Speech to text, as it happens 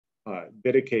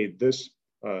dedicate this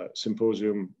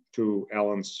symposium to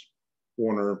Alan's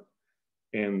honor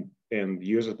and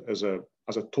use it as a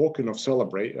token of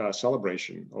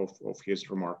celebration of his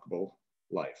remarkable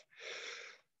life.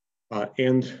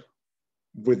 And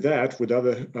with that,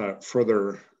 without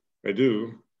further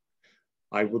ado,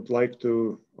 I would like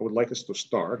us to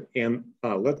start. And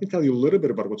let me tell you a little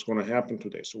bit about what's going to happen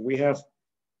today. So we have,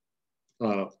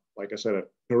 like I said, a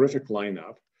terrific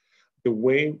lineup. The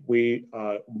way we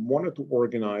wanted to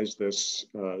organize this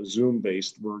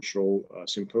Zoom-based virtual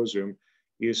symposium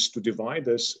is to divide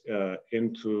this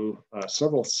into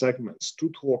several segments, 2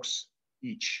 talks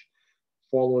each,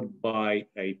 followed by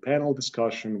a panel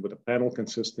discussion with a panel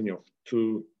consisting of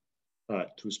two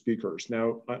speakers.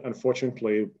 Now,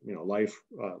 unfortunately, life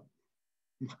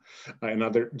and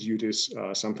other duties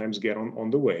sometimes get on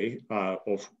the way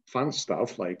of fun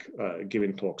stuff like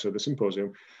giving talks at the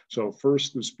symposium. So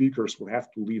first, the speakers will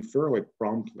have to leave fairly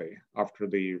promptly after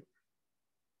their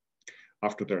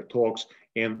talks,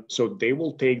 and so they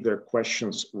will take their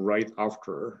questions right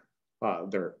after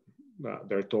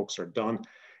their talks are done,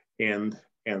 and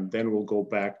then we'll go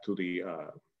back to the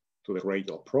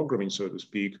regular programming, so to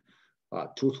speak.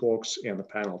 2 talks and a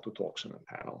panel, 2 talks and a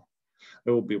panel.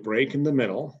 There will be a break in the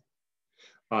middle.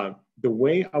 The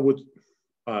way I would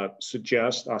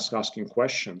suggest us asking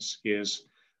questions is,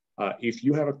 if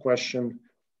you have a question,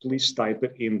 please type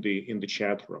it in the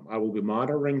chat room. I will be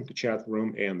monitoring the chat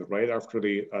room, and right after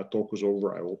the talk is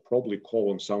over, I will probably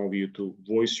call on some of you to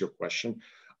voice your question.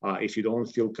 If you don't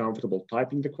feel comfortable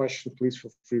typing the question, please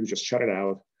feel free to just shut it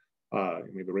out,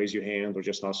 maybe raise your hand or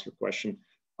just ask your question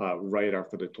right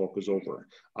after the talk is over.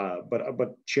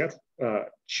 But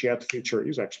chat feature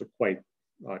is actually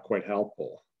quite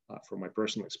helpful from my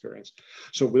personal experience.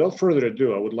 So without further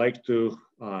ado, I would like to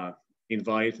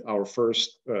invite our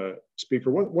first speaker.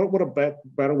 What a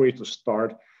better way to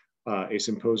start a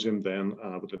symposium than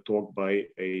with a talk by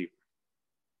a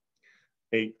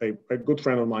good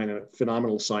friend of mine, a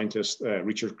phenomenal scientist,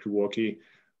 Richard Kriwacki,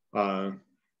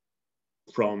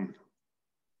 from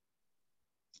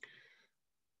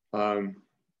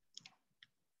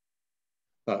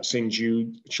St.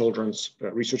 Jude Children's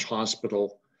Research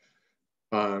Hospital.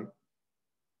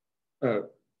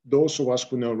 Those of us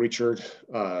who know Richard,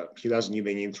 he doesn't need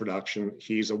any introduction.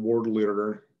 He's a world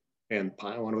leader and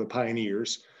one of the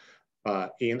pioneers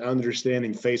in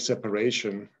understanding phase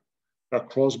separation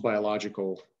across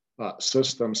biological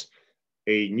systems,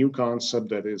 a new concept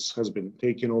that has been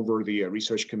taken over the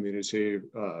research community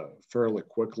fairly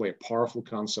quickly, a powerful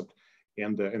concept.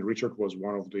 And Richard was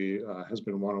has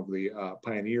been one of the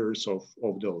pioneers of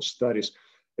those studies.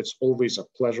 It's always a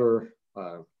pleasure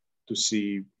to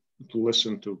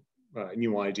listen to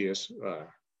new ideas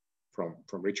from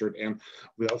Richard. And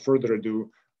without further ado,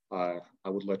 I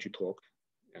would let you talk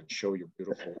and show your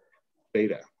beautiful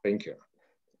data. Thank you.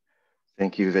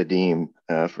 Thank you, Vadim,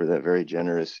 for that very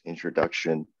generous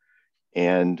introduction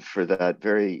and for that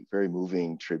very, very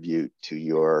moving tribute to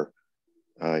your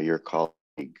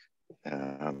colleague.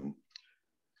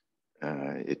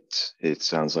 It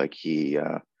sounds like he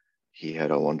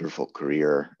had a wonderful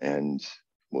career and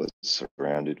was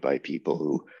surrounded by people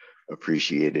who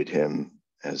appreciated him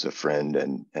as a friend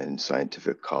and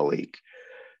scientific colleague.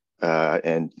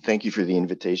 And thank you for the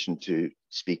invitation to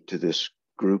speak to this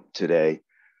group today.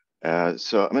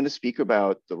 So I'm going to speak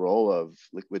about the role of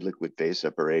liquid-liquid phase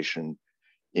separation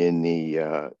in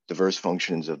the diverse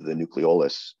functions of the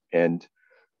nucleolus. And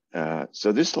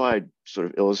so this slide sort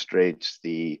of illustrates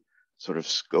the sort of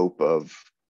scope of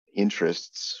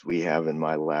interests we have in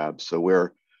my lab. So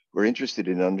we're interested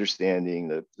in understanding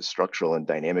the structural and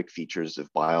dynamic features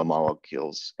of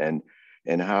biomolecules and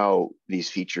how these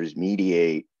features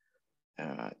mediate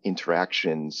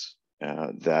interactions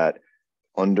that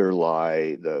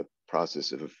underlie the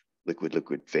process of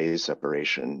liquid-liquid phase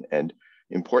separation. And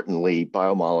importantly,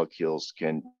 biomolecules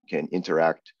can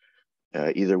interact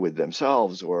either with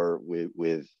themselves or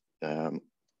with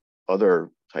other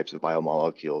types of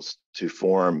biomolecules to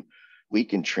form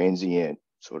weak and transient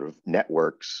sort of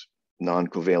networks,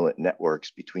 non-covalent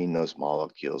networks between those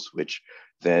molecules, which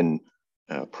then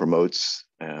promotes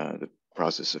the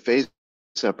process of phase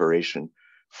separation,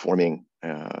 forming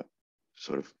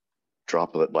sort of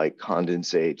droplet-like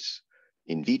condensates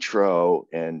in vitro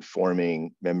and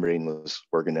forming membraneless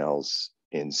organelles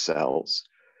in cells.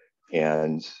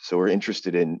 And so we're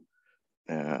interested in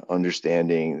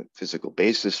understanding the physical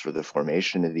basis for the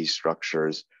formation of these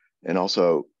structures and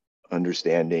also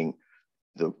understanding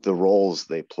the roles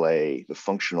they play, the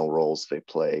functional roles they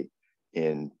play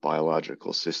in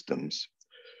biological systems.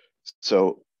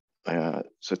 So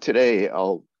today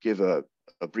I'll give a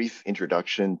a brief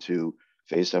introduction to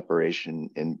phase separation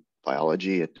in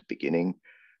biology at the beginning.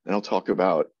 Then I'll talk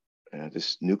about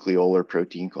this nucleolar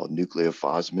protein called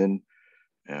nucleophosmin,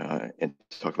 and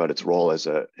talk about its role as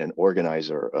an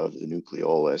organizer of the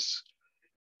nucleolus.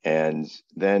 And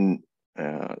then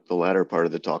the latter part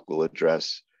of the talk will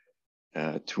address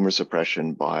tumor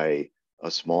suppression by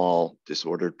a small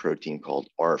disordered protein called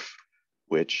ARF,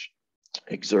 which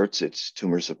exerts its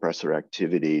tumor suppressor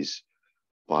activities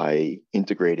by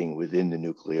integrating within the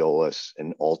nucleolus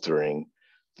and altering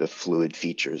the fluid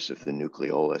features of the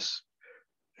nucleolus.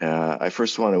 I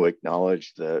first want to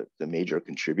acknowledge the major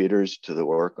contributors to the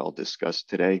work I'll discuss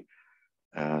today.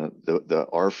 The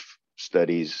ARF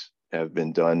studies have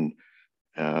been done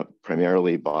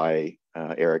primarily by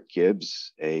Eric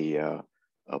Gibbs, a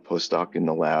postdoc in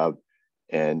the lab.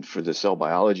 And for the cell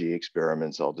biology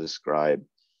experiments I'll describe,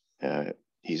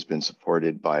 he's been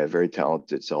supported by a very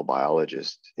talented cell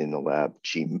biologist in the lab,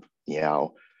 Chi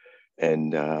Miao.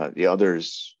 And the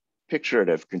others pictured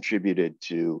have contributed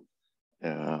to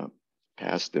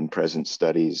past and present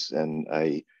studies. And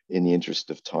in the interest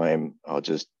of time, I'll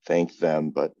just thank them,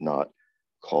 but not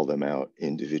call them out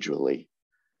individually.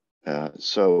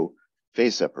 So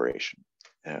phase separation.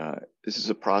 This is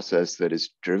a process that is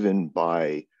driven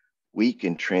by weak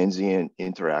and transient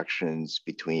interactions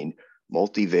between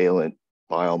multivalent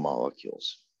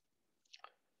biomolecules.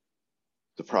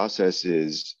 The process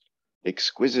is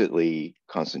exquisitely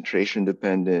concentration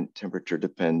dependent, temperature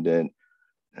dependent,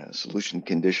 solution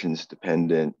conditions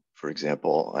dependent. For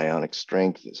example, ionic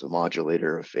strength is a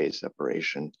modulator of phase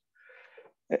separation.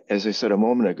 As I said a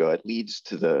moment ago, it leads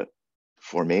to the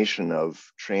formation of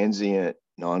transient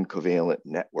non-covalent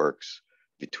networks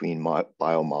between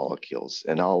biomolecules.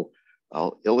 And I'll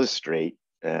illustrate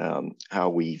how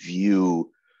we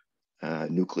view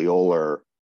nucleolar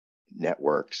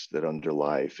networks that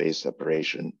underlie phase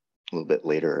separation a little bit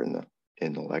later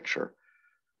in the lecture.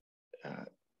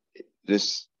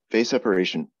 This phase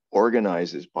separation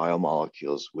organizes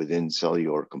biomolecules within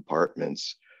cellular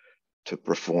compartments to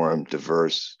perform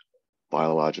diverse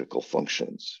biological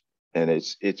functions. And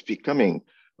it's becoming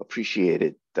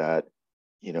appreciated that,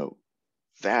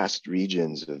 vast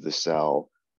regions of the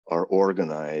cell are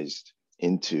organized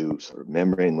into sort of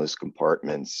membraneless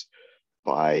compartments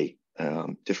by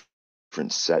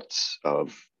different sets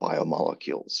of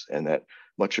biomolecules, and that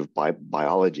much of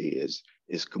biology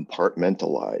is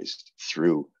compartmentalized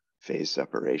through phase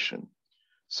separation.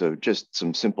 So just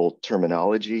some simple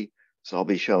terminology. So I'll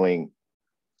be showing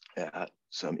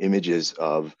some images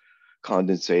of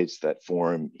condensates that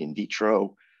form in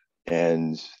vitro,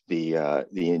 and the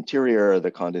interior of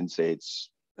the condensates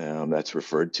that's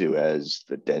referred to as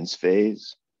the dense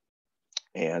phase,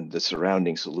 and the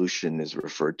surrounding solution is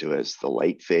referred to as the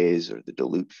light phase or the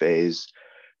dilute phase.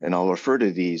 And I'll refer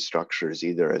to these structures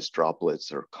either as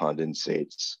droplets or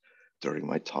condensates during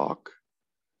my talk.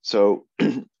 So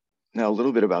now a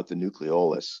little bit about the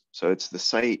nucleolus. So it's the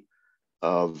site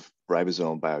of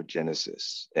ribosome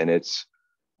biogenesis, and it's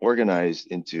organized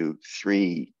into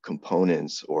three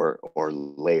components or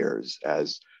layers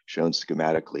as shown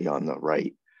schematically on the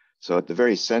right. So at the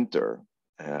very center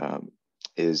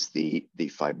is the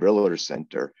fibrillar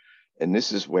center, and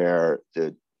this is where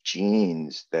the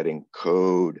genes that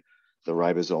encode the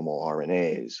ribosomal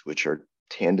RNAs, which are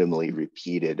tandemly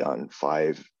repeated on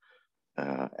 5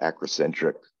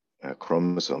 acrocentric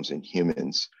chromosomes in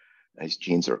humans. These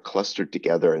genes are clustered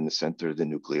together in the center of the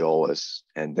nucleolus,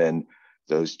 and then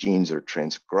those genes are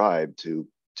transcribed to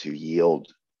yield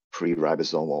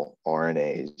pre-ribosomal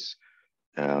RNAs,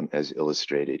 as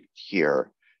illustrated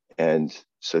here. And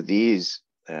so these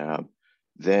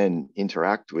then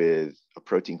interact with a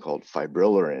protein called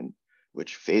fibrillarin,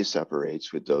 which phase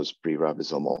separates with those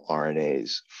pre-ribosomal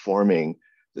RNAs, forming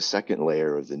the second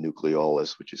layer of the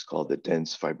nucleolus, which is called the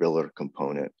dense fibrillar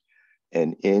component.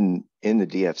 And in the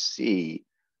DFC,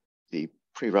 the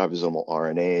pre-ribosomal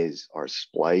RNAs are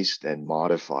spliced and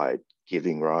modified,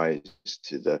 giving rise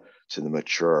to the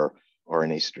mature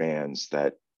RNA strands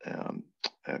that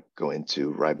go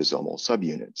into ribosomal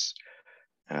subunits.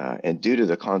 And due to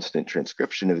the constant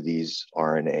transcription of these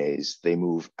RNAs, they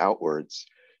move outwards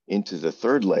into the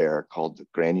third layer called the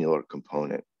granular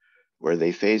component, where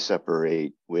they phase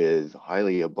separate with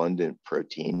highly abundant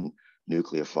protein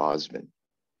nucleophosmin.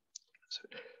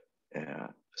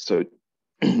 So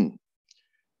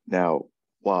now,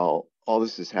 while all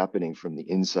this is happening from the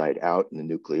inside out in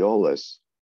the nucleolus,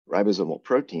 ribosomal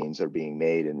proteins are being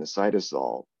made in the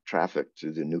cytosol, trafficked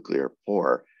through the nuclear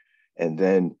pore, and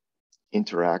then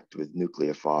interact with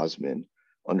nucleophosmin,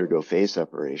 undergo phase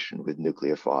separation with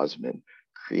nucleophosmin,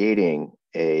 creating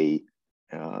a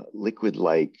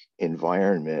liquid-like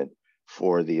environment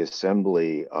for the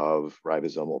assembly of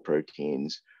ribosomal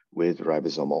proteins with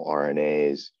ribosomal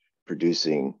RNAs,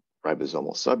 producing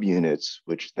ribosomal subunits,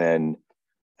 which then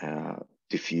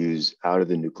diffuse out of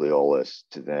the nucleolus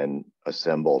to then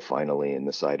assemble finally in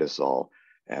the cytosol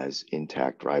as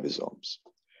intact ribosomes.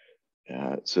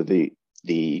 So the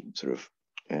sort of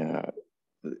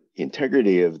the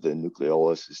integrity of the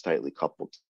nucleolus is tightly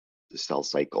coupled to the cell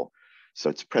cycle. So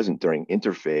it's present during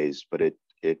interphase, but it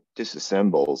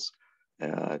disassembles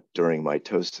during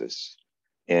mitosis.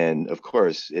 And of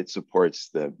course, it supports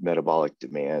the metabolic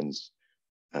demands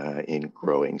in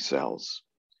growing cells.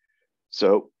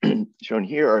 So shown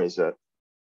here is a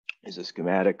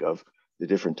schematic of the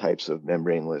different types of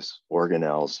membraneless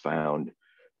organelles found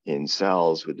in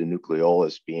cells, with the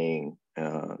nucleolus being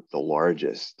the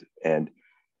largest. And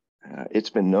it's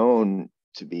been known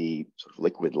to be sort of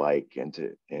liquid-like and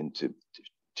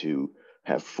to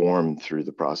have formed through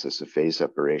the process of phase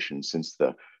separation since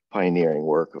the pioneering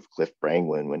work of Cliff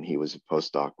Brangwyn when he was a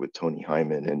postdoc with Tony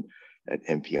Hyman at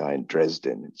MPI in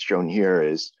Dresden. It's shown here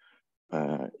is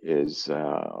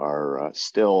our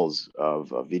stills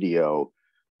of a video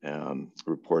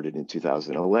reported in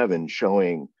 2011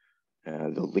 showing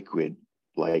the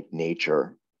liquid-like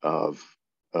nature of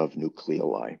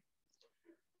nucleoli.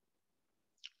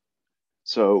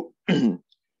 So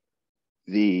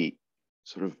the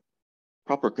sort of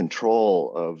proper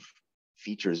control of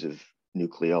features of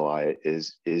nucleoli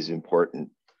is important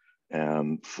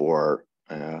for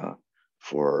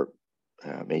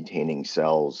maintaining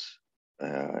cells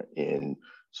in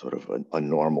sort of a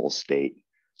normal state.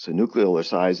 So nucleolar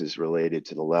size is related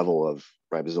to the level of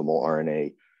ribosomal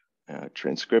RNA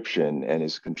transcription and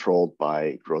is controlled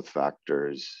by growth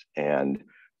factors and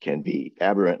can be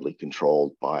aberrantly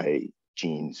controlled by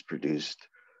genes produced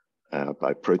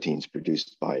by proteins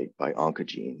produced by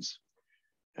oncogenes.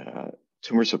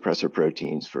 Tumor suppressor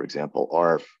proteins, for example,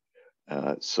 ARF,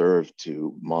 serve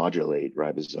to modulate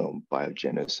ribosome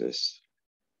biogenesis.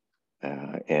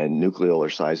 And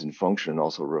nucleolar size and function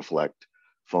also reflect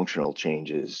functional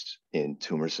changes in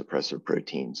tumor suppressor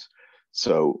proteins.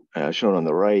 So shown on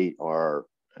the right are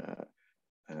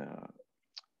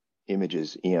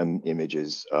images, EM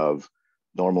images of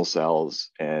normal cells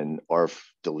and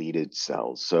ARF deleted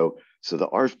cells. So the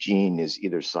ARF gene is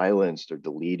either silenced or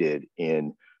deleted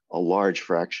in a large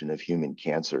fraction of human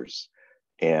cancers.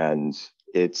 And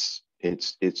its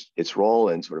role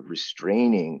in sort of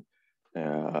restraining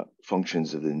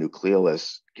functions of the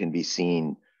nucleolus can be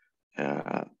seen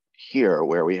here,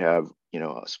 where we have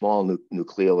a small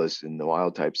nucleolus in the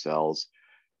wild type cells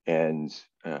and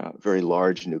very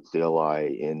large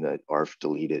nucleoli in the ARF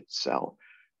deleted cell.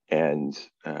 And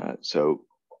so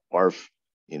ARF,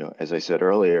 as I said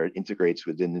earlier, it integrates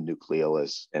within the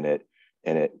nucleolus and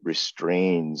it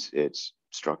restrains its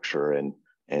structure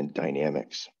and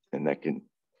dynamics. And that can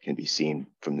be seen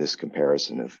from this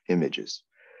comparison of images.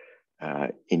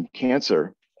 In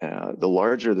cancer, the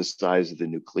larger the size of the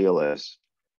nucleolus,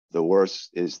 the worse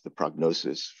is the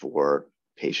prognosis for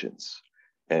patients.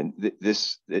 And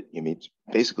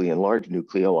basically enlarged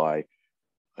nucleoli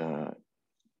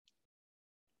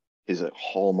is a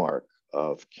hallmark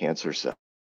of cancer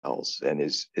cells and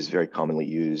is very commonly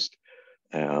used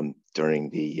during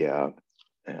the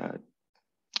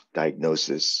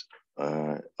diagnosis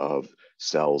of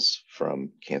cells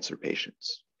from cancer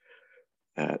patients.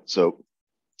 So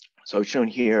shown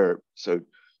here, so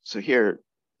here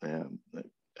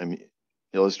I'm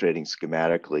illustrating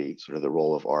schematically sort of the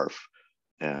role of ARF.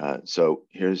 So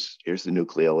here's the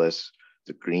nucleolus.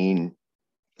 The green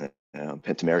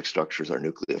pentameric structures are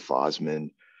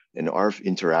nucleophosmin, and ARF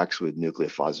interacts with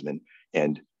nucleophosmin.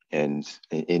 And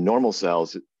in normal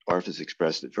cells, ARF is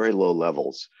expressed at very low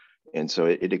levels, and so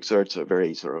it exerts a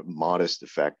very sort of modest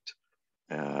effect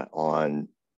on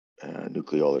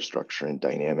nucleolar structure and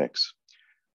dynamics.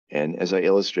 And as I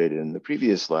illustrated in the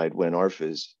previous slide, when ARF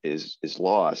is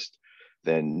lost,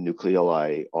 then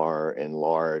nucleoli are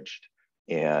enlarged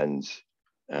and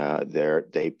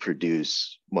they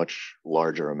produce much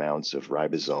larger amounts of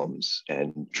ribosomes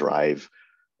and drive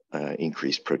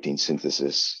increased protein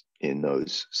synthesis in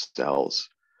those cells.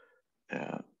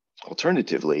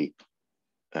 Alternatively,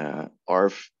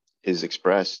 ARF is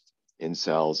expressed in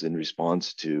cells in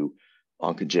response to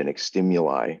oncogenic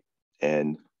stimuli,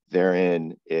 and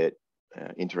therein it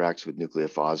interacts with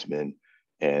nucleophosmin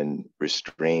and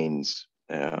restrains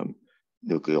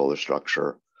nucleolar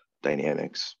structure,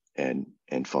 dynamics, and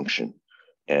function.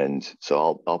 And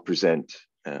so I'll present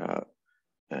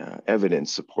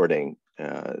evidence supporting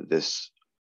this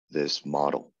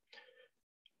model.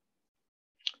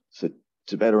 So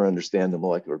to better understand the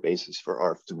molecular basis for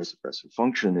ARF tumor suppressive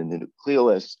function in the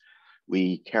nucleolus,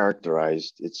 we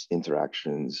characterized its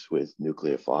interactions with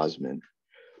nucleophosmin.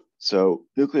 So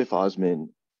nucleophosmin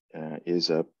is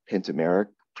a pentameric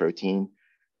protein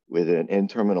with an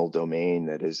N-terminal domain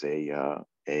that is a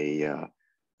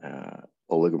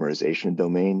oligomerization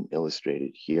domain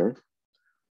illustrated here.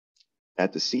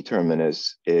 At the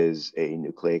C-terminus is a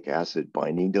nucleic acid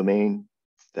binding domain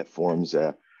that forms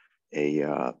a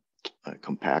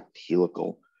compact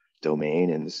helical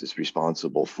domain, and this is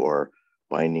responsible for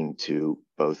binding to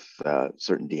both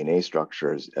certain DNA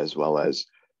structures as well as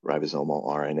ribosomal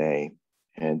RNA.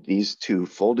 And these two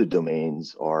folded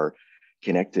domains are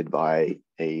connected by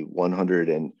a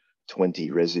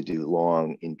 120 residue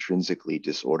long intrinsically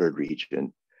disordered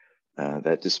region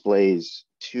that displays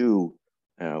two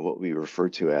what we refer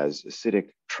to as acidic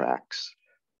tracks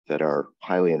that are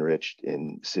highly enriched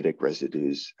in acidic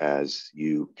residues, as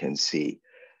you can see.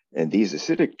 And these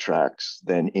acidic tracks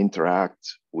then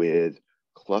interact with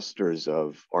clusters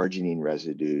of arginine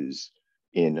residues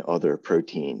in other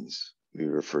proteins. We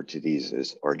refer to these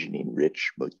as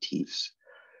arginine-rich motifs.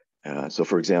 So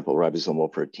for example,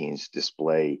 ribosomal proteins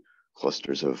display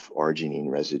clusters of arginine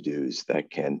residues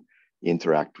that can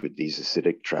interact with these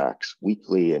acidic tracks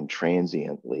weakly and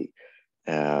transiently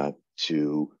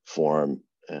to form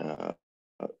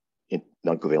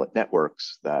non-covalent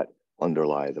networks that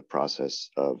underlie the process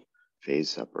of phase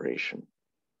separation.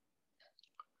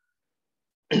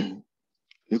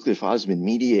 Nucleophosmin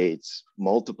mediates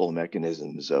multiple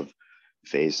mechanisms of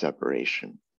phase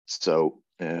separation. So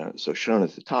shown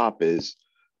at the top is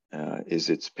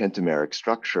its pentameric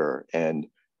structure, and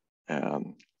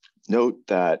note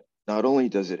that not only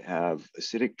does it have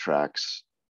acidic tracks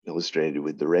illustrated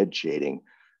with the red shading,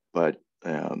 but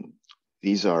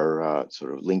these are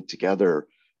sort of linked together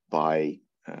by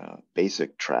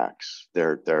basic tracks.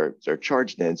 Their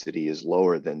charge density is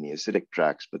lower than the acidic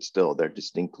tracks, but still they're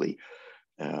distinctly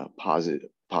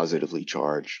positively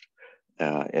charged.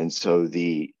 And so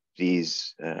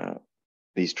these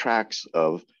tracks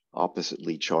of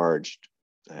oppositely charged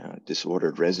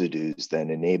disordered residues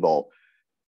then enable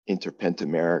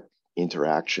interpentameric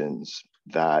interactions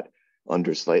that,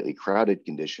 under slightly crowded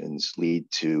conditions, lead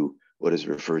to what is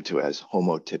referred to as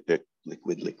homotypic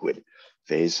liquid-liquid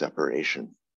phase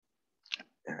separation.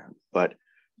 But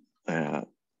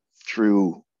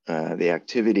through the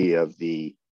activity of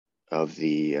the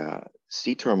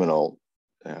C-terminal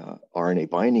RNA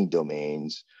binding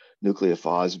domains,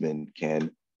 nucleophosmin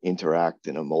can interact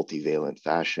in a multivalent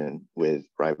fashion with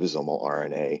ribosomal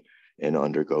RNA and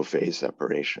undergo phase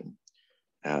separation.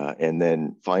 And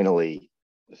then finally,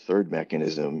 the third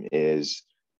mechanism is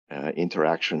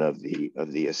interaction of the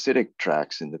acidic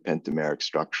tracks in the pentameric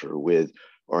structure with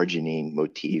arginine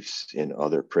motifs in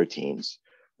other proteins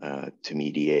to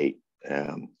mediate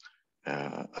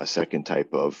a second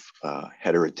type of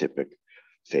heterotypic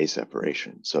phase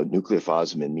separation. So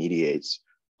nucleophosmin mediates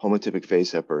homotypic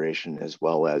phase separation as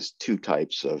well as two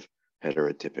types of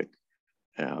heterotypic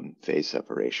phase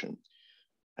separation.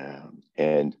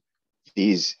 And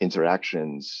these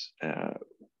interactions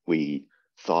we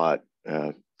thought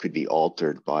could be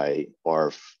altered by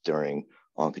ARF during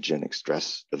oncogenic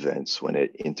stress events when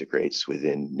it integrates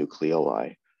within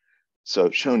nucleoli. So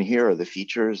shown here are the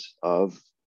features of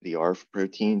the ARF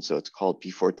protein. So it's called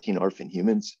P14-ARF in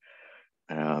humans.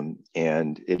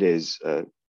 And it is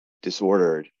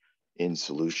disordered in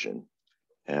solution.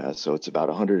 So it's about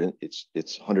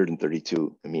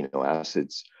 132 amino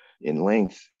acids in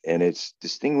length, and its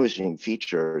distinguishing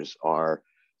features are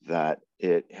that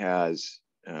it has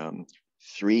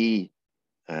three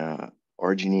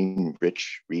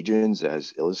arginine-rich regions,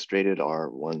 as illustrated,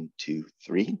 are 1, 2,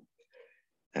 3,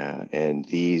 and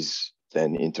these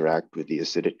then interact with the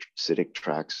acidic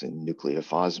tracks in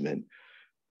nucleophosmin.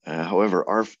 However,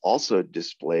 ARF also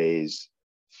displays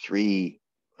three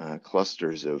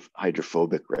clusters of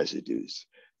hydrophobic residues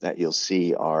that you'll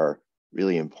see are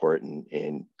really important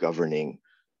in governing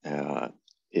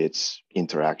its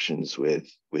interactions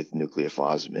with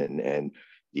nucleophosmin and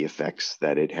the effects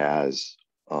that it has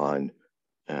on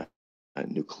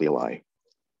nucleoli.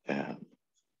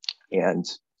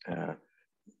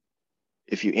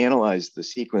 If you analyze the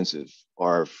sequence of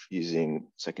ARF using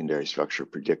secondary structure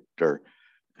predictor,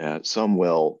 some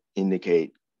will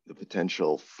indicate the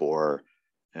potential for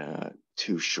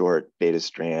two short beta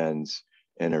strands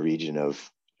and a region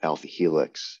of alpha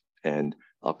helix. And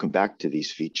I'll come back to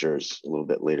these features a little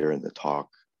bit later in the talk.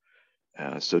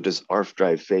 So does ARF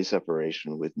drive phase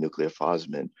separation with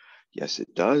nucleophosmin? Yes,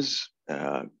 it does,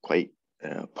 quite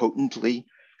potently.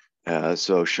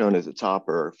 So shown at the top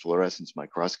are fluorescence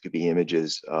microscopy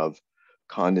images of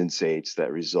condensates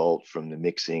that result from the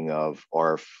mixing of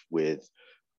ARF with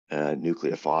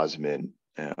nucleophosmin,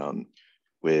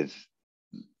 with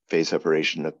phase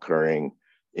separation occurring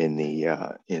in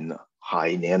the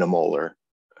high nanomolar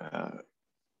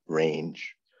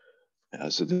range.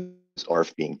 So this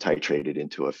ARF being titrated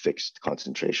into a fixed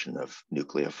concentration of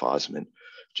nucleophosmin,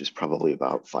 which is probably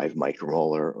about 5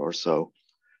 micromolar or so,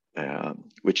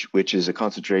 which is a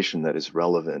concentration that is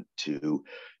relevant to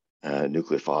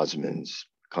nucleophosmin's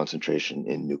concentration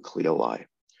in nucleoli.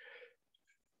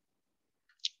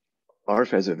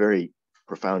 ARF has a very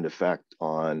profound effect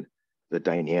on the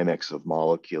dynamics of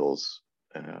molecules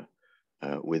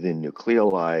within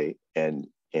nucleoli and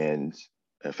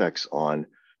effects on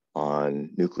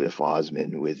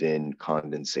nucleophosmin within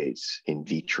condensates in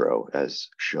vitro, as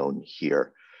shown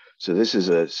here. So this is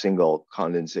a single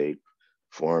condensate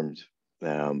formed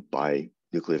by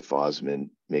nucleophosmin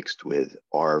mixed with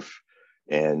ARF.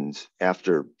 And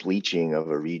after bleaching of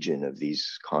a region of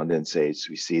these condensates,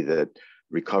 we see that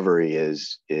recovery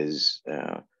is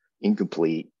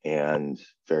incomplete and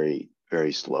very,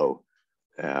 very slow.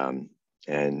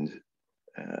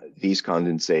 These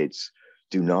condensates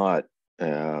do not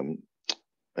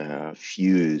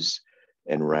fuse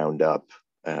and round up.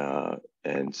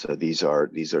 And so these are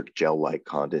gel-like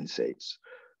condensates.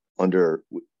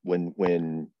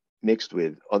 When mixed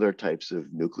with other types of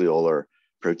nucleolar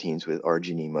proteins with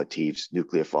arginine motifs,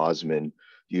 nucleophosmin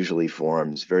usually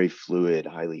forms very fluid,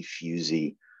 highly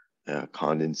fusy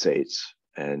condensates.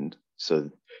 And so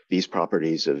these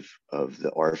properties of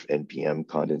the ARF NPM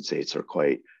condensates are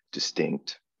quite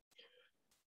distinct.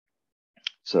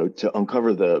 So to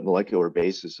uncover the molecular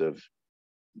basis of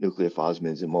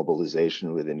nucleophosmin's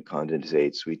immobilization within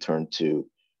condensates, we turn to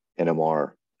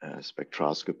NMR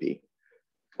spectroscopy.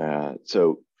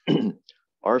 So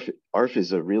ARF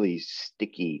is a really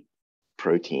sticky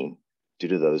protein due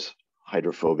to those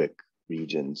hydrophobic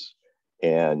regions,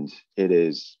 and it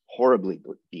is horribly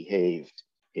behaved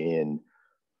in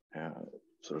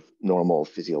sort of normal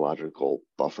physiological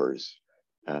buffers.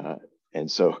 And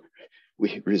so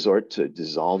we resort to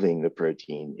dissolving the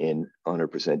protein in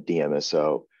 100%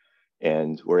 DMSO,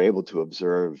 and we're able to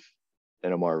observe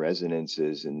NMR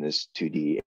resonances in this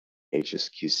 2D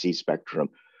HSQC spectrum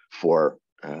for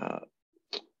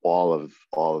all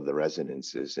of the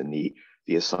resonances, and the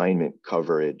assignment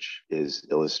coverage is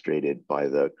illustrated by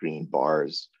the green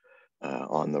bars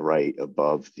on the right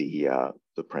above the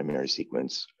primary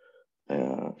sequence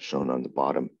shown on the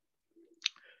bottom.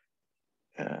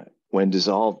 When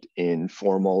dissolved in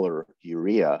 4 molar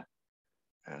urea,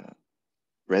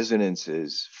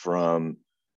 resonances from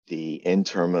the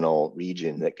N-terminal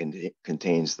region that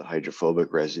contains the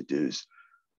hydrophobic residues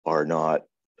are not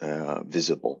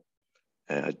visible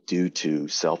due to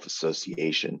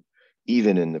self-association,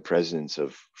 even in the presence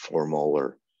of 4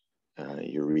 molar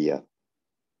urea.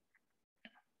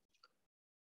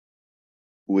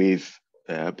 We've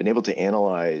been able to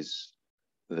analyze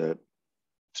the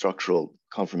structural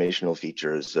conformational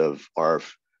features of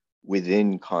ARF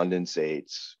within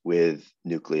condensates with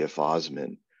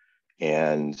nucleophosmin.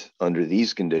 And under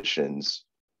these conditions,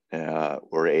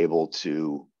 we're able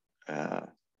to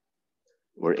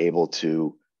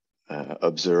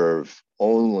observe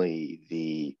only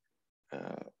the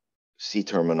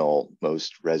C-terminal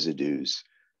most residues.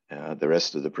 The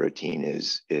rest of the protein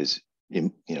is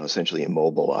essentially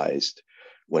immobilized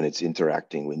when it's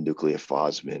interacting with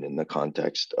nucleophosmin in the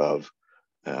context of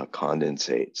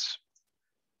condensates.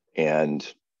 And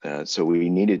so we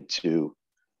needed to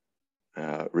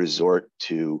resort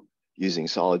to using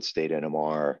solid state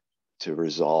NMR to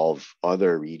resolve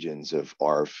other regions of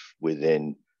ARF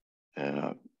within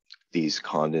these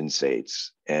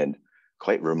condensates. And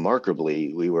quite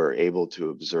remarkably, we were able to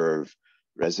observe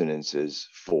resonances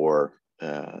for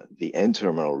the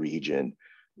N-terminal region,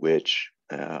 which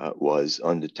was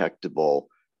undetectable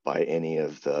by any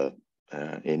of the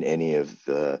in any of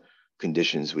the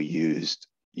conditions we used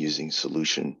using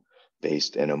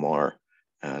solution-based NMR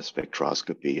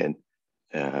spectroscopy.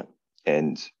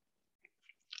 And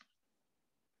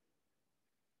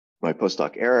my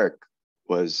postdoc Eric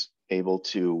was able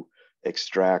to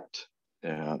extract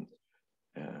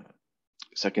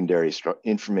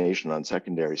information on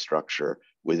secondary structure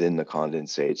within the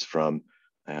condensates from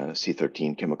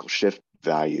C13 chemical shift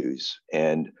values.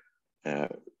 And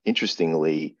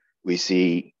interestingly, we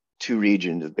see 2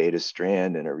 regions of beta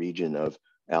strand and a region of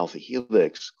alpha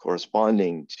helix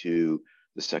corresponding to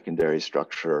the secondary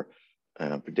structure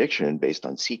prediction based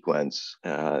on sequence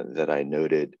that I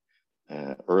noted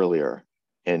earlier.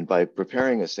 And by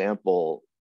preparing a sample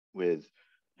with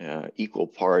equal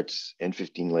parts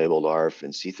N15 labeled ARF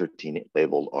and C13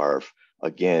 labeled ARF,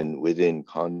 again, within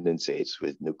condensates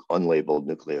with unlabeled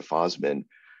nucleophosmin,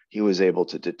 he was able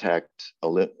to detect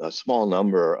a small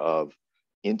number of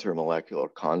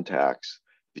intermolecular contacts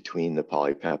between the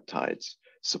polypeptides,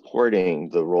 supporting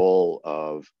the role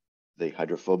of the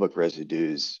hydrophobic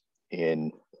residues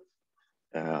in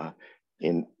ARF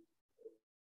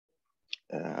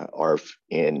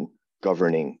in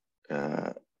governing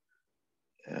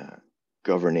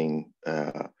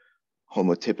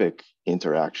homotypic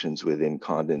interactions within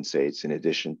condensates, in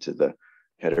addition to the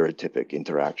heterotypic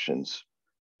interactions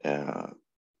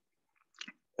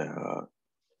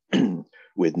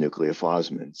with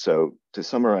nucleophosmin. So to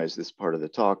summarize this part of the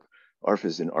talk, ARF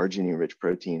is an arginine-rich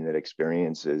protein that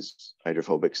experiences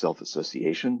hydrophobic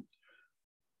self-association.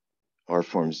 ARF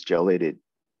forms gelated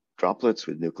droplets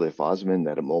with nucleophosmin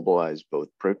that immobilize both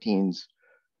proteins.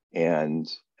 And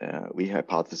we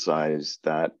hypothesize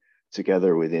that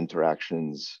together with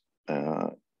interactions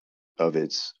of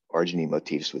its arginine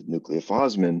motifs with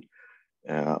nucleophosmin,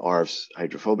 ARF's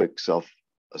hydrophobic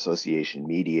self-association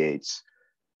mediates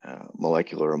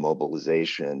molecular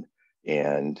immobilization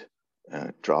and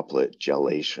droplet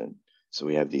gelation. So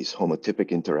we have these homotypic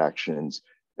interactions,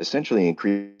 essentially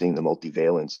increasing the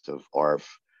multivalence of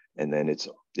ARF, and then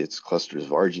its clusters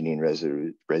of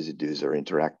arginine residues are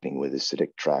interacting with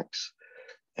acidic tracks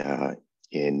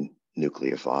in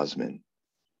nucleophosmin.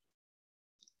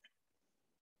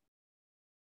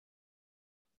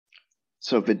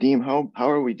 So Vadim, how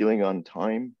are we doing on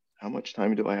time? How much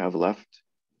time do I have left?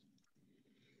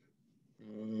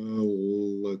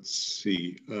 Let's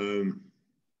see.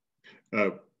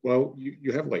 Well,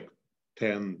 you have like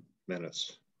 10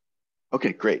 minutes.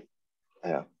 Okay, great.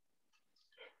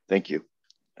 Thank you.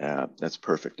 That's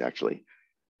perfect, actually.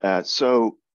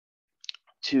 So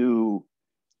to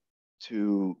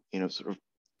sort of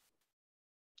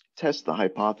test the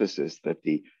hypothesis that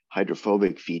the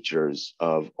hydrophobic features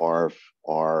of ARF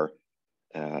are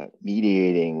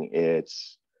mediating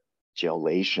its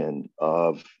gelation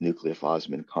of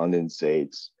nucleophosmin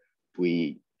condensates,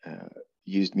 we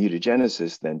used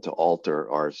mutagenesis then to alter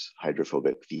ARF's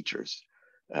hydrophobic features.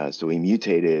 So we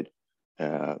mutated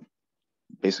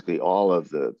basically all of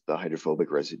the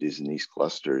hydrophobic residues in these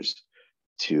clusters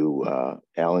to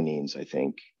alanines, I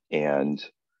think, and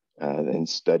then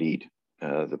studied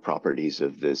the properties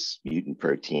of this mutant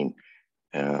protein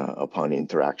upon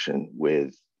interaction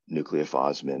with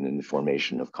nucleophosmin and the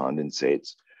formation of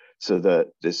condensates. So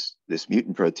this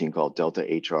mutant protein called delta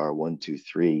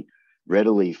HR123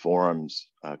 readily forms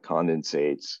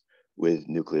condensates with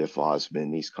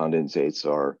nucleophosmin. These condensates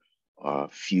are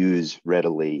fuse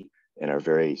readily and are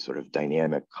very sort of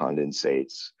dynamic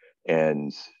condensates.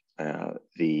 And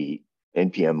the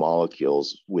NPM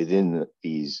molecules within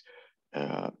these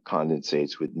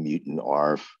condensates with mutant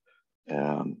ARF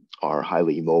are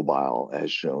highly mobile,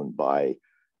 as shown by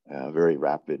very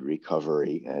rapid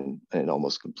recovery and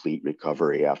almost complete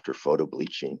recovery after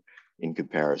photobleaching, in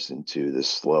comparison to the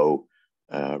slow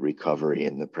recovery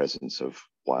in the presence of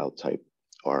wild type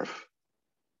ARF.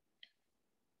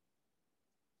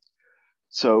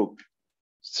 So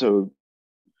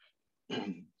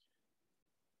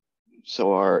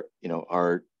our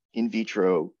in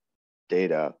vitro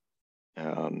data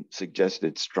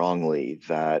suggested strongly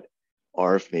that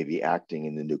ARF may be acting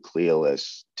in the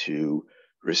nucleolus to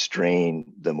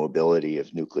restrain the mobility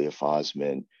of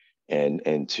nucleophosmin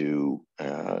and to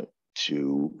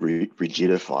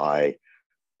rigidify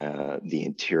the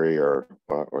interior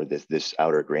or this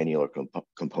outer granular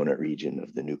component region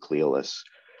of the nucleolus.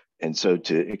 And so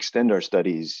to extend our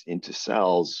studies into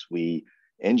cells, we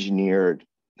engineered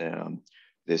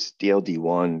this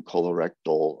DLD1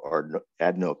 colorectal or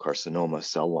adenocarcinoma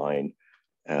cell line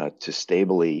to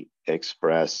stably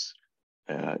express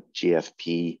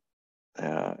GFP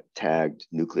tagged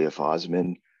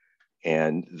nucleophosmin.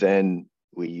 And then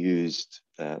we used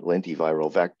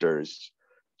lentiviral vectors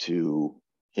to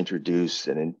introduce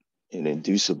an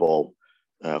inducible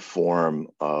form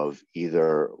of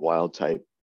either wild type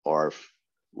ARF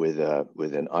with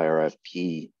an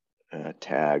IRFP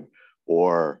tag,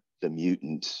 or the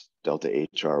mutant delta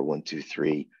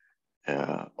HR123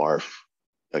 ARF,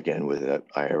 again with an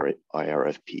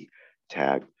IRFP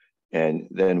tag. And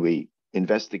then we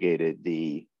investigated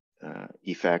the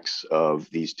effects of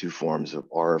these two forms of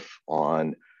ARF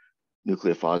on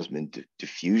nucleophosmin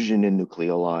diffusion in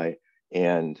nucleoli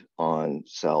and on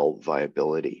cell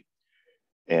viability.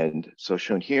 And so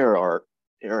shown here are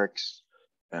Eric's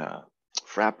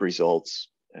FRAP results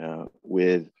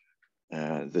with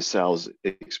the cells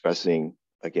expressing,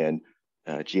 again,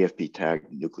 GFP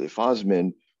tagged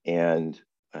nucleophosmin and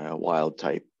wild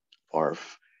type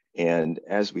ARF. And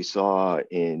as we saw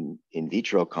in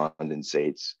vitro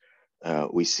condensates,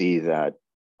 we see that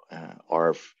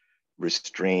ARF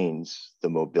restrains the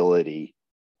mobility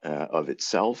of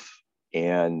itself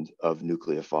and of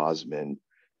nucleophosmin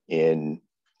in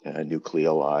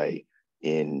nucleoli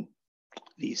in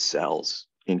these cells.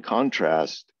 In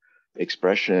contrast,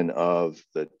 expression of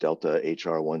the delta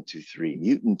HR123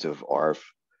 mutant of ARF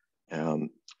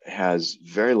has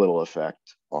very little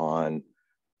effect on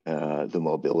the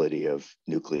mobility of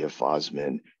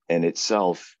nucleophosmin, and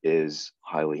itself is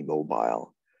highly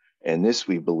mobile. And this,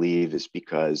 we believe, is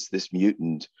because this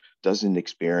mutant doesn't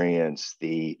experience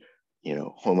the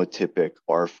homotypic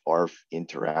ARF-ARF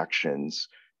interactions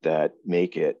that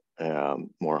make it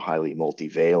more highly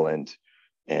multivalent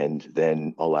and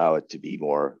then allow it to be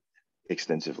more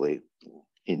extensively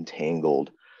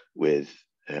entangled with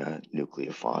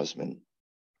nucleophosmin.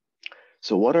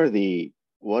 So what are the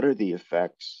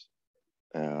effects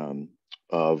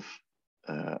of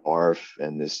ARF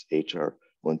and this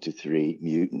HR123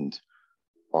 mutant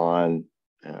on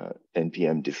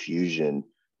NPM diffusion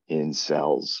in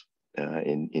cells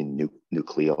in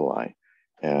nucleoli?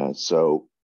 So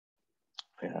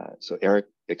Eric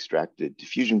extracted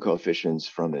diffusion coefficients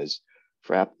from his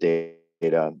FRAP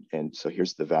data, and so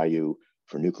here's the value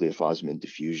for nucleophosmin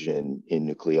diffusion in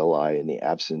nucleoli in the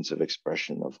absence of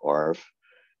expression of ARF.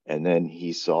 And then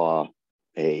he saw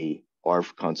a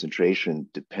ARF concentration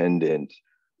dependent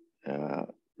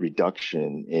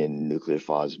reduction in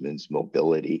nucleophosmin's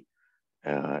mobility.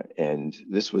 And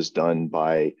this was done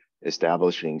by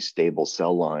establishing stable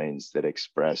cell lines that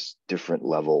express different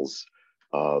levels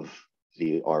of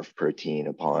the ARF protein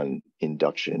upon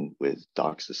induction with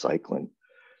doxycycline.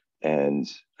 And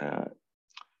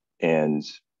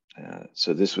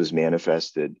so this was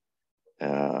manifested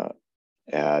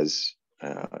as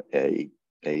a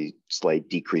slight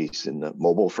decrease in the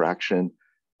mobile fraction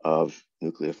of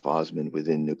nucleophosmin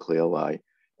within nucleoli.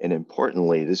 And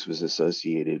importantly, this was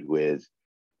associated with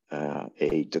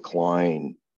a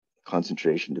decline,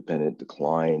 concentration-dependent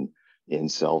decline in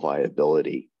cell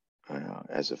viability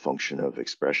as a function of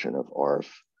expression of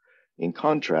ARF. In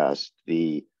contrast,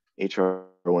 the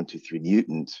HR123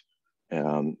 mutant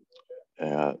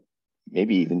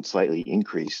maybe even slightly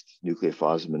increased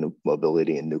nucleophosmin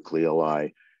mobility in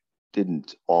nucleoli,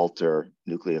 didn't alter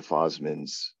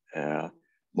nucleophosmin's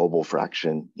mobile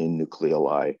fraction in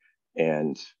nucleoli,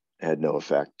 and had no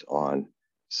effect on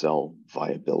cell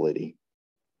viability.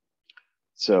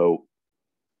 So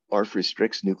ARF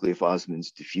restricts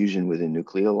nucleophosmin's diffusion within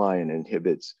nucleoli and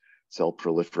inhibits cell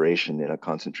proliferation in a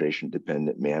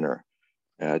concentration-dependent manner.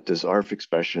 Does ARF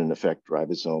expression affect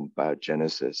ribosome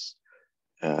biogenesis?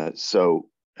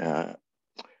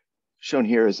 Shown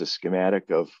here is a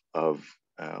schematic of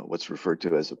what's referred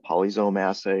to as a polysome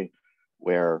assay,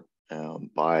 where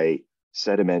by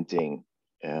sedimenting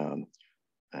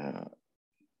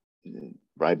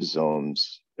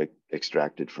ribosomes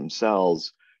extracted from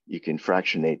cells, you can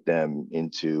fractionate them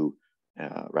into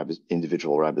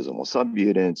individual ribosomal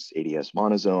subunits, ADS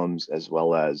monosomes, as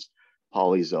well as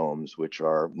polysomes, which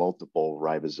are multiple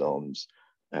ribosomes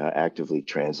actively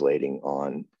translating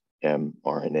on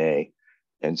mRNA.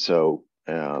 And so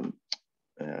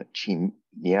Chi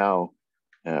Miao,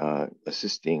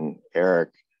 assisting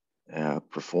Eric,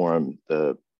 performed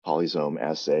the polysome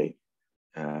assay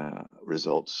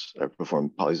results,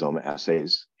 performed polysome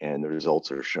assays, and the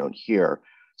results are shown here.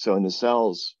 So in the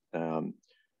cells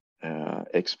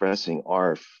expressing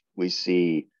ARF, we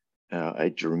see a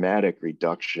dramatic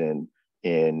reduction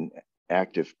in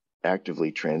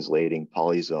actively translating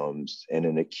polysomes and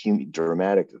an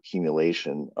dramatic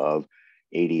accumulation of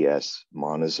ADS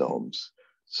monosomes.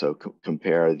 So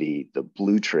compare the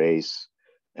blue trace,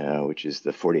 which is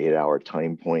the 48-hour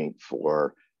time point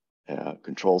for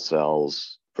control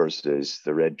cells, versus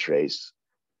the red trace.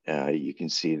 You can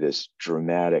see this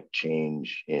dramatic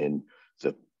change in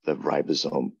the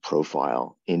ribosome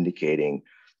profile, indicating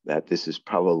that this is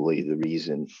probably the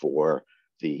reason for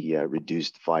the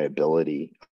reduced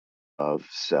viability of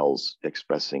cells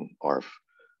expressing ARF.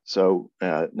 So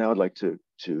now I'd like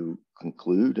to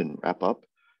conclude and wrap up.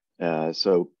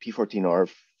 So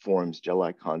P14ARF forms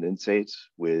gel-like condensates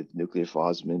with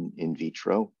nucleophosmin in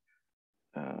vitro.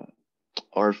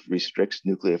 ARF restricts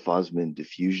nucleophosmin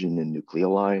diffusion in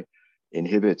nucleoli,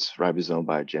 inhibits ribosome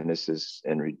biogenesis,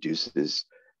 and reduces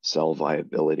cell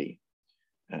viability.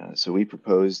 So we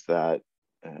propose that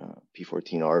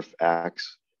P14ARF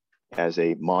acts as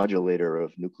a modulator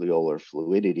of nucleolar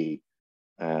fluidity,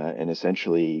 and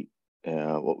essentially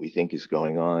what we think is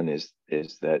going on is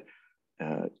that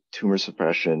tumor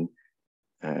suppression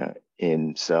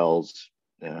in cells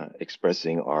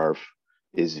expressing ARF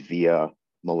is via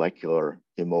molecular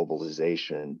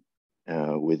immobilization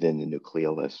within the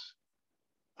nucleolus.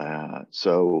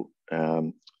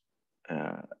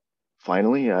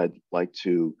 Finally, I'd like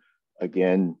to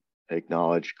again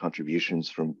acknowledge contributions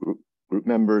from group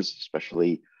members,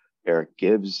 especially Eric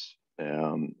Gibbs,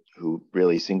 who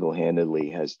really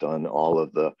single-handedly has done all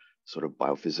of the sort of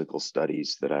biophysical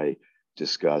studies that I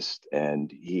discussed,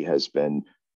 and he has been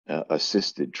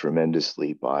assisted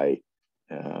tremendously by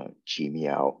Chi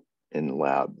Miao in the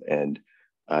lab. And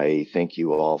I thank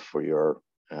you all for your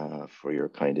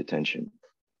kind attention.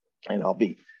 And I'll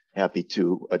be happy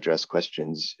to address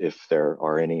questions if there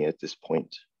are any at this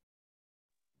point.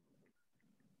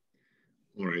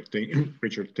 All right,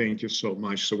 Richard, thank you so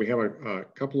much. So we have a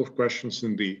couple of questions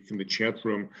in the chat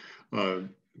room. I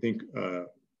think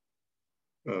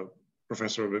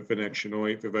Professor Vivek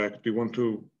Shenoy, Vivek, do you want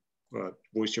to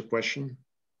voice your question?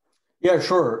 Yeah,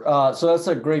 sure. So that's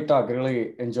a great talk.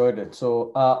 Really enjoyed it.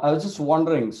 So I was just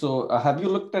wondering, so have you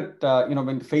looked at,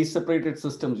 when phase separated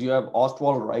systems, you have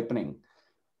Ostwald ripening.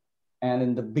 And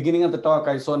in the beginning of the talk,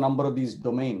 I saw a number of these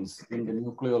domains in the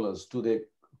nucleolus. Do they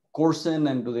coarsen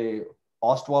and do they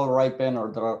Ostwald ripen,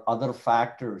 or there are other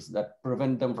factors that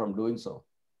prevent them from doing so?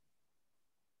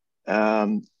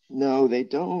 No, they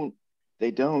don't. They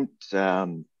don't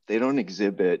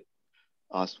exhibit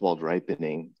Ostwald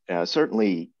ripening.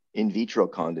 Certainly, in vitro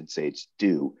condensates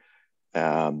do,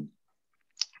 but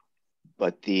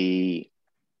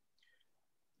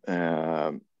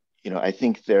I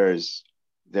think there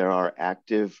are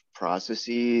active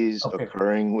processes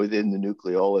occurring within the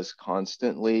nucleolus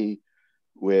constantly,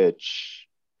 which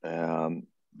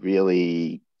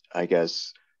really, I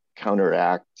guess,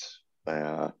 counteract,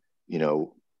 the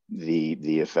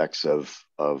effects of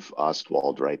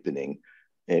Ostwald ripening.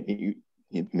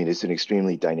 It's an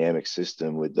extremely dynamic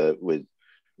system with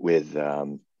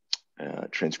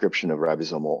transcription of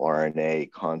ribosomal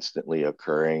RNA constantly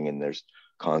occurring, and there's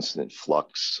constant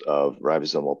flux of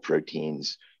ribosomal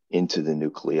proteins into the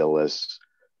nucleolus.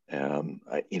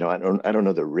 I don't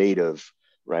know the rate of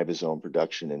ribosome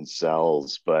production in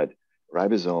cells, but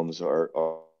ribosomes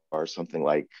are something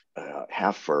like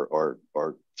half or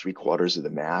 3/4 of the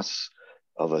mass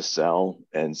of a cell,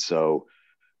 and so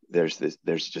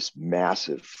there's just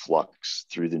massive flux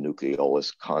through the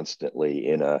nucleolus constantly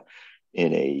in a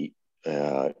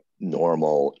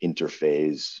normal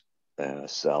interphase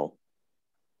cell.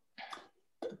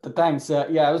 Thanks.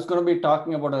 Yeah, I was going to be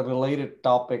talking about a related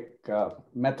topic,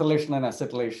 methylation and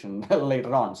acetylation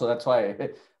later on. So that's why I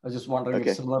was just wondering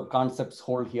if similar concepts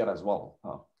hold here as well.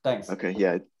 Thanks. Okay.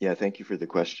 Yeah. Thank you for the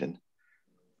question.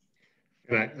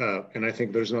 And I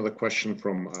think there's another question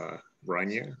from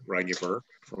Rainier Berg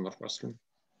from Northwestern.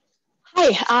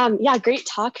 Hi, yeah, great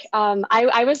talk.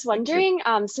 I was wondering,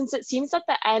 since it seems that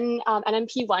the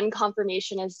NMP1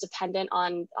 conformation is dependent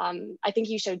on, I think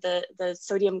you showed the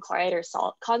sodium chloride or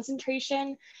salt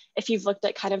concentration, if you've looked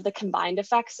at kind of the combined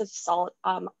effects of salt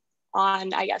on,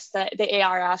 I guess, the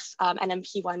ARF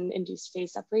NMP1 induced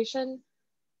phase separation.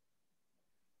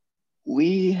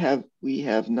 We have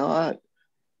not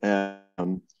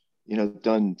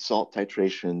done salt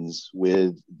titrations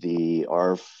with the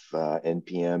ARF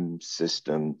NPM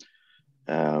system.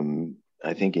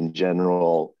 I think in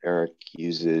general, Eric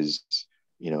uses,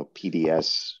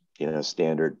 PBS,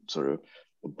 standard sort of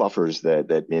buffers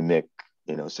that mimic,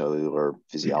 cellular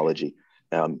physiology.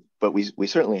 But we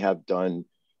certainly have done,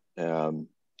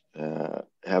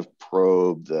 have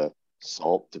probed the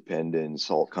salt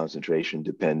concentration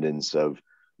dependence of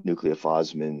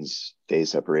nucleophosmins phase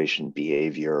separation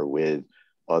behavior with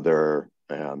other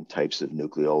types of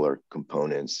nucleolar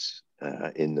components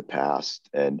in the past,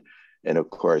 and of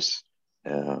course,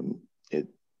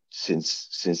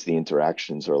 since the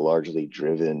interactions are largely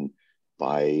driven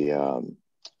by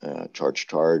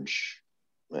charge-charge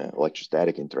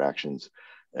electrostatic interactions,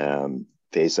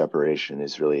 phase separation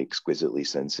is really exquisitely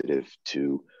sensitive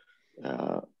to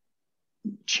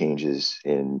changes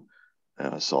in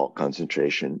salt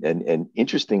concentration. And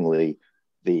interestingly,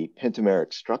 the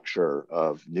pentameric structure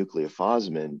of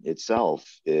nucleophosmin itself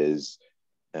is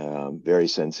very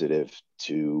sensitive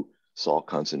to salt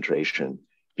concentration,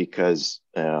 because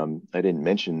I didn't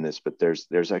mention this, but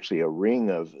there's actually a ring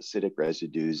of acidic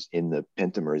residues in the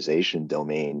pentamerization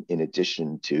domain, in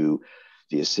addition to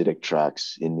the acidic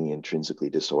tracks in the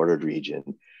intrinsically disordered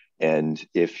region. And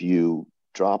if you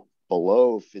drop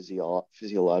below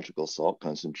physiological salt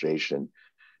concentration,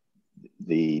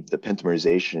 the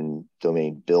pentamerization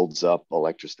domain builds up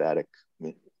electrostatic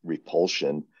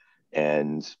repulsion,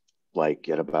 and like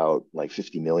at about like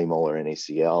 50 millimolar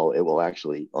NaCl, it will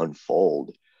actually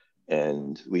unfold.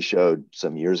 And we showed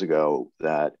some years ago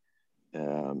that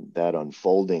that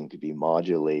unfolding could be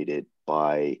modulated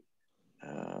by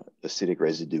acidic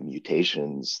residue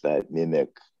mutations that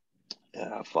mimic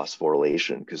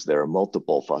phosphorylation, because there are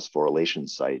multiple phosphorylation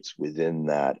sites within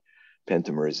that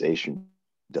pentamerization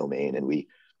domain. And we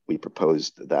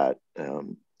proposed that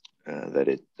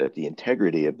that the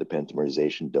integrity of the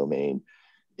pentamerization domain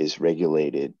is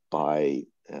regulated by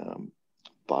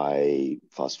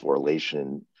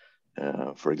phosphorylation,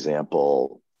 for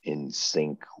example, in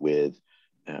sync with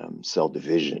cell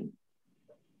division.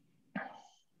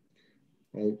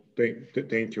 Well,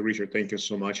 thank you, Richard. Thank you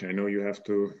so much. I know you have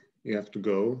to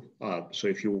go. So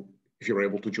if you're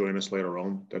able to join us later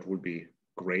on, that would be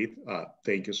great.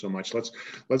 Thank you so much.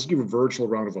 Let's give a virtual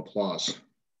round of applause,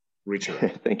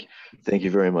 Richard. Thank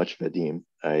you very much, Vadim.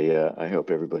 I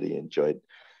hope everybody enjoyed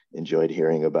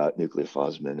hearing about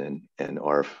nucleophosmin and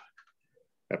ARF.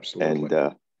 Absolutely.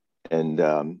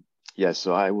 Yeah,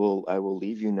 so I will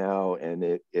leave you now,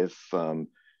 and if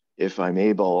I'm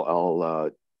able,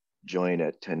 I'll join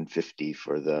at 10:50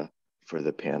 for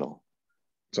the panel.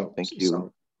 So thank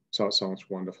you. Sounds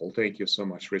wonderful. Thank you so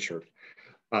much, Richard.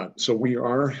 So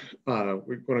we're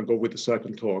going to go with the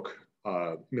second talk.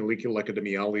 Melike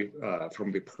Lakadamyali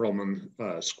from the Perelman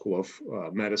School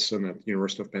of Medicine at the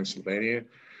University of Pennsylvania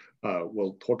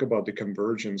will talk about the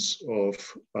convergence of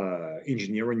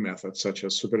engineering methods such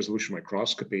as super resolution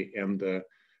microscopy and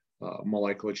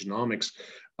molecular genomics.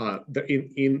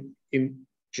 In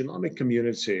genomic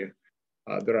community,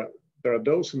 there are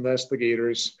those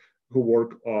investigators who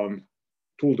work on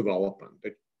tool development.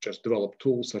 They just develop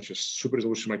tools such as super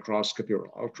resolution microscopy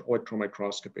or electron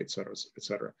microscopy, et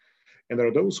cetera. And there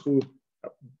are those who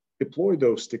deploy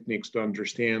those techniques to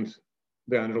understand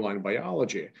the underlying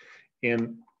biology.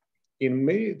 And in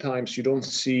many times, you don't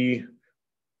see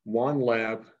one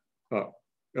lab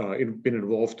been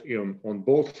involved on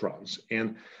both fronts.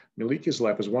 And Melike's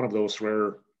lab is one of those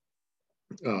rare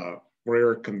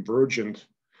convergence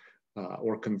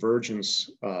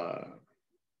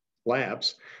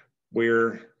labs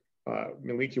where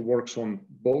Melike works on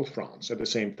both fronts at the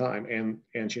same time,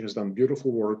 and she has done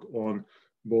beautiful work on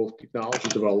both technology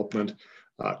development,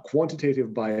 quantitative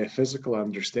biophysical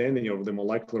understanding of the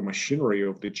molecular machinery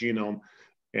of the genome,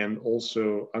 and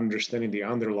also understanding the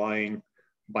underlying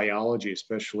biology,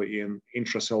 especially in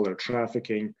intracellular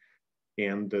trafficking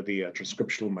and the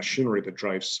transcriptional machinery that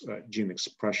drives gene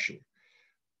expression.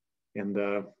 And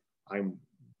I'm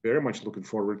very much looking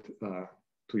forward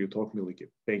to your talk, Melike.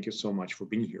 Thank you so much for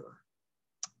being here.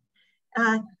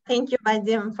 Thank you,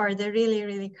 Vadim, for the really,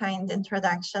 really kind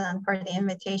introduction and for the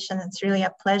invitation. It's really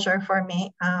a pleasure for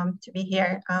me to be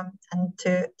here and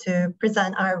to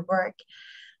present our work.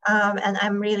 And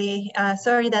I'm really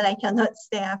sorry that I cannot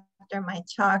stay after my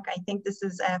talk. I think this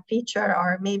is a feature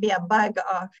or maybe a bug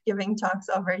of giving talks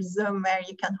over Zoom, where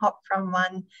you can hop from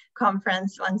one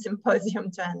conference, one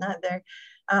symposium to another.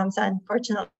 So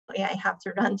unfortunately, I have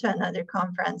to run to another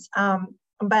conference.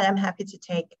 But I'm happy to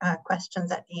take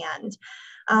questions at the end.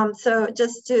 So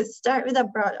just to start with a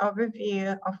broad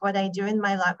overview of what I do in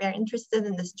my lab, we're interested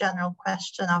in this general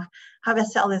question of how a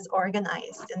cell is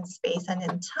organized in space and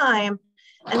in time.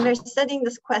 And we're studying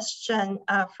this question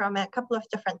from a couple of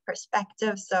different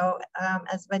perspectives. So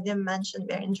as Vadim mentioned,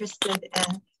 we're interested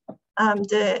in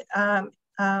the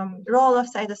role of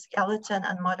cytoskeleton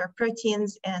and motor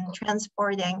proteins in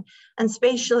transporting and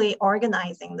spatially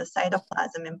organizing the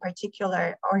cytoplasm, in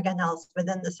particular organelles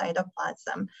within the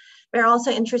cytoplasm. We're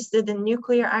also interested in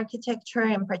nuclear architecture,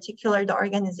 in particular the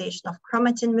organization of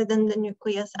chromatin within the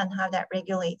nucleus and how that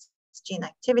regulates gene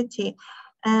activity.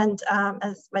 And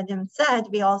as Vadim said,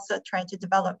 we also try to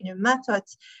develop new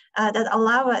methods that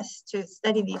allow us to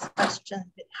study these questions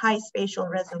with high spatial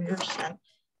resolution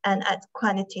and at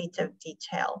quantitative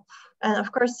detail. And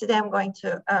of course, today I'm going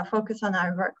to focus on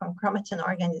our work on chromatin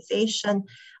organization.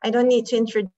 I don't need to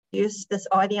introduce this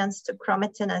audience to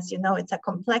chromatin. As you know, it's a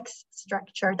complex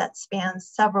structure that spans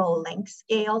several length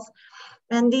scales.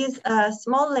 And these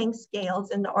small length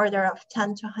scales in the order of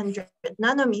 10 to 100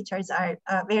 nanometers are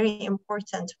very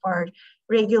important for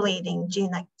regulating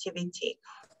gene activity.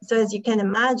 So as you can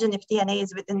imagine, if DNA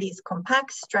is within these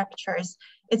compact structures,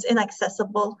 it's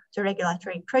inaccessible to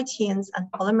regulatory proteins and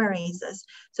polymerases.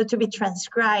 So to be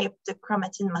transcribed, the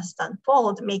chromatin must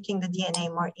unfold, making the DNA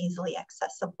more easily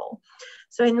accessible.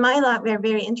 So in my lab, we're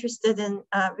very interested in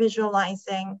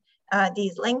visualizing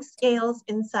these length scales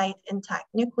inside intact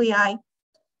nuclei.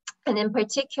 And in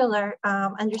particular,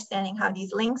 understanding how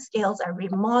these length scales are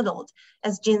remodeled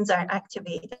as genes are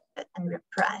activated and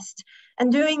repressed.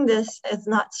 And doing this is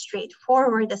not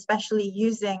straightforward, especially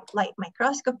using light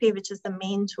microscopy, which is the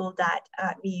main tool that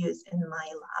we use in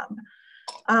my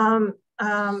lab.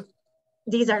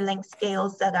 These are length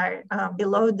scales that are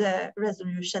below the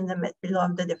resolution limit, below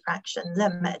the diffraction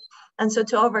limit. And so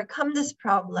to overcome this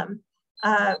problem,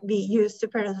 we use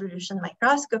super resolution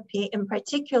microscopy, in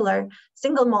particular,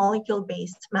 single molecule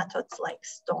based methods like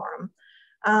STORM.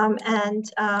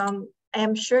 I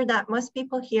am sure that most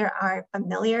people here are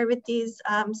familiar with these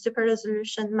super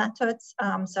resolution methods.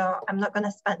 So I'm not going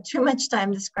to spend too much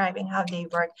time describing how they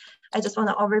work. I just want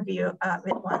to overview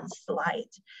with one slide.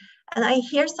 And I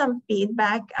hear some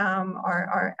feedback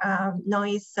or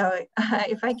noise. So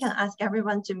if I can ask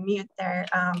everyone to mute their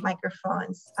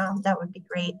microphones, that would be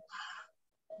great.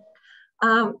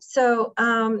 Here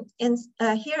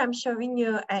I'm showing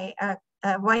you a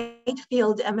wide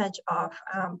field image of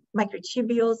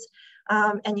microtubules.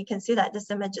 And you can see that this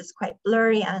image is quite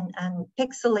blurry and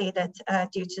pixelated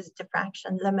due to the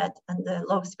diffraction limit and the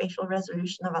low spatial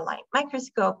resolution of a light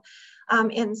microscope.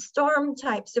 In STORM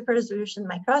type super resolution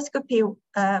microscopy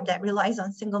that relies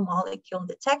on single molecule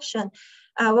detection,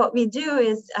 what we do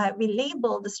is we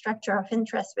label the structure of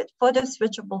interest with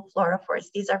photo-switchable fluorophores.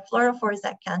 These are fluorophores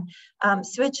that can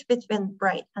switch between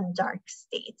bright and dark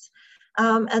states.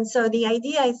 And so the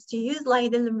idea is to use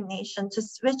light illumination to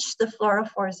switch the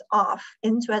fluorophores off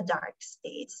into a dark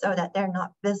state so that they're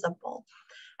not visible.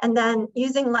 And then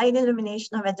using light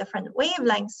illumination of a different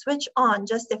wavelength, switch on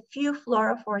just a few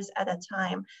fluorophores at a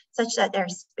time, such that they're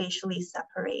spatially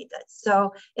separated.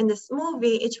 So in this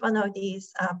movie, each one of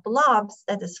these blobs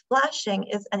that is flashing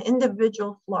is an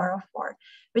individual fluorophore,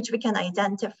 which we can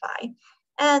identify.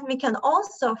 And we can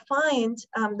also find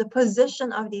the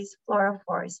position of these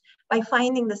fluorophores by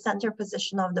finding the center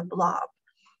position of the blob.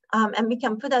 And we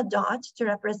can put a dot to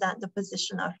represent the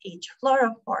position of each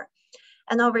fluorophore.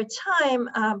 And over time,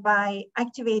 by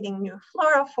activating new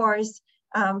fluorophores,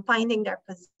 finding their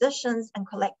positions and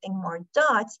collecting more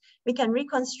dots, we can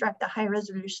reconstruct a high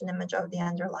resolution image of the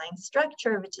underlying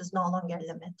structure, which is no longer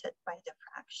limited by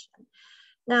diffraction.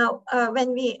 Now,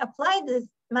 when we apply these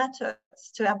methods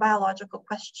to a biological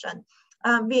question,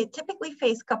 we typically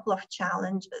face a couple of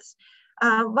challenges.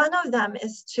 One of them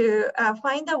is to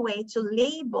find a way to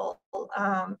label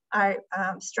our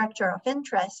structure of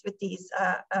interest with these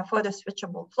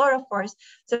photo-switchable fluorophores.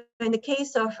 So in the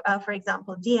case of, for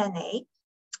example, DNA,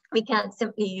 we can't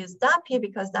simply use DAPI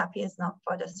because DAPI is not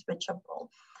photo-switchable.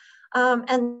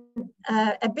 And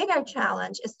a bigger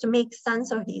challenge is to make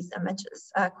sense of these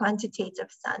images,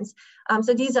 quantitative sense.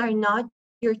 So these are not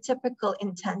your typical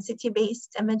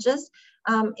intensity-based images.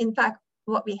 In fact,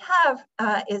 what we have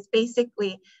is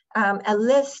basically a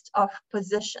list of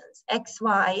positions, X,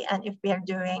 Y, and if we are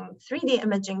doing 3D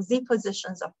imaging, Z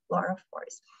positions of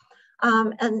fluorophores.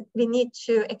 And we need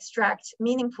to extract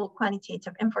meaningful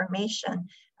quantitative information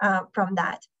from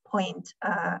that point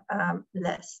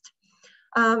list.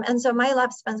 And so my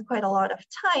lab spends quite a lot of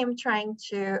time trying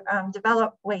to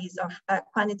develop ways of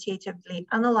quantitatively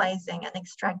analyzing and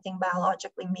extracting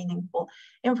biologically meaningful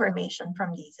information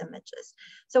from these images.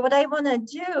 So what I want to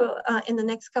do in the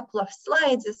next couple of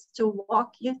slides is to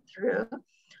walk you through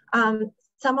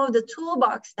some of the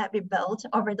toolbox that we built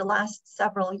over the last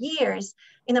several years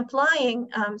in applying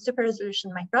super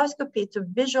resolution microscopy to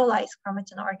visualize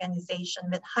chromatin organization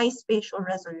with high spatial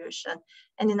resolution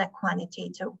and in a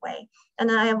quantitative way. And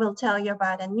I will tell you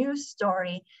about a new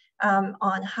story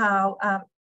on how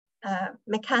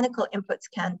mechanical inputs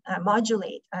can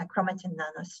modulate chromatin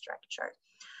nanostructure.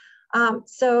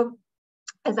 So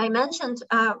as I mentioned,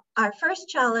 our first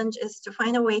challenge is to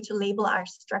find a way to label our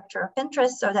structure of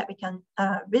interest so that we can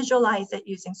visualize it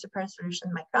using super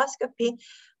resolution microscopy.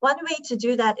 One way to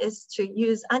do that is to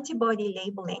use antibody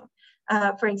labeling.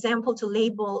 For example, to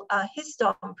label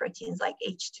histone proteins like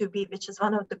H2B, which is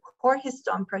one of the core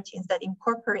histone proteins that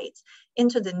incorporates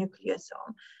into the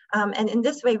nucleosome. And in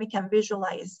this way, we can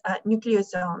visualize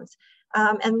nucleosomes.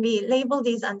 And we label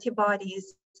these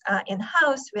antibodies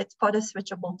in-house with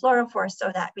photo-switchable fluorophores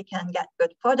so that we can get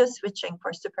good photo switching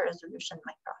for super resolution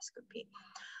microscopy.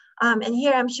 And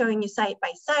here I'm showing you side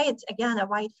by side, again, a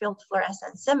wide field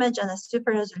fluorescence image and a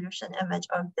super resolution image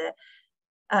of the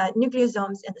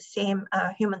nucleosomes in the same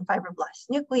human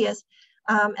fibroblast nucleus.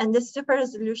 And this super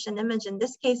resolution image in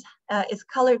this case is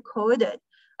color coded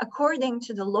according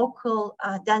to the local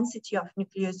density of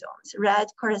nucleosomes, red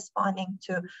corresponding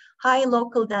to high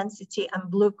local density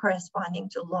and blue corresponding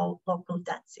to low local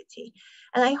density.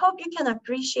 And I hope you can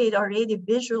appreciate already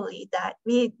visually that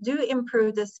we do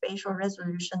improve the spatial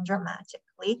resolution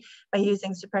dramatically by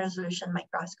using super resolution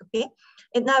microscopy.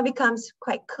 It now becomes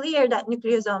quite clear that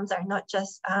nucleosomes are not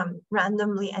just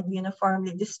randomly and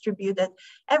uniformly distributed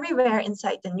everywhere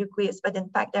inside the nucleus, but in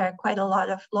fact, there are quite a lot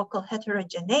of local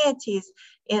heterogeneities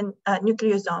in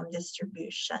nucleosome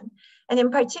distribution. And in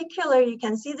particular, you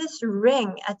can see this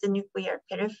ring at the nuclear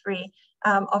periphery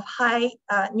of high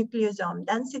nucleosome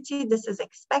density. This is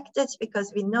expected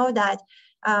because we know that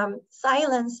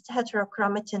silenced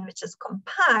heterochromatin, which is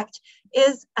compact,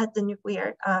 is at the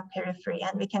nuclear periphery,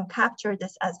 and we can capture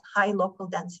this as high local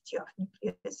density of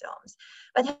nucleosomes.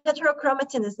 But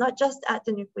heterochromatin is not just at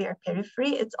the nuclear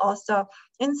periphery, it's also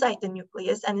inside the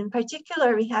nucleus. And in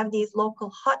particular, we have these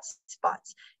local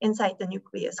hotspots inside the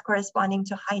nucleus corresponding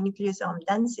to high nucleosome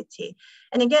density.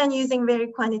 And again, using very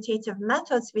quantitative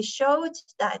methods, we showed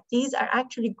that these are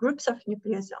actually groups of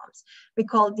nucleosomes. We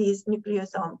call these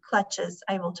nucleosome clutches.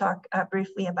 I will talk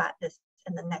briefly about this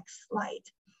in the next slide.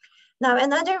 Now,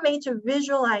 another way to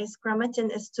visualize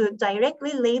chromatin is to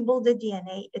directly label the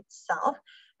DNA itself.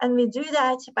 And we do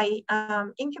that by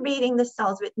incubating the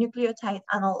cells with nucleotide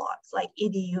analogs like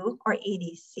EDU or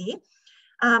ADC.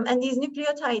 And these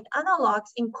nucleotide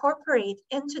analogs incorporate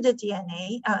into the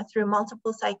DNA through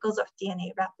multiple cycles of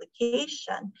DNA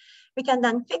replication. We can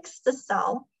then fix the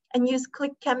cell and use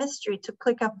click chemistry to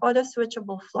click a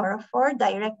photo-switchable fluorophore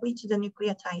directly to the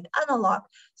nucleotide analog,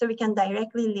 so we can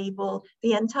directly label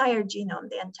the entire genome,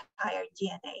 the entire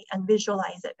DNA, and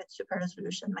visualize it with super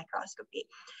resolution microscopy.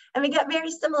 And we get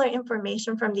very similar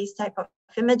information from these type of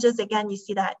images. Again, you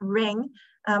see that ring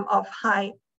of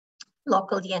high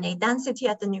local DNA density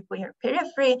at the nuclear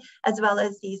periphery, as well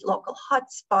as these local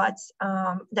hotspots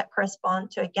that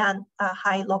correspond to, again,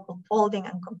 high local folding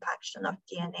and compaction of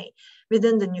DNA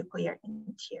within the nuclear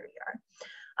interior.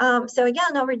 So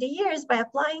again, over the years, by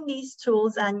applying these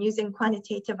tools and using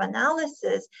quantitative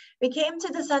analysis, we came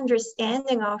to this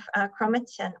understanding of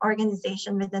chromatin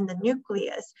organization within the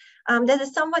nucleus that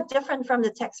is somewhat different from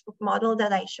the textbook model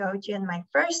that I showed you in my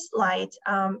first slide,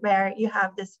 where you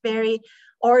have this very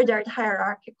ordered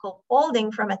hierarchical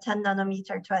folding from a 10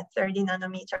 nanometer to a 30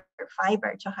 nanometer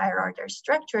fiber to higher order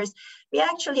structures. We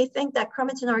actually think that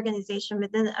chromatin organization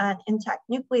within an intact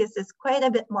nucleus is quite a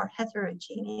bit more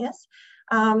heterogeneous.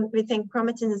 We think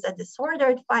chromatin is a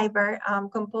disordered fiber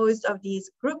composed of these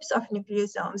groups of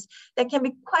nucleosomes that can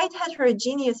be quite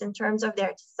heterogeneous in terms of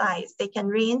their size. They can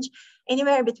range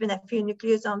anywhere between a few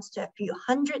nucleosomes to a few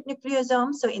hundred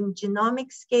nucleosomes. So in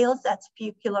genomic scales, that's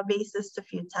few kilobases to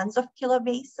few tens of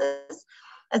kilobases.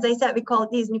 As I said, we call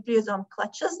these nucleosome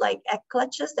clutches, like egg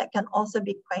clutches, that can also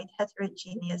be quite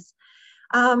heterogeneous.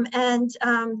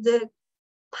 The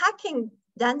packing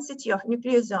density of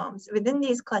nucleosomes within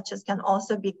these clutches can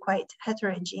also be quite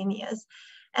heterogeneous.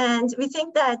 And we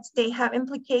think that they have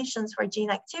implications for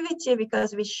gene activity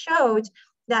because we showed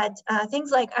that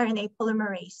things like RNA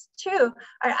polymerase II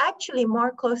are actually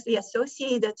more closely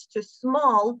associated to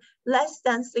small, less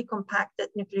densely compacted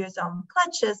nucleosome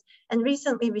clutches. And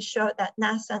recently we showed that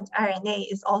nascent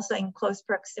RNA is also in close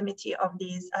proximity of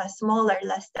these smaller,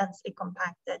 less densely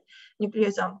compacted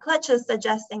nucleosome clutches,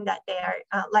 suggesting that they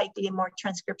are likely more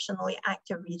transcriptionally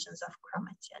active regions of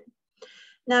chromatin.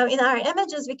 Now, in our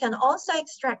images, we can also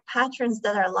extract patterns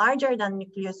that are larger than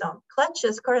nucleosome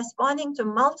clutches, corresponding to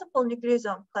multiple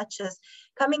nucleosome clutches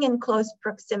coming in close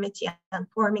proximity and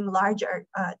forming larger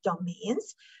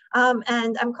domains.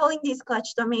 And I'm calling these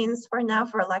clutch domains for now,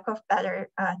 for lack of better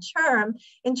term.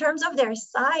 In terms of their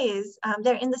size,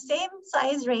 they're in the same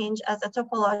size range as a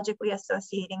topologically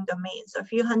associating domain, so a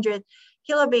few hundred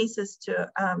kilobases to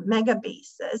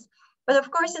megabases. But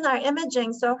of course, in our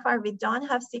imaging, so far, we don't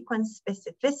have sequence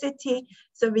specificity.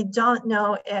 So we don't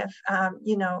know if,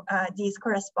 these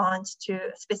correspond to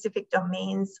specific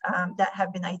domains that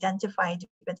have been identified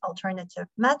with alternative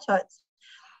methods.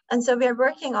 And so we're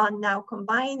working on now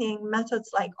combining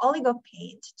methods like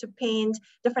oligopaint to paint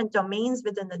different domains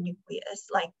within the nucleus,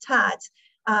 like TAT,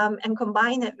 and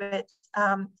combine it with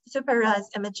super-res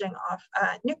imaging of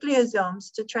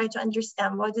nucleosomes to try to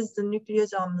understand what is the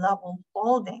nucleosome level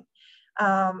folding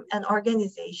and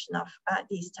organization of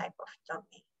these type of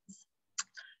domains.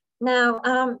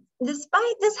 Now,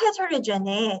 despite this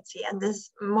heterogeneity and this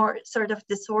more sort of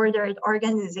disordered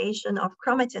organization of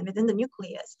chromatin within the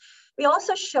nucleus, we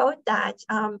also showed that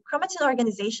chromatin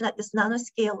organization at this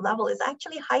nanoscale level is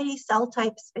actually highly cell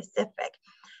type specific.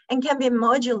 and can be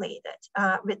modulated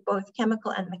with both chemical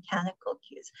and mechanical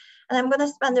cues. And I'm going to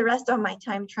spend the rest of my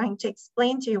time trying to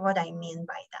explain to you what I mean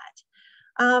by that.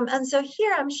 And so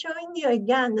here I'm showing you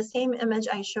again the same image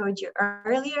I showed you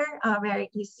earlier, where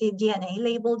you see DNA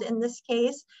labeled in this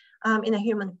case in a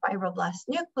human fibroblast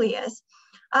nucleus.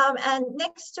 And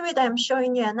next to it, I'm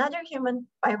showing you another human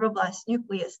fibroblast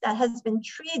nucleus that has been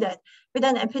treated with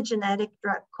an epigenetic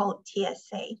drug called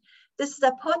TSA. This is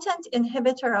a potent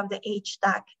inhibitor of the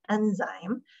HDAC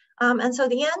enzyme. And so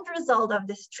the end result of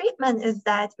this treatment is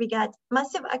that we get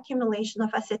massive accumulation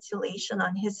of acetylation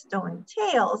on histone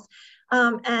tails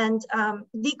and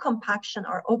decompaction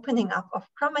or opening up of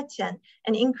chromatin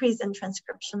and increase in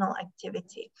transcriptional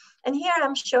activity. And here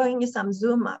I'm showing you some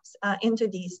zoom ups into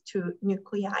these two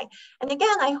nuclei. And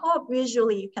again, I hope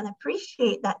visually you can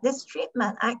appreciate that this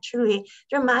treatment actually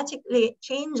dramatically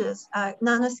changes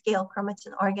nanoscale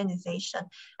chromatin organization.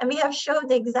 And we have showed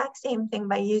the exact same thing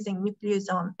by using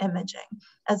nucleosome imaging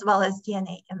as well as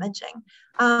DNA imaging.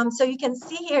 So you can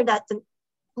see here that the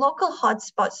local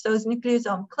hotspots, those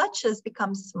nucleosome clutches,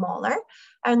 become smaller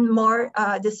and more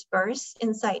dispersed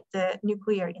inside the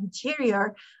nuclear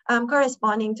interior,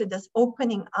 corresponding to this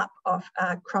opening up of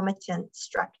chromatin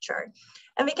structure.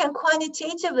 And we can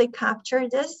quantitatively capture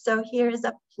this. So here is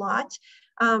a plot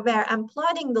where I'm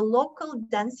plotting the local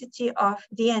density of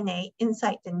DNA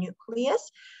inside the nucleus.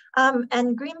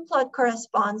 And green plot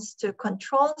corresponds to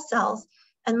control cells,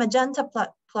 and magenta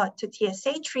plot to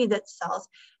TSA treated cells.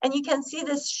 And you can see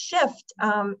this shift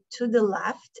to the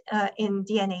left in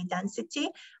DNA density.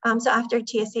 So after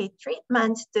TSA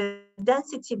treatment, the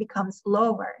density becomes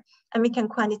lower, and we can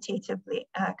quantitatively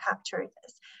capture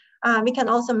this. We can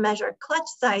also measure clutch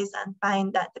size and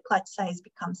find that the clutch size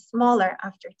becomes smaller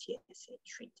after TSA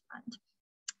treatment.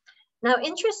 Now,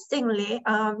 interestingly,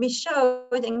 we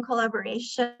showed in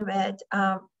collaboration with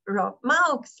Rob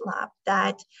Mauk's lab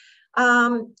that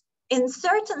in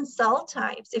certain cell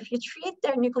types, if you treat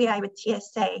their nuclei with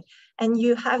TSA and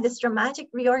you have this dramatic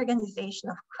reorganization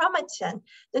of chromatin,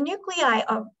 the nuclei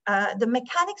of the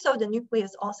mechanics of the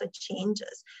nucleus also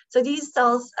changes. So these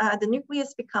cells, the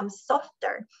nucleus becomes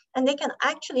softer, and they can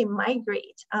actually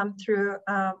migrate through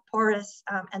porous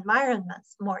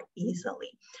environments more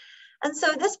easily. And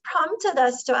so this prompted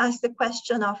us to ask the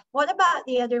question of, what about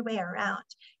the other way around?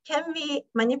 Can we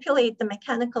manipulate the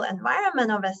mechanical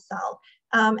environment of a cell?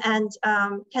 And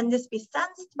can this be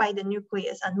sensed by the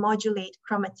nucleus and modulate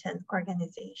chromatin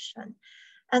organization?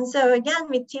 And so again,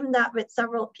 we teamed up with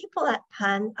several people at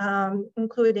Penn,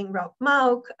 including Rob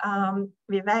Mauk,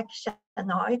 Vivek,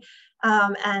 Shenoy,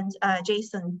 and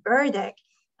Jason Burdick,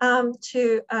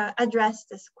 to address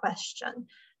this question.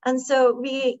 And so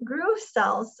we grew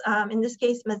cells, in this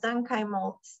case,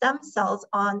 mesenchymal stem cells,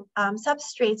 on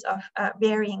substrates of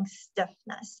varying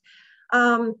stiffness.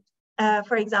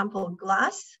 For example,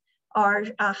 glass or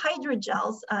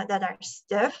hydrogels that are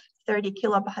stiff, 30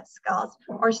 kilopascals,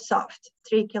 or soft,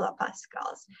 3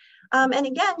 kilopascals. And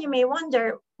again, you may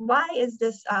wonder, why is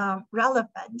this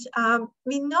relevant?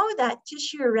 We know that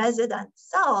tissue-resident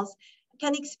cells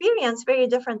can experience very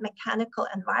different mechanical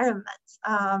environments.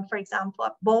 For example,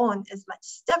 a bone is much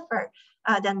stiffer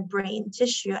than brain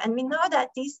tissue. And we know that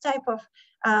these type of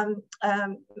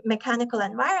mechanical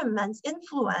environments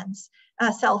influence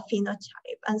cell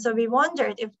phenotype. And so we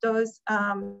wondered if those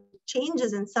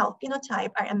changes in cell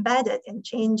phenotype are embedded in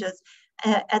changes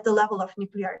at the level of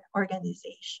nuclear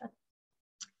organization.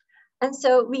 And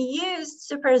so we used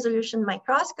super resolution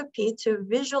microscopy to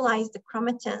visualize the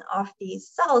chromatin of these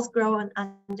cells grown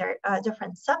under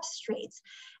different substrates.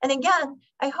 And again,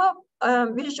 I hope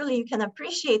visually you can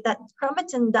appreciate that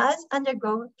chromatin does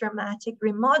undergo dramatic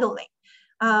remodeling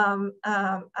on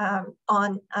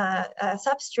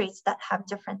substrates that have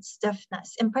different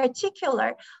stiffness. In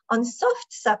particular, on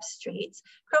soft substrates,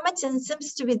 chromatin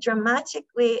seems to be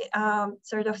dramatically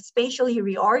sort of spatially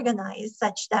reorganized,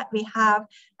 such that we have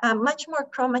much more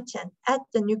chromatin at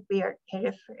the nuclear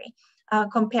periphery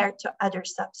compared to other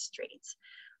substrates.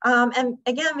 And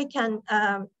again, we can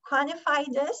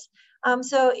quantify this.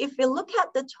 So if we look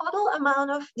at the total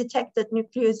amount of detected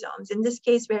nucleosomes, in this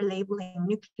case, we're labeling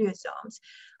nucleosomes,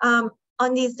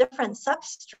 on these different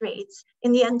substrates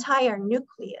in the entire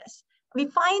nucleus, we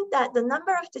find that the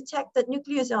number of detected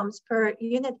nucleosomes per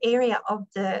unit area of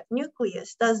the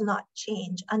nucleus does not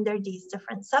change under these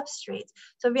different substrates.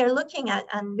 So we are looking at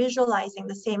and visualizing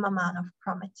the same amount of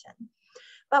chromatin.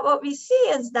 But what we see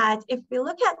is that if we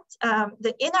look at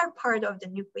the inner part of the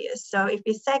nucleus, so if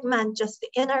we segment just the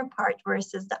inner part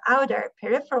versus the outer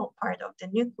peripheral part of the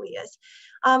nucleus,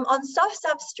 on soft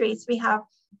substrates, we have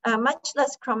much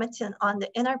less chromatin on the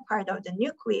inner part of the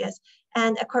nucleus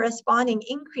and a corresponding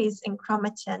increase in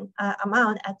chromatin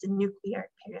amount at the nuclear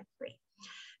periphery.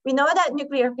 We know that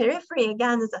nuclear periphery,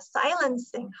 again, is a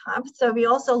silencing hub. So we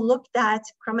also looked at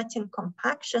chromatin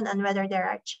compaction and whether there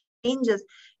are changes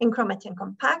in chromatin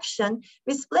compaction.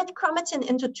 We split chromatin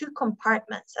into two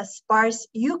compartments, a sparse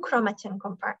euchromatin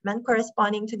compartment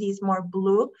corresponding to these more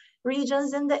blue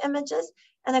regions in the images,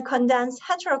 and a condensed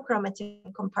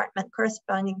heterochromatin compartment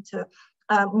corresponding to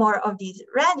more of these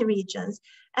red regions.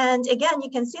 And again,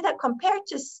 you can see that compared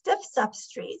to stiff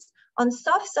substrates, on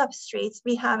soft substrates,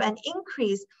 we have an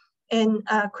increase in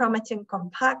chromatin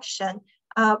compaction,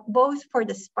 both for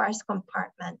the sparse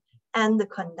compartment and the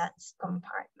condensed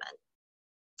compartment.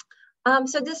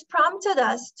 So this prompted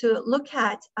us to look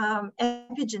at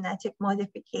epigenetic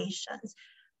modifications.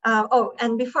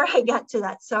 And before I get to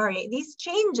that, sorry, these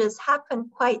changes happen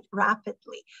quite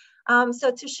rapidly.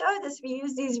 So to show this, we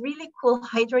use these really cool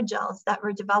hydrogels that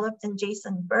were developed in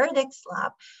Jason Burdick's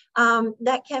lab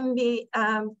that can be,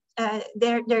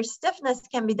 their stiffness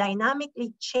can be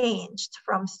dynamically changed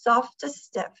from soft to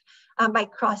stiff by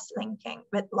cross-linking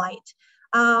with light.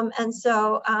 And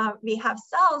so we have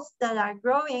cells that are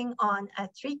growing on a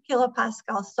 3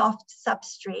 kilopascal soft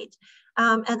substrate.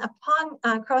 And upon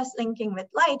cross-linking with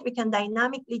light, we can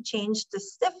dynamically change the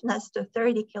stiffness to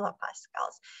 30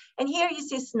 kilopascals. And here you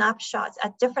see snapshots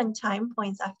at different time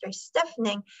points after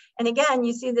stiffening. And again,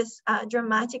 you see this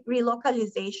dramatic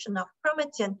relocalization of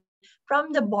chromatin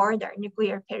from the border,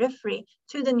 nuclear periphery,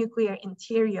 to the nuclear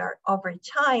interior over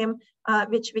time,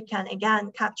 which we can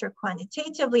again capture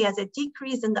quantitatively as a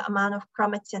decrease in the amount of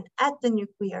chromatin at the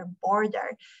nuclear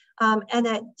border and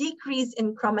a decrease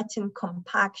in chromatin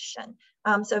compaction.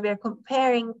 So we're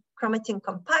comparing chromatin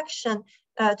compaction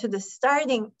to the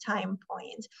starting time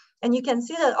point. And you can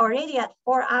see that already at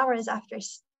 4 hours after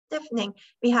stiffening,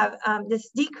 we have this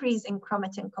decrease in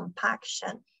chromatin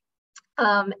compaction.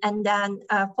 And then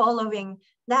following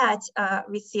that,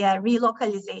 we see a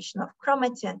relocalization of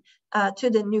chromatin to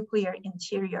the nuclear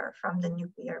interior from the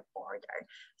nuclear border.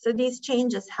 So these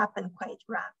changes happen quite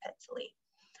rapidly.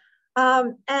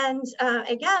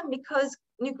 Again, because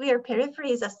nuclear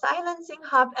periphery is a silencing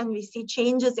hub and we see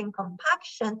changes in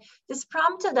compaction, this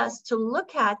prompted us to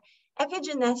look at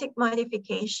epigenetic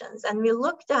modifications. And we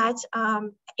looked at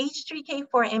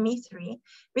H3K4ME3,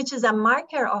 which is a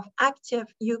marker of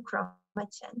active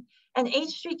euchromatin, and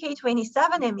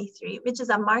H3K27ME3, which is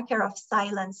a marker of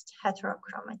silenced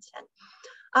heterochromatin.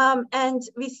 And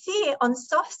we see on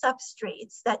soft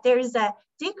substrates that there is a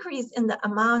decrease in the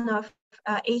amount of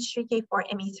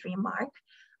H3K4ME3 mark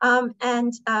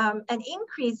and an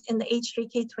increase in the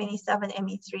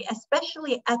H3K27ME3,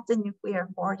 especially at the nuclear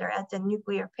border, at the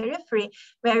nuclear periphery,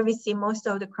 where we see most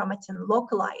of the chromatin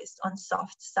localized on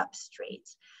soft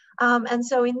substrates. And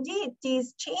so indeed,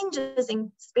 these changes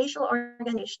in spatial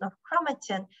organization of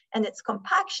chromatin and its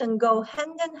compaction go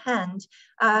hand in hand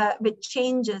with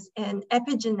changes in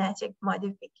epigenetic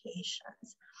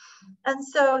modifications. And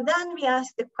so then we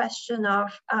ask the question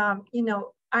of, are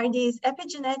these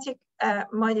epigenetic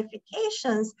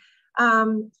modifications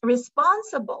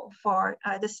responsible for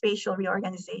the spatial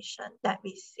reorganization that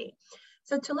we see?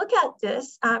 So to look at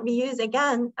this, we use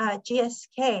again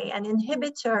GSK, an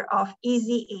inhibitor of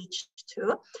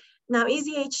EZH2. Now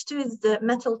EZH2 is the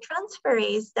metal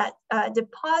transferase that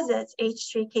deposits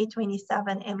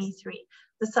H3K27ME3,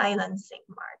 the silencing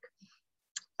mark.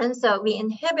 And so we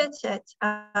inhibited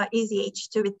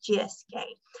EZH2 with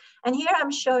GSK. And here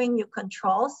I'm showing you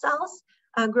control cells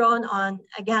grown on,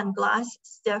 again, glass,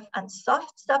 stiff, and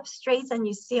soft substrates. And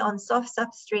you see on soft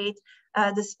substrate,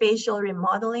 the spatial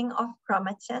remodeling of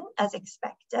chromatin as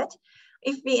expected.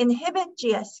 If we inhibit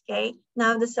GSK,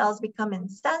 now the cells become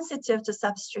insensitive to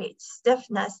substrate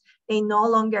stiffness. They no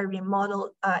longer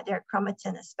remodel their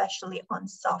chromatin, especially on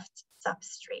soft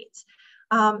substrates.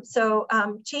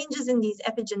 Changes in these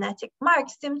epigenetic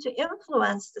marks seem to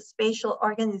influence the spatial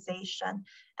organization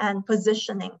and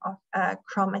positioning of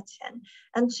chromatin.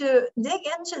 And to dig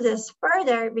into this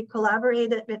further, we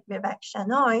collaborated with Vivek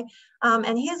Shenoy,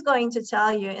 and he's going to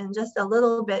tell you in just a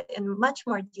little bit in much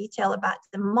more detail about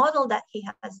the model that he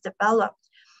has developed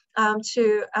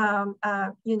to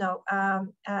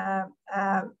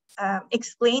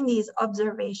explain these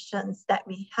observations that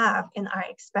we have in our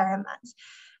experiments.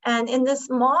 And in this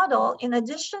model, in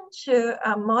addition to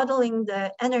modeling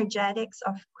the energetics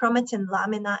of chromatin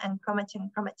lamina and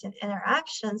chromatin-chromatin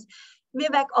interactions,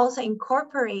 Vivek also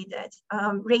incorporated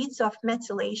rates of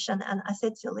methylation and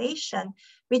acetylation,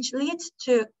 which leads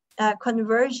to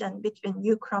conversion between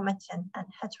euchromatin and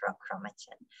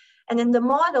heterochromatin. And in the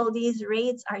model, these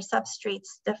rates are substrate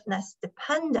stiffness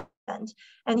dependent.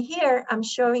 And here I'm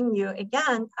showing you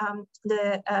again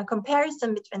the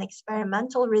comparison between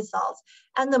experimental results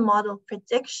and the model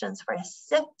predictions for a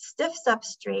stiff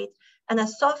substrate and a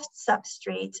soft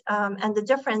substrate. And the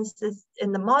differences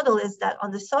in the model is that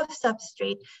on the soft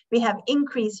substrate, we have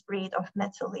increased rate of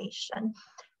methylation.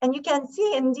 And you can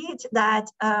see indeed that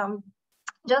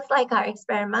just like our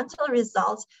experimental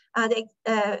results,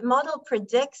 the model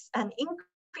predicts an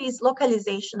increased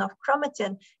localization of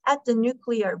chromatin at the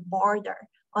nuclear border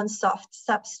on soft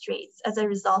substrates as a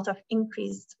result of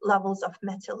increased levels of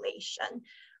methylation.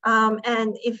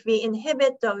 And if we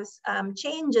inhibit those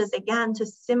changes, again, to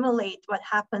simulate what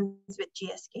happens with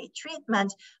GSK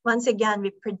treatment, once again,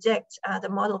 we predict, the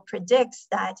model predicts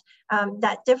that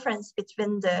that difference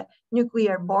between the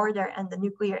nuclear border and the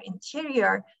nuclear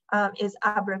interior is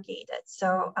abrogated.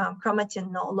 So chromatin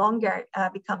no longer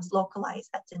becomes localized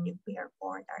at the nuclear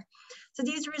border. So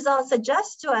these results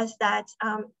suggest to us that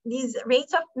these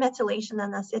rates of methylation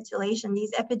and acetylation,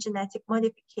 these epigenetic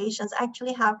modifications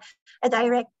actually have a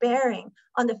direct bearing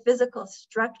on the physical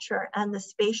structure and the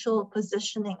spatial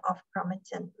positioning of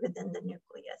chromatin within the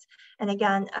nucleus. And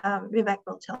again, Vivek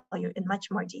will tell you in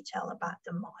much more detail about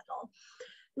the model.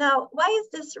 Now, why is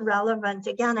this relevant?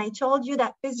 Again, I told you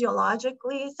that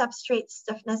physiologically substrate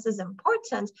stiffness is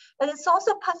important, but it's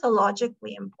also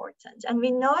pathologically important. And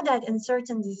we know that in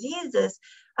certain diseases,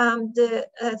 the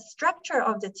structure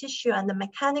of the tissue and the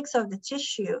mechanics of the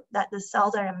tissue that the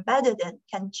cells are embedded in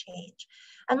can change.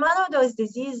 And one of those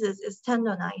diseases is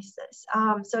tendonitis.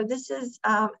 So this is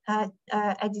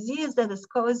a disease that is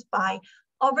caused by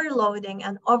overloading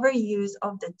and overuse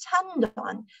of the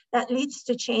tendon that leads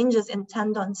to changes in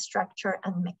tendon structure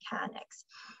and mechanics.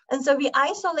 And so we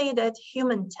isolated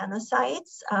human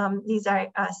tenocytes. These are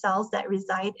cells that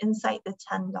reside inside the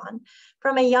tendon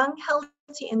from a young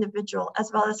healthy individual,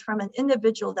 as well as from an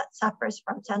individual that suffers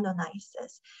from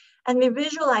tendonitis. And we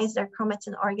visualized their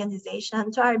chromatin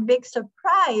organization. To our big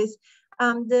surprise,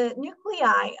 the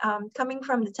nuclei coming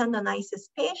from the tendonitis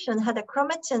patient had a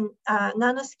chromatin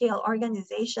nanoscale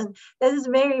organization that is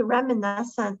very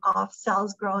reminiscent of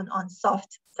cells grown on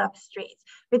soft substrates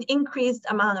with increased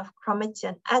amount of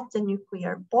chromatin at the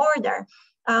nuclear border,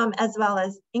 as well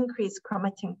as increased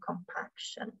chromatin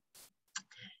compaction.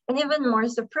 And even more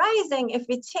surprising, if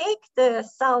we take the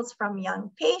cells from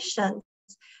young patients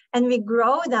and we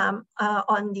grow them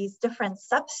on these different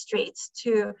substrates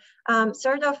to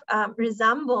sort of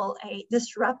resemble a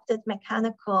disrupted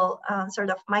mechanical sort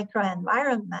of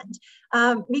microenvironment,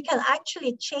 we can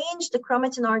actually change the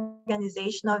chromatin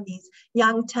organization of these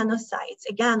young tenocytes.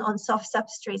 Again, on soft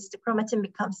substrates, the chromatin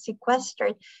becomes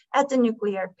sequestered at the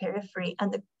nuclear periphery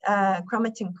and the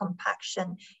chromatin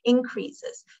compaction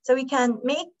increases. So we can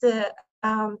make the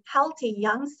healthy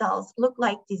young cells look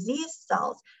like disease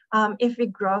cells if we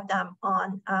grow them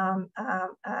on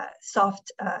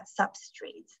soft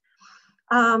substrates.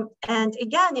 And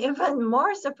again, even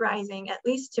more surprising, at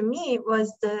least to me,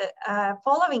 was the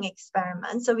following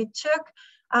experiment. So we took,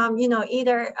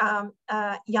 either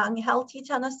young healthy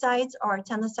tenocytes or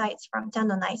tenocytes from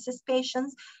tendonitis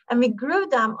patients, and we grew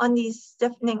them on these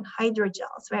stiffening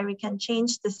hydrogels where we can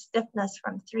change the stiffness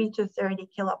from 3 to 30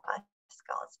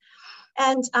 kilopascals.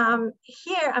 And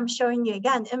here I'm showing you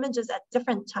again images at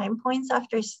different time points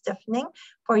after stiffening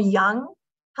for young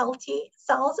healthy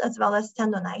cells as well as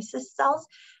tendonitis cells.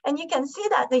 And you can see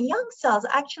that the young cells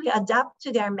actually adapt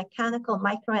to their mechanical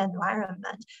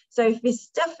microenvironment. So if we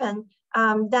stiffen,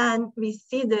 then we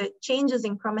see the changes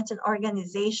in chromatin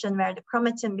organization where the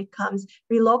chromatin becomes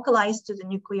relocalized to the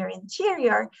nuclear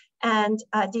interior and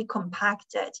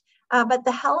decompacted. But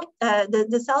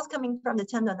the cells coming from the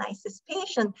tendonitis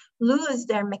patient lose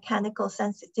their mechanical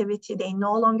sensitivity. They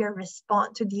no longer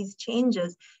respond to these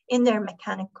changes in their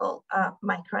mechanical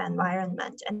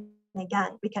microenvironment. And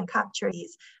again, we can capture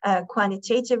these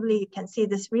quantitatively. You can see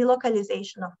this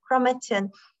relocalization of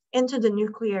chromatin into the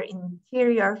nuclear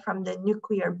interior from the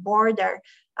nuclear border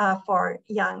for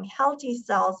young healthy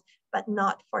cells, but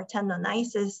not for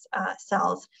tendonitis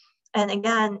cells. And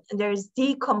again, there's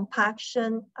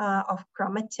decompaction of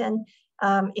chromatin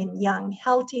in young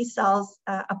healthy cells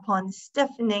upon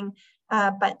stiffening,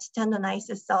 but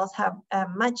tendonitis cells have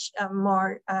much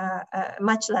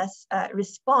less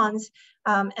response,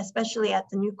 especially at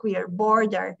the nuclear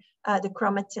border. The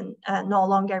chromatin no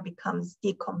longer becomes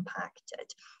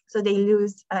decompacted, so they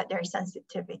lose their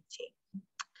sensitivity.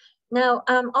 Now,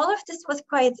 all of this was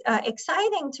quite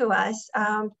exciting to us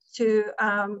to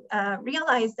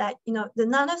realize that, the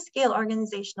nanoscale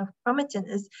organization of chromatin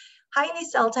is highly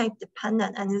cell type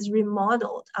dependent and is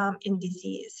remodeled in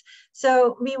disease.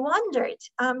 So we wondered,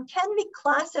 can we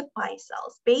classify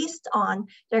cells based on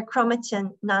their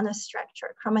chromatin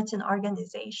nanostructure, chromatin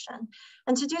organization?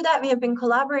 And to do that, we have been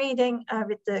collaborating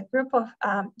with the group of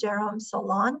Jerome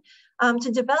Solon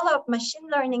to develop machine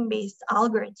learning based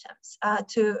algorithms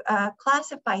to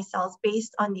classify cells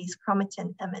based on these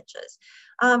chromatin images.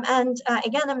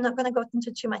 Again, I'm not going to go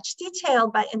into too much detail,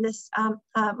 but in this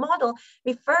model,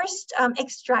 we first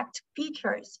extract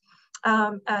features,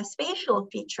 spatial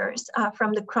features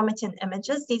from the chromatin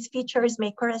images. These features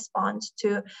may correspond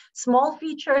to small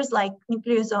features like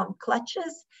nucleosome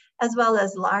clutches, as well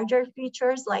as larger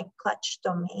features like clutch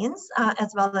domains,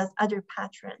 as well as other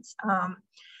patterns.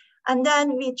 And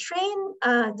then we train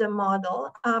the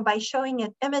model by showing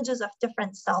it images of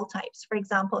different cell types, for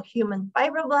example, human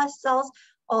fibroblast cells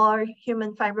or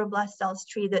human fibroblast cells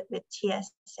treated with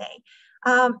TSA.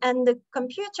 And the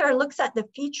computer looks at the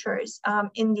features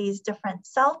in these different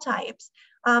cell types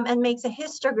and makes a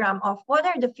histogram of what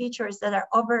are the features that are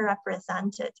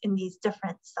overrepresented in these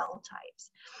different cell types.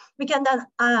 We can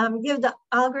then give the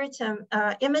algorithm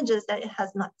images that it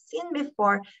has not seen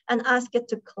before and ask it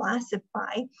to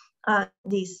classify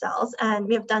these cells. And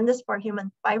we have done this for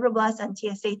human fibroblasts and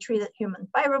TSA treated human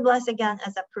fibroblasts, again,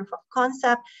 as a proof of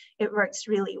concept. It works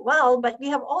really well, but we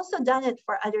have also done it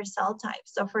for other cell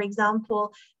types. So for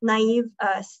example, naive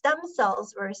stem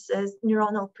cells versus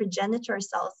neuronal progenitor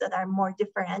cells that are more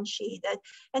differentiated.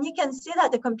 And you can see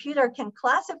that the computer can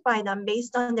classify them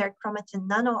based on their chromatin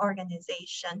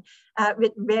nano-organization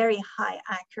with very high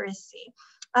accuracy.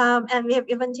 And we have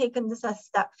even taken this a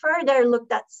step further,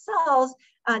 looked at cells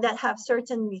that have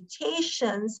certain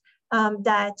mutations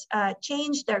that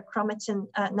change their chromatin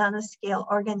nanoscale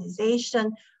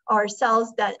organization, or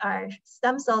cells that are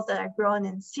stem cells that are grown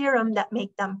in serum that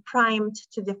make them primed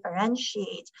to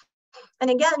differentiate. And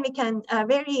again, we can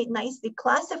very nicely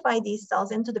classify these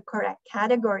cells into the correct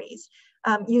categories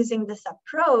using this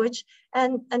approach.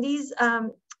 And these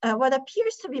what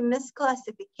appears to be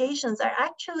misclassifications are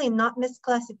actually not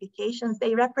misclassifications.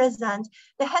 They represent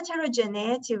the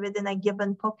heterogeneity within a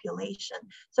given population.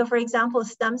 So for example,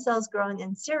 stem cells grown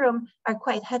in serum are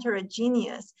quite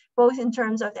heterogeneous, both in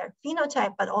terms of their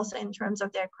phenotype, but also in terms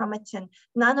of their chromatin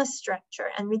nanostructure.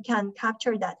 And we can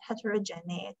capture that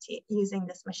heterogeneity using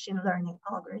this machine learning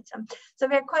algorithm. So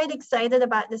we're quite excited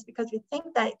about this because we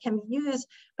think that it can be used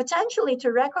potentially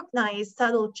to recognize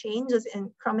subtle changes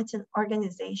in chromatin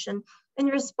organization in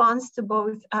response to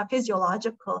both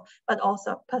physiological but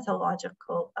also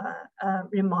pathological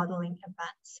remodeling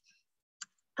events.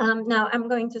 Now I'm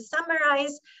going to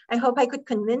summarize. I hope I could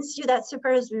convince you that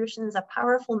super resolution is a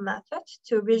powerful method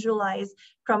to visualize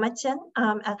chromatin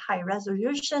at high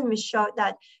resolution. We showed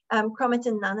that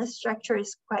chromatin nanostructure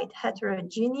is quite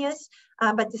heterogeneous,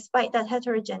 but despite that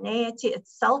heterogeneity,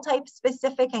 it's cell type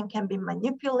specific and can be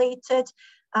manipulated.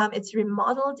 It's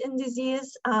remodeled in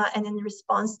disease and in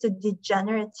response to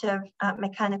degenerative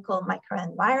mechanical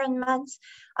microenvironments.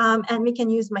 And we can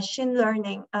use machine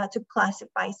learning to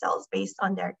classify cells based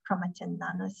on their chromatin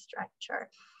nanostructure.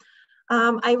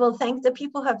 I will thank the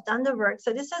people who have done the work.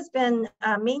 So this has been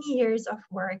many years of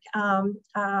work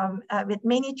with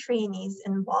many trainees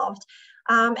involved.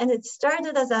 And it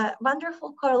started as a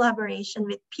wonderful collaboration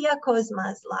with Pia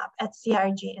Cosma's lab at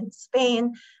CRG in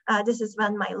Spain. This is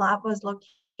when my lab was located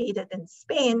in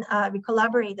Spain. We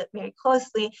collaborated very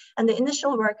closely, and the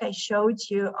initial work I showed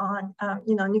you on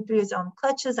nucleosome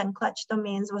clutches and clutch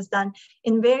domains was done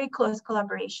in very close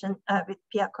collaboration with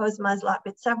Pia Cosma's lab,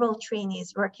 with several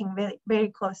trainees working very, very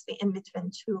closely in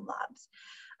between two labs.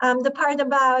 The part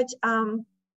about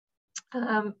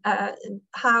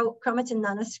how chromatin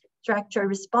nanostructure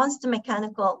responds to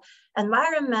mechanical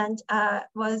environment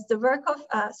was the work of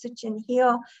Suchin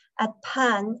Hyo at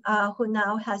Penn, who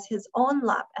now has his own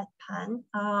lab at Penn,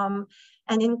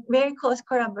 and in very close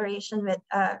collaboration with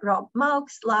Rob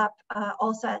Mauk's lab,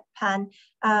 also at Penn.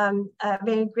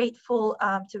 Very grateful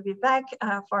to Vivek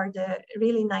for the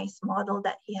really nice model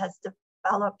that he has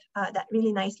developed that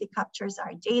really nicely captures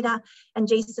our data, and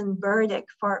Jason Burdick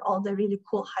for all the really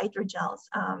cool hydrogels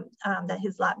that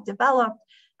his lab developed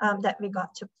that we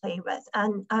got to play with.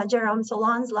 And Jerome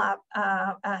Solon's lab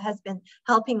has been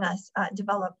helping us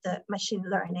develop the machine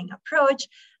learning approach.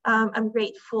 I'm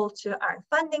grateful to our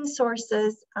funding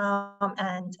sources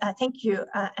and thank you,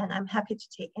 and I'm happy to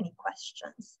take any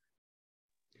questions.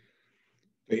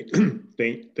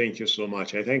 Thank you so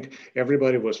much. I think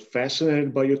everybody was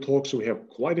fascinated by your talk, so we have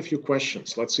quite a few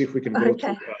questions. Let's see if we can go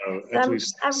to at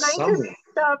least I'm going to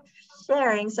stop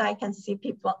sharing so I can see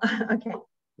people. Okay.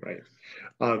 Right.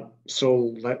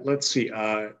 So let's see.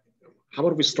 How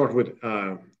about we start with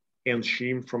Ann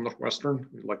Sheem from Northwestern?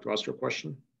 Would you like to ask your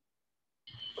question?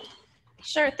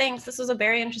 Sure, thanks. This was a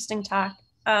very interesting talk.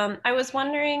 I was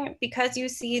wondering, because you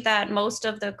see that most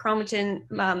of the chromatin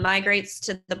migrates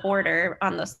to the border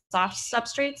on the soft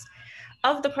substrates,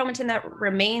 of the chromatin that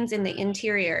remains in the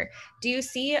interior, do you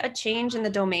see a change in the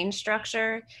domain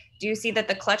structure? Do you see that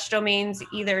the clutch domains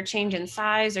either change in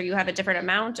size or you have a different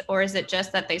amount, or is it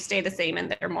just that they stay the same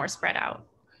and they're more spread out?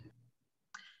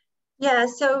 Yeah,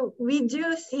 so we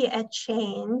do see a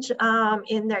change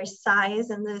in their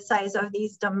size and the size of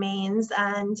these domains.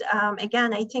 And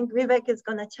again, I think Vivek is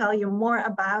going to tell you more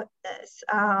about this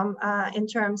in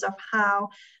terms of how,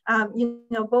 you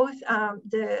know, both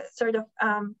the sort of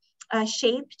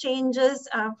shape changes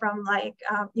from like,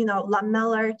 you know,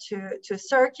 lamellar to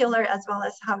circular, as well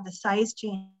as how the size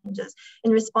changes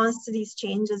in response to these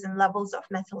changes in levels of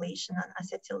methylation and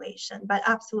acetylation. But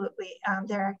absolutely,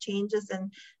 there are changes in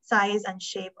size and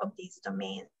shape of these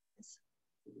domains.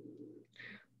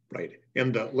 Right,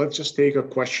 and let's just take a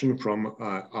question from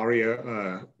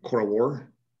Arya Korawar.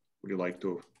 Would you like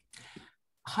to?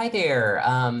 Hi there,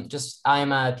 I'm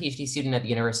a PhD student at the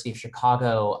University of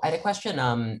Chicago. I had a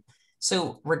question.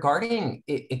 So regarding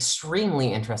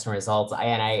extremely interesting results,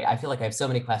 I feel like I have so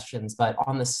many questions, but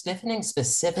on the stiffening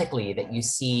specifically that you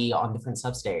see on different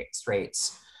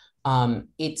substrates,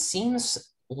 it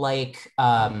seems like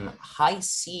high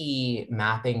C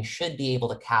mapping should be able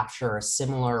to capture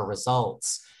similar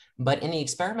results. But in the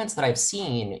experiments that I've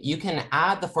seen, you can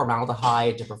add the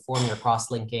formaldehyde to perform your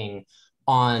cross-linking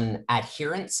on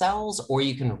adherent cells, or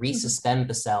you can resuspend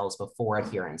the cells before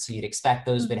adherence. So you'd expect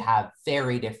those would have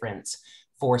very different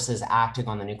forces acting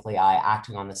on the nuclei,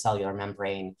 acting on the cellular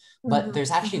membrane. But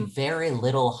there's actually very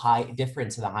little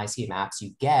difference in the high C maps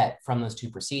you get from those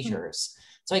two procedures.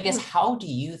 So I guess, how do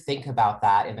you think about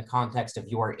that in the context of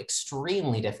your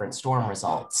extremely different storm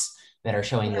results that are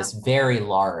showing this very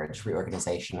large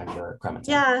reorganization of your chromatin?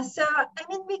 Yeah, so I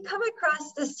mean, we come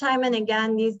across this time and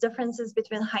again these differences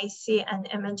between high C and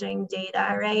imaging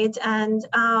data, right? And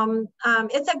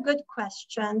it's a good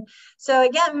question. So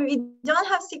again, we don't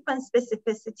have sequence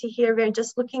specificity here. We're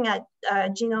just looking at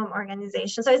genome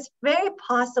organization. So it's very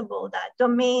possible that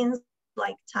domains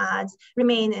like TADs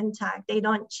remain intact. They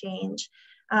don't change.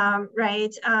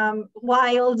 Right?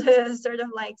 While the sort of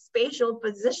like spatial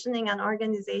positioning and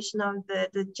organization of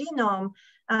the genome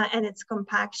and its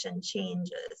compaction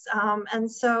changes. And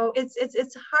so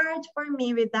it's hard for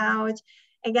me without,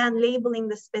 again, labeling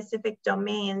the specific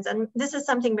domains. And this is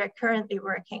something we're currently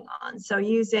working on. So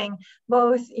using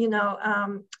both, you know,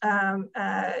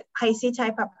 high C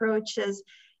type approaches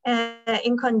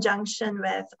in conjunction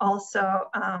with also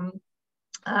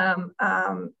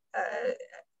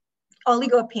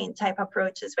oligopaint type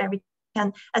approaches, where we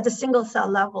can at the single cell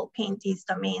level paint these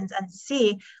domains and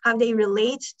see how they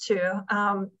relate to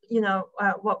you know,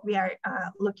 what we are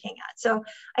looking at. So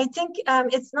I think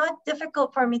it's not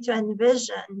difficult for me to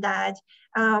envision that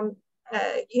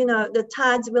you know, the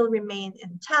TADs will remain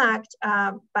intact,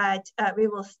 but we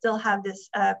will still have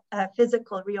this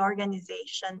physical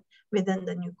reorganization within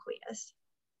the nucleus.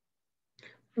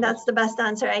 That's the best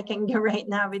answer I can give right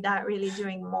now without really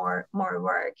doing more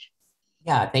work.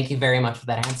 Yeah, thank you very much for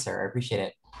that answer. I appreciate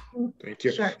it. Thank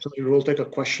you. Sure. So we will take a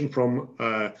question from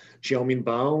Jiaomin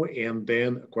Bao and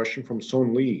then a question from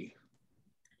Son Lee.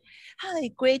 Hi,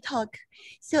 great talk.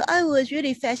 So I was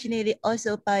really fascinated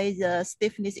also by the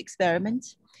stiffness experiment.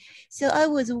 So I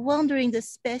was wondering the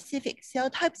specific cell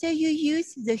types that you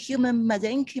use, the human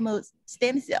mesenchymal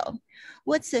stem cell.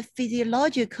 What's the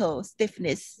physiological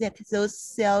stiffness that those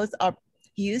cells are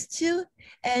used to?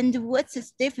 And what's the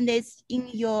stiffness in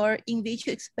your in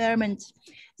vitro experiment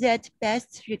that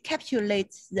best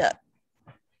recapitulates the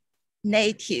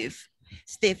native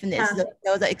stiffness that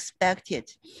those are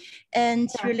expected? And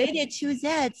related to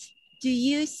that, do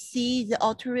you see the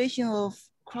alteration of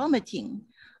chromatin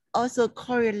also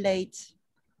correlate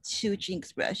to gene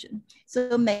expression?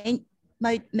 So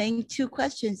my main two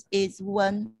questions is,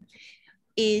 one,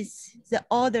 is the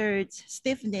ordered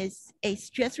stiffness a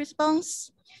stress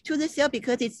response to the cell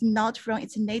because it's not from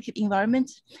its native environment?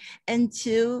 And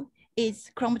two, is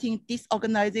chromatin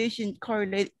disorganization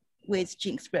correlate with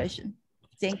gene expression?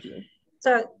 Thank you.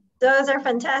 So those are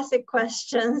fantastic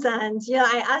questions. And you know,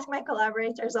 I ask my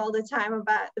collaborators all the time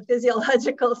about the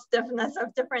physiological stiffness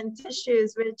of different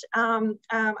tissues, which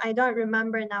I don't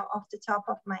remember now off the top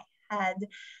of my head.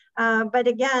 But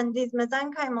again, these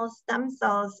mesenchymal stem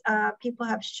cells, people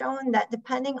have shown that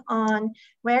depending on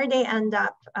where they end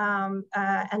up and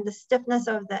the stiffness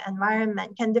of the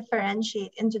environment can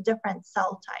differentiate into different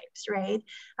cell types, right?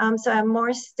 So a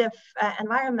more stiff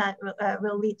environment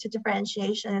will lead to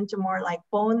differentiation into more like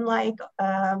bone-like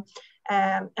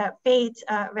fate,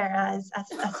 whereas a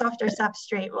softer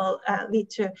substrate will lead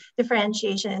to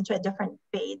differentiation into a different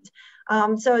fate.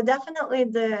 So definitely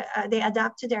they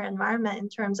adapt to their environment in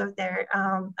terms of their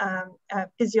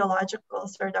physiological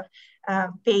sort of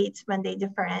fate when they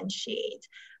differentiate.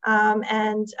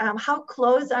 How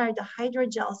close are the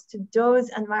hydrogels to those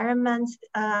environments?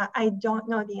 I don't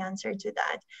know the answer to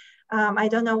that. I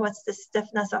don't know what's the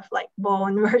stiffness of like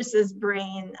bone versus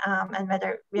brain and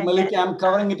whether we are Melike, I'm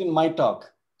covering it in my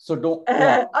talk. So don't.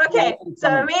 Okay,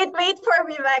 so wait for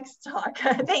Vivek's talk.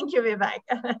 Thank you, Vivek.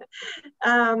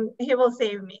 He will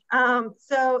save me.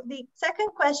 So the second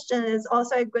question is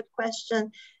also a good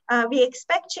question. We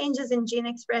expect changes in gene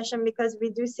expression because we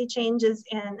do see changes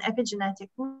in epigenetic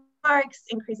marks,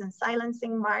 increase in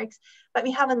silencing marks, but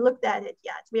we haven't looked at it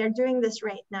yet. We are doing this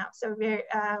right now. So we're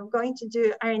going to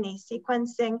do RNA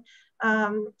sequencing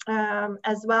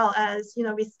as well as, you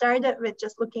know, we started with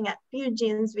just looking at few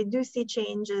genes. We do see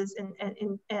changes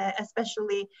in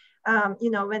especially, you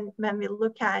know, when we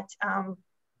look at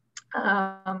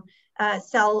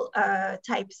cell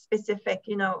type specific,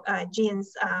 you know,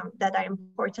 genes that are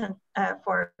important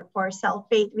for cell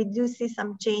fate. We do see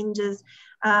some changes,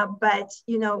 but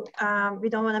you know, we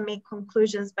don't want to make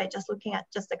conclusions by just looking at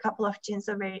just a couple of genes.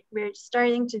 So we're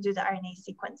starting to do the RNA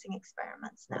sequencing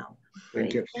experiments now.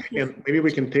 Thank you. And maybe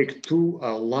we can take two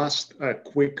last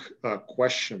quick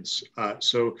questions.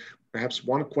 So perhaps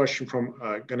one question from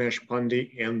Ganesh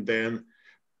Pandey, and then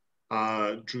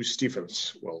Drew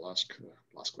Stephens will ask the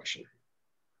last question.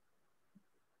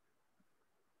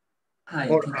 Hi.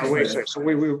 Wait a second. So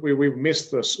we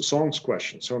missed the Song's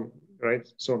question. So right.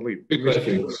 So Lee,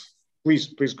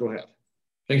 please go ahead.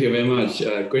 Thank you very much.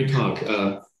 Great talk.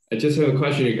 I just have a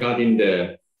question regarding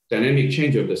the dynamic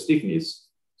change of the stiffness.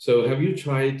 So have you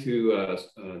tried to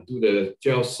do the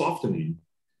gel softening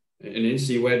and then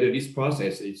see whether this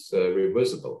process is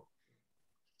reversible?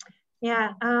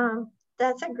 Yeah.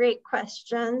 That's a great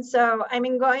question. So, I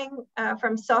mean, going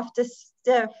from soft to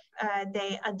stiff,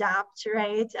 they adapt,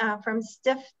 right? From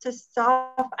stiff to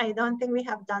soft, I don't think we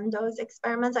have done those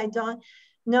experiments. I don't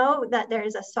know that there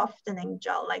is a softening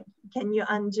gel. Like, can you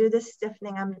undo the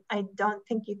stiffening? I don't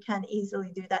think you can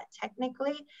easily do that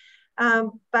technically.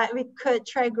 But we could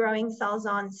try growing cells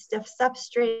on stiff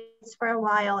substrates for a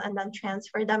while and then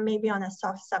transfer them maybe on a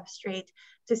soft substrate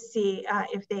to see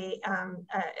if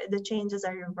the changes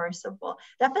are reversible.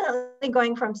 Definitely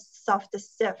going from soft to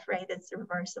stiff, right? It's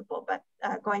reversible, but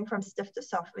going from stiff to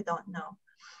soft, we don't know.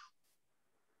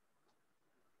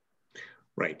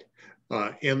 Right.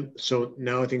 And so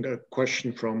now I think a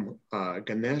question from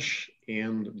Ganesh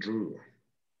and Drew.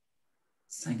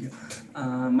 Thank you.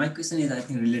 My question is, I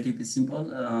think, relatively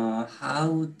simple. I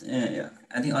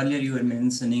think earlier you were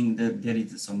mentioning that there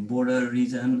is some border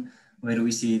region where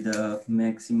we see the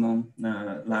maximum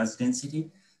large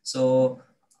density. So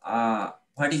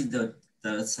what is the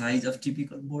size of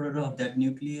typical border of that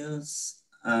nucleus?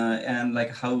 And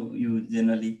like how you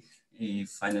generally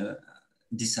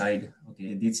decide,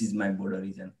 okay, this is my border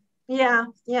region? Yeah,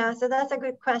 so that's a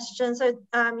good question. So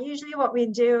usually what we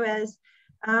do is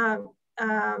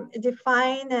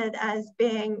define it as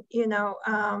being, you know,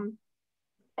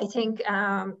 I think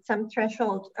some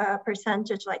threshold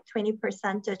percentage, like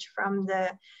 20% from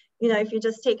the, you know, if you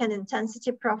just take an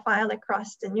intensity profile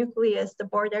across the nucleus, the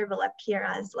border will appear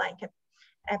as like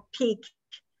a peak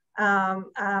of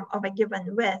a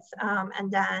given width.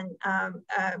 And then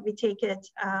we take it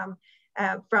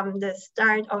from the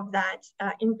start of that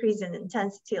increase in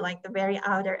intensity, like the very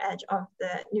outer edge of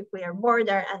the nuclear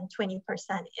border, and 20%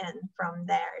 in from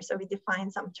there. So we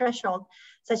define some threshold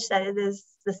such that it is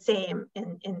the same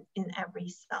in every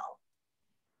cell.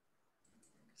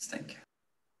 Thank you.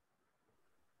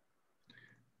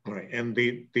 All right, and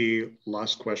the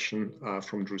last question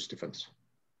from Drew Stephens.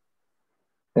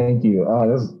 Thank you.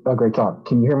 This is a great talk.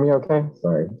 Can you hear me okay?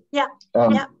 Sorry. Yeah,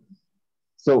 yeah.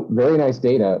 So very nice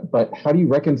data, but how do you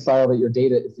reconcile that your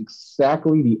data is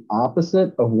exactly the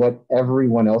opposite of what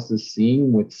everyone else is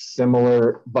seeing with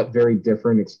similar but very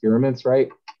different experiments, right?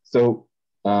 So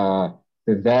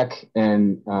Vivek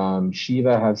and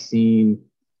Shiva have seen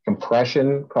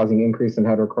compression causing increase in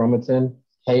heterochromatin.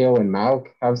 Heo and Malike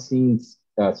have seen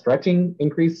stretching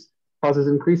causes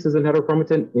increases in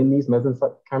heterochromatin in these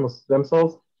mesenchymal stem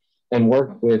cells, and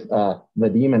work with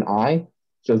Vadim and I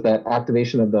shows that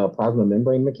activation of the plasma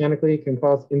membrane mechanically can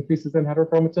cause increases in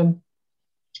heterochromatin.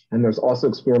 And there's also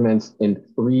experiments in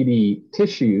 3D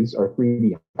tissues or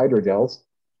 3D hydrogels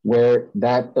where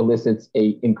that elicits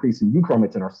a increase in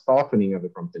euchromatin or softening of the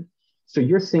chromatin. So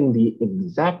you're seeing the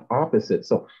exact opposite.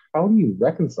 So how do you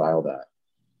reconcile that?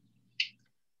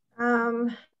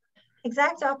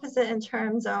 Exact opposite in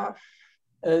terms of.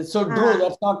 So Drew,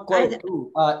 that's not quite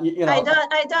true. You know, I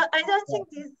don't think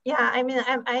these. Yeah, I mean,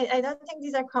 I don't think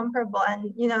these are comparable.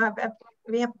 And you know,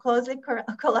 we have closely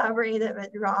collaborated with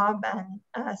Rob and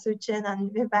Suchin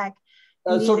and Vivek.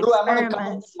 So Drew, I'm going to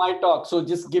come into my talk. So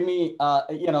just give me,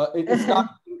 you know, it's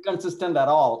not inconsistent at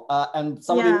all. And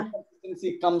some of the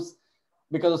inconsistency comes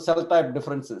because of cell type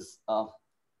differences.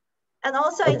 And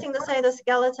also, I think the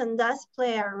cytoskeleton does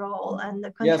play a role, and the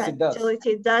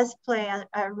contractility does play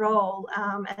a role.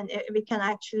 And we can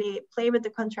actually play with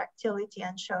the contractility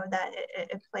and show that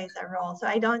it plays a role. So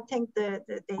I don't think the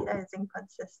data is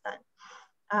inconsistent.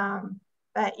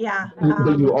 But yeah,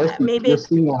 maybe you're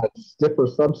seeing on a stiffer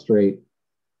substrate,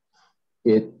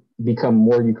 it become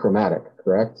more euchromatic,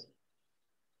 correct?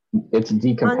 It's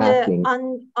decompacting.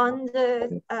 On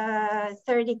the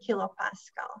 30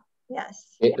 kilopascal.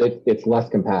 Yes. It's less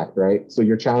compact, right? So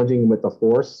you're challenging with the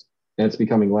force and it's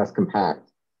becoming less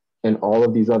compact. And all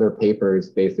of these other papers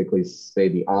basically say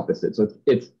the opposite. So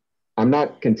I'm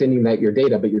not contending that your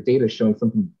data, but your data is showing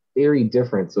something very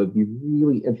different. So it'd be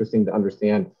really interesting to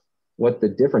understand what the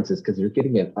difference is because you're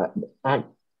getting a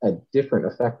different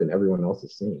effect than everyone else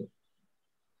is seeing.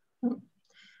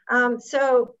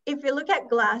 So if you look at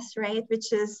glass, right,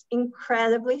 which is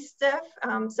incredibly stiff,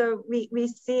 so we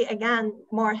see, again,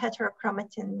 more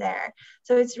heterochromatin there.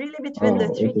 So it's really between the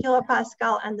 3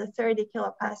 kilopascal and the 30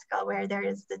 kilopascal where there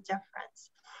is the difference.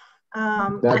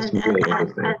 That's really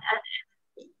interesting.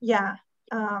 Yeah.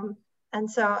 And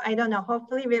so I don't know,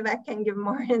 hopefully Vivek can give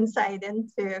more insight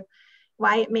into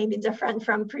why it may be different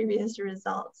from previous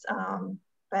results.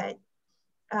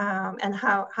 And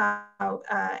how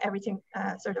everything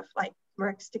sort of like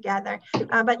works together.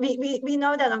 But we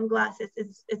know that on glass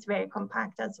it's very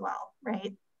compact as well,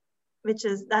 right? Which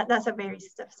is that's a very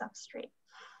stiff substrate.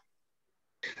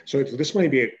 So this might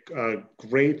be a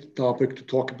great topic to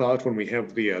talk about when we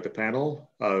have the panel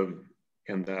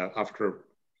and after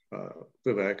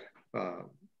Vivek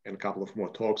and a couple of more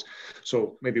talks.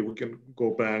 So maybe we can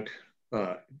go back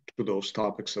to those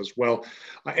topics as well.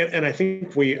 And I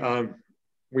think we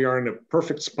are in a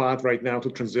perfect spot right now to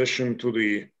transition to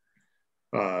the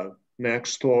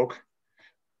next talk.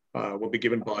 Will be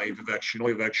given by Vivek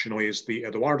Shenoy. Vivek Shenoy is the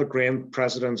Eduardo Grant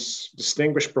President's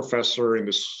Distinguished Professor in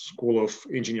the School of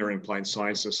Engineering and Applied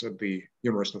Sciences at the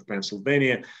University of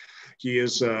Pennsylvania. He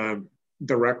is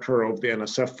director of the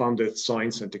NSF-funded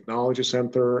Science and Technology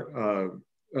Center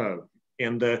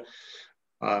and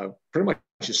pretty much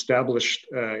established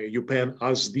UPenn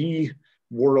as the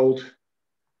world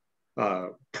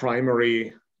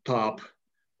primary top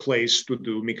place to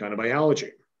do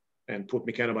mechanobiology and put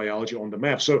mechanobiology on the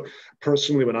map. So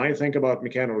personally, when I think about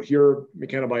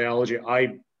mechanobiology,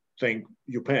 I think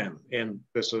UPenn, and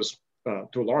this is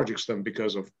to a large extent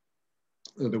because of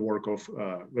the work of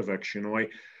Vivek Shenoy.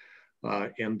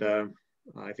 And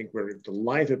I think we're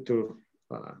delighted to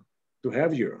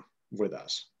have you with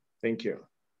us. Thank you.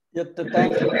 Yeah,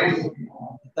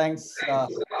 thanks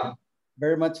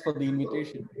very much for the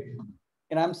invitation.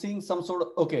 And I'm seeing some sort of,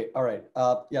 okay, all right.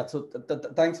 Yeah, so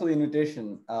thanks for the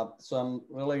invitation. So I'm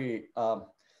really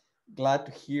glad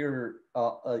to hear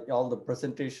all the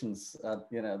presentations.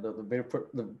 You know,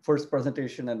 the first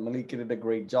presentation, and Melike did a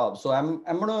great job. So I'm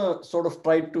gonna sort of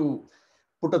try to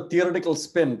put a theoretical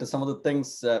spin to some of the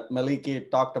things Melike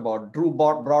talked about. Drew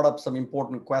brought up some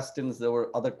important questions. There were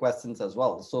other questions as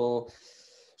well.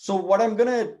 So what I'm going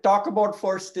to talk about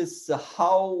first is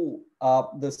how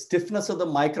the stiffness of the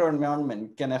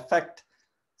microenvironment can affect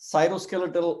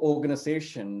cytoskeletal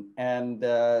organization, and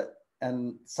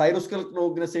cytoskeletal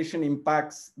organization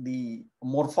impacts the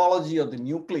morphology of the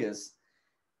nucleus,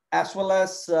 as well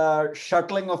as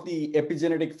shuttling of the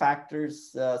epigenetic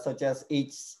factors such as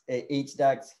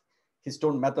HDACs,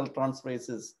 histone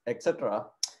methyltransferases, etc.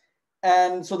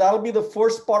 And so that'll be the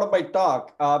first part of my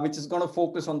talk, which is going to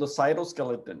focus on the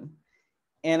cytoskeleton.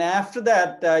 And after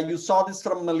that, you saw this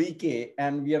from Melike,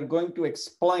 and we are going to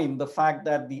explain the fact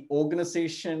that the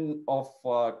organization of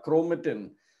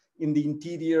chromatin in the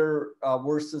interior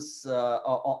versus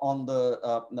on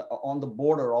the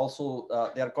border, also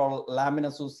they are called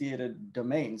lamina-associated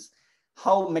domains.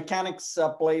 How mechanics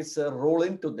plays a role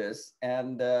into this,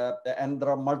 and there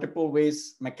are multiple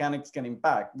ways mechanics can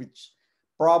impact, which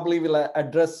probably will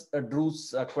address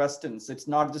Drew's questions. It's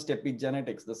not just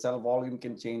epigenetics. The cell volume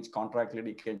can change,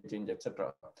 contractility can change,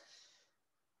 etc.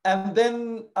 And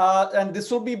then, and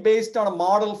this will be based on a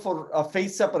model for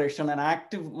phase separation, an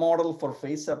active model for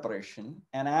phase separation.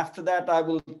 And after that, I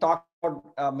will talk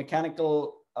about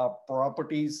mechanical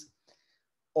properties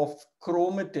of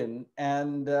chromatin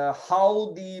and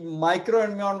how the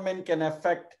microenvironment can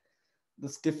affect the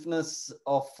stiffness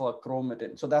of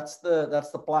chromatin. So that's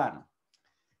the plan.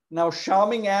 Now,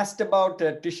 Xiaoming asked about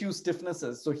tissue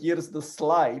stiffnesses. So here's the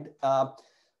slide.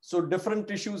 So different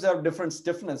tissues have different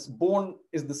stiffness. Bone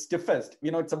is the stiffest.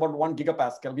 It's about 1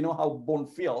 gigapascal. We know how bone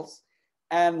feels.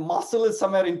 And muscle is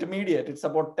somewhere intermediate. It's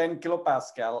about 10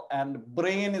 kilopascal. And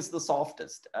brain is the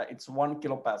softest. It's 1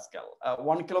 kilopascal.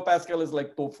 1 kilopascal is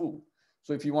like tofu.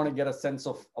 So if you want to get a sense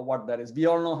of what that is, we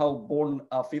all know how bone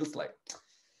feels like.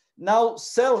 Now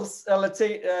cells, let's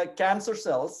say cancer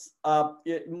cells,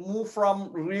 move from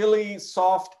really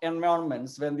soft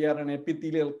environments when they are an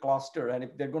epithelial cluster. And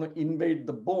if they're going to invade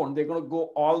the bone, they're going to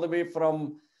go all the way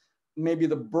from maybe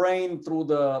the brain through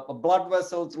the blood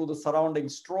vessel, through the surrounding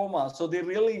stroma. So they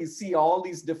really see all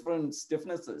these different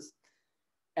stiffnesses.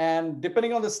 And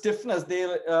depending on the stiffness,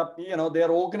 their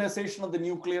organization of the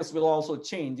nucleus will also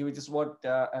change, which is what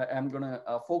I'm going to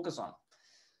focus on.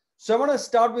 So I want to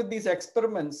start with these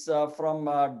experiments from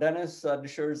Dennis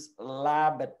Disher's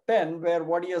lab at Penn, where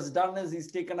what he has done is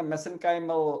he's taken a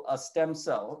mesenchymal stem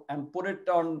cell and put it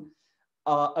on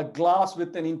a glass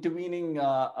with an intervening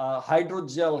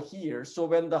hydrogel here. So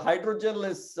when the hydrogel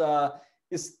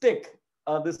is thick,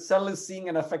 the cell is seeing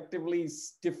an effectively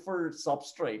stiffer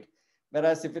substrate.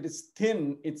 Whereas if it is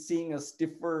thin, it's seeing a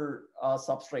stiffer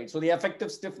substrate. So the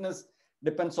effective stiffness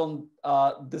depends on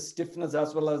the stiffness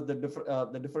as well as the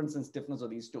difference in stiffness of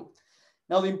these two.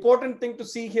 Now, the important thing to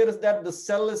see here is that the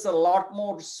cell is a lot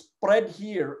more spread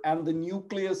here and the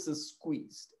nucleus is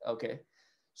squeezed, okay?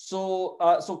 So,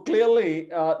 so clearly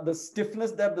the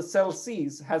stiffness that the cell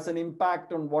sees has an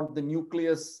impact on what the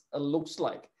nucleus looks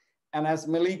like. And as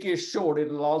Melike showed,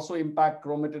 it will also impact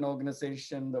chromatin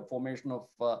organization, the formation of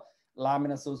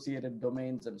lamina-associated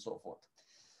domains and so forth.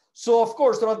 So of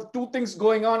course, there are two things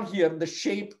going on here, the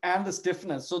shape and the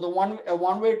stiffness. So the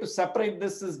one way to separate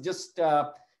this is just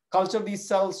culture these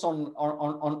cells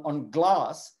on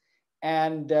glass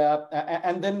and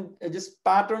then just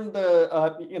pattern the,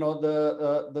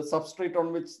 the substrate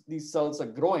on which these cells are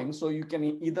growing. So you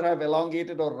can either have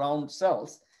elongated or round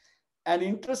cells. And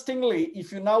interestingly,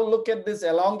 if you now look at this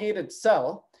elongated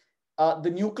cell,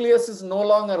 the nucleus is no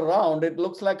longer round. It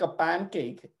looks like a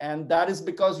pancake. And that is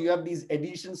because you have these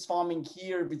adhesions forming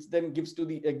here, which then gives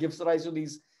rise to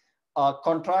these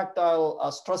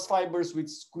contractile stress fibers, which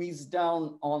squeeze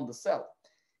down on the cell.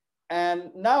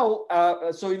 And now,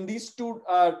 so in these two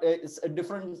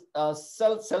different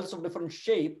cells of different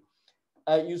shape,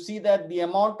 you see that the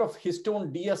amount of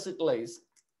histone deacetylase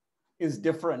is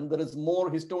different. There is more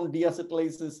histone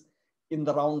deacetylases in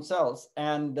the round cells.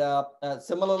 And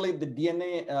similarly, the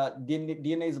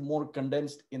DNA is more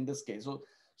condensed in this case.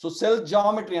 So cell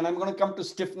geometry, and I'm going to come to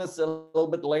stiffness a little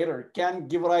bit later, can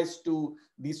give rise to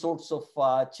these sorts of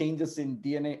changes in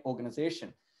DNA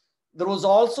organization. There was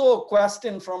also a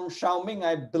question from Xiaoming,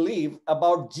 I believe,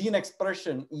 about gene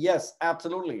expression. Yes,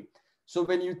 absolutely. So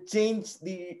when you change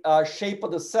the shape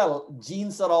of the cell,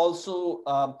 genes are also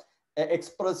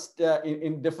expressed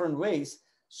in different ways.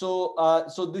 So,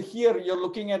 here you're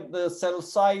looking at the cell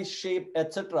size, shape,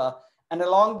 etc. And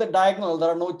along the diagonal, there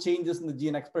are no changes in the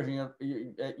gene expression.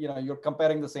 You're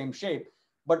comparing the same shape.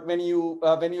 But when you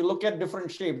look at different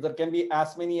shapes, there can be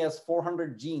as many as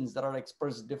 400 genes that are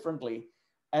expressed differently.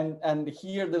 And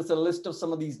here there's a list of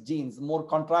some of these genes. More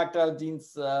contractile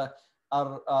genes are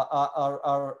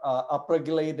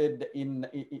upregulated in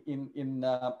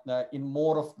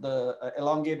more of the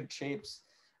elongated shapes.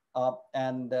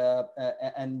 And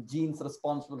genes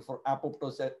responsible for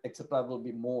apoptosis, etc., will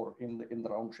be more in the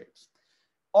round shapes.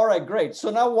 All right, great.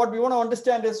 So now what we want to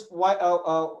understand is why.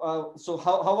 So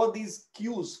how are these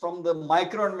cues from the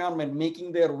microenvironment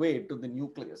making their way to the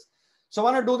nucleus? So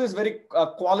I want to do this very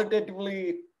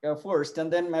qualitatively first, and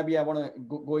then maybe I want to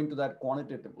go into that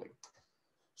quantitatively.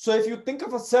 So if you think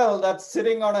of a cell that's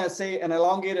sitting on an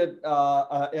elongated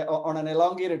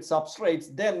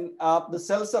substrate, then the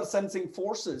cells are sensing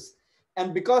forces.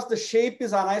 And because the shape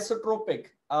is anisotropic,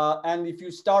 and if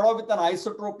you start off with an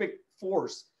isotropic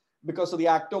force, because of the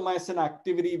actomyosin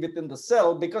activity within the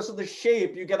cell, because of the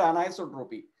shape, you get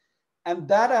anisotropy. And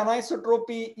that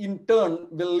anisotropy in turn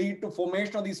will lead to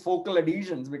formation of these focal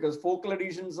adhesions, because focal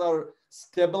adhesions are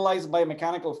stabilized by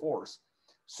mechanical force.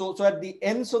 So at the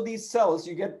ends of these cells,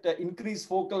 you get increased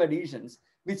focal adhesions.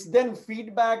 which then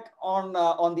feedback on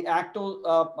the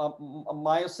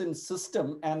actomyosin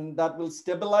system, and that will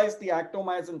stabilize the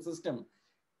actomyosin system.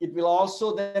 It will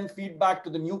also then feed back to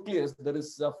the nucleus. There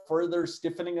is a further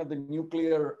stiffening of the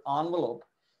nuclear envelope.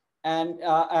 And,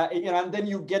 and then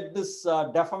you get this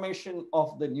deformation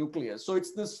of the nucleus. So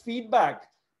it's this feedback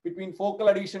between focal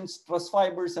adhesions, stress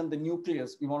fibers, and the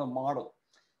nucleus we want to model.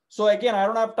 So again, I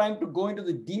don't have time to go into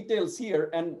the details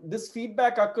here. And this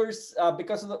feedback occurs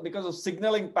because of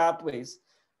signaling pathways.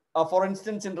 For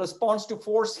instance, in response to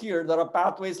force here, there are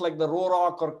pathways like the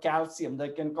ROROC or calcium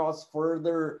that can cause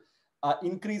further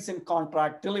increase in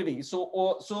contractility. So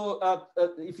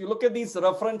if you look at these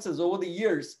references over the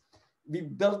years, we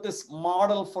built this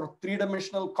model for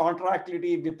three-dimensional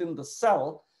contractility within the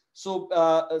cell. So,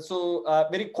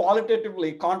 very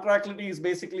qualitatively, contractility is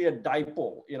basically a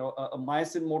dipole. You know, a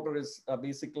myosin motor is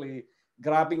basically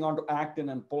grabbing onto actin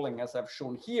and pulling, as I've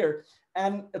shown here.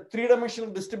 And a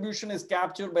three-dimensional distribution is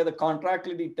captured by the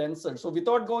contractility tensor. So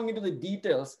without going into the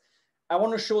details, I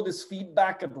want to show this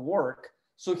feedback at work.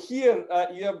 So here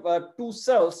you have two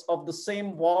cells of the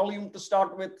same volume to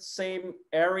start with, same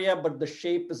area, but the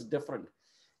shape is different.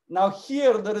 Now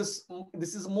here this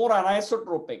is more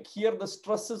anisotropic. Here the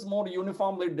stress is more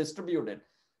uniformly distributed.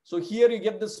 So here you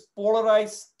get this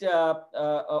polarized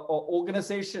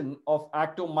organization of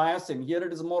actomyosin. Here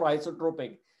it is more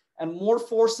isotropic, and more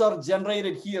force are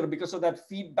generated here because of that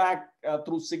feedback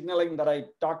through signaling that I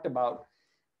talked about.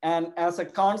 And as a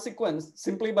consequence,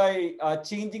 simply by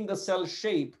changing the cell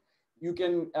shape, you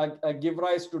can give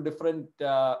rise to different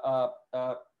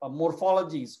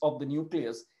morphologies of the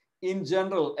nucleus. In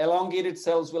general, elongated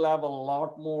cells will have a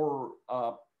lot more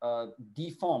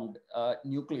deformed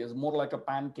nucleus, more like a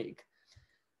pancake.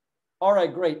 All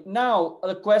right, great. Now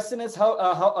the question is how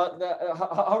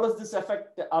does this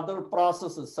affect the other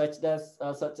processes such as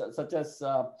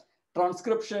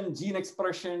transcription, gene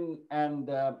expression, and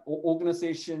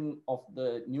organization of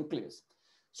the nucleus.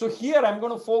 So here I'm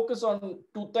going to focus on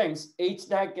two things,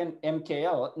 HDAC and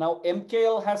MKL. Now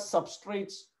MKL has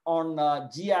substrates on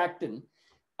G-actin,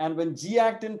 and when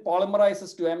G-actin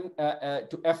polymerizes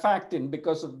to F-actin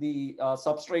because of the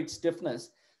substrate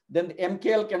stiffness, then the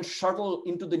MKL can shuttle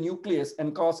into the nucleus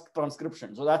and cause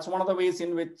transcription. So that's one of the ways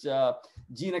in which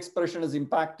gene expression is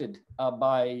impacted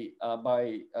by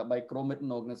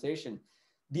chromatin organization.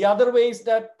 The other way is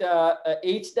that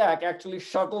HDAC actually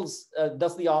shuttles,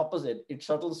 does the opposite. It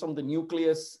shuttles from the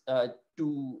nucleus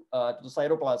to the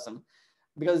cytoplasm,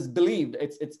 because it's believed,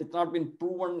 it's not been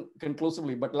proven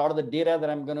conclusively, but a lot of the data that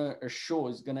I'm going to show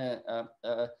is going to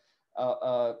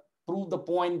prove the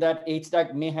point that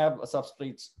HDAC may have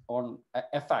substrates on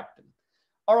F-actin.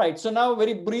 All right, so now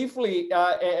very briefly,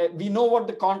 we know what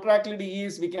the contractility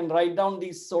is. We can write down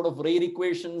these sort of rate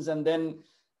equations, and then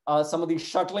some of these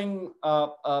shuttling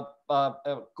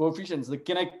coefficients, the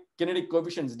kinetic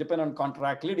coefficients depend on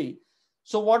contractility.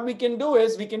 So what we can do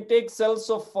is we can take cells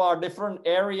of different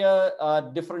area,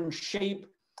 different shape,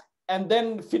 and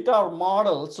then fit our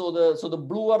model. So the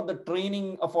blue are the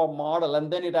training of our model,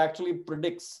 and then it actually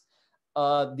predicts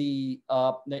it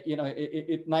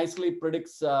nicely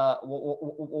predicts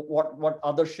what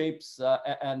other shapes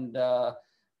and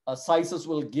sizes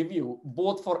will give you,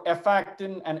 both for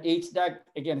F-actin and HDAC.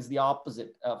 Again, is the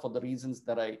opposite for the reasons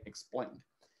that I explained.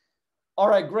 All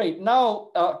right, great.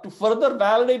 Now, to further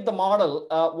validate the model,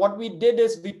 what we did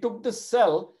is we took the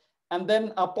cell and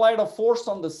then applied a force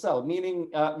on the cell,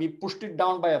 meaning we pushed it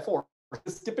down by a force.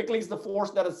 This typically is the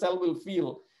force that a cell will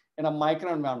feel in a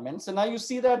microenvironment. So now you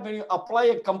see that when you apply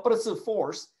a compressive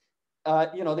force,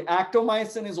 the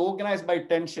actomyosin is organized by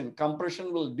tension.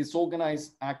 Compression will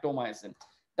disorganize actomyosin.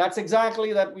 That's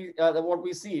exactly what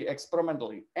we see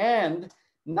experimentally. And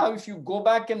now if you go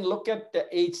back and look at the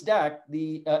HDAC,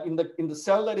 in the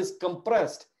cell that is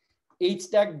compressed,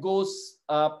 HDAC goes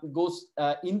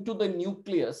into the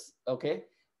nucleus, okay?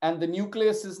 And the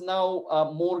nucleus is now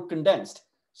more condensed.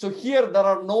 So here there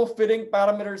are no fitting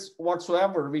parameters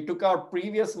whatsoever. We took our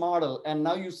previous model, and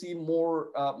now you see more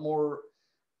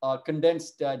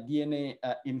condensed DNA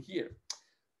in here.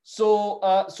 So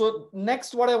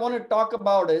next, what I want to talk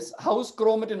about is how is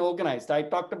chromatin organized. I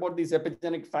talked about these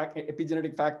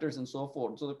epigenetic factors and so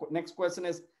forth. So the next question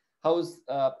is, how is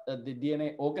the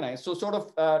DNA organized? So sort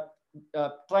of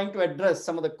trying to address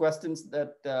some of the questions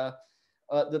that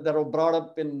were brought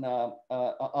up in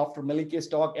after Melike's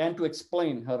talk, and to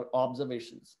explain her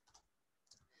observations.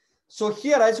 So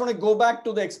here I just want to go back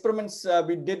to the experiments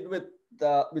we did with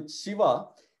Shiva.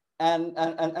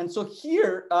 And so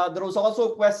here, there was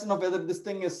also a question of whether this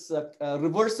thing is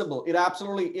reversible. It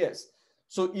absolutely is.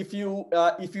 So if you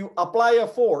apply a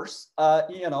force,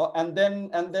 and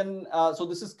then so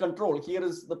this is control. Here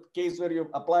is the case where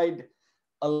you've applied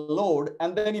a load,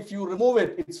 and then if you remove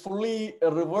it, it's fully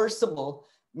reversible,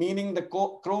 meaning the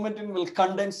chromatin will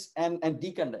condense and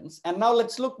decondense. And now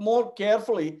let's look more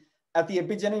carefully at the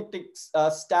epigenetic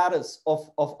status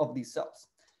of these cells.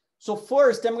 So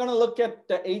first, I'm going to look at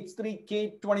the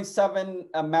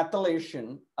H3K27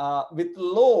 methylation. With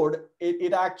load,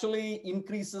 it actually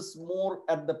increases more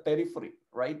at the periphery,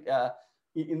 right?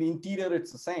 In the interior,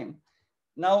 it's the same.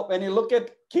 Now, when you look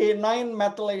at K9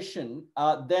 methylation,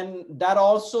 then that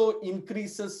also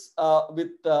increases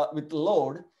with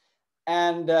load.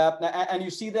 And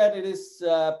you see that it is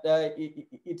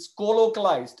it's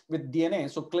co-localized with DNA.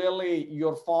 So clearly,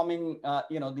 you're forming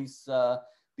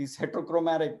these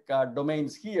heterochromatic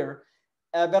domains here,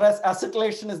 whereas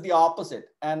acetylation is the opposite.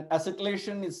 And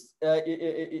acetylation is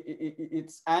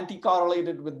it's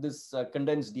anti-correlated with this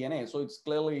condensed DNA. So it's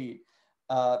clearly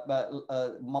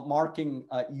marking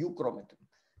euchromatin.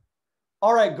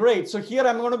 All right, great. So here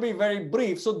I'm going to be very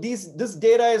brief. So this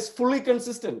data is fully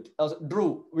consistent,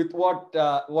 Drew, with what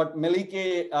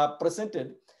Melike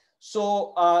presented.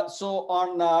 So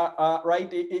right,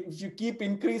 if you keep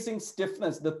increasing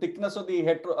stiffness, the thickness of the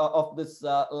this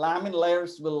lamin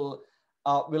layers will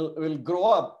grow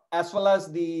up, as well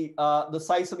as the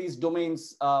size of these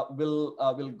domains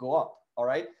will go up. All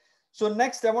right. So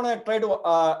next, I want to try to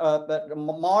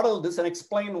model this and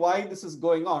explain why this is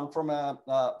going on from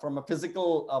a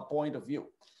physical point of view.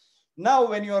 Now,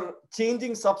 when you're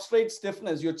changing substrate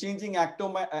stiffness, you're changing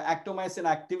actomyosin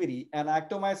activity, and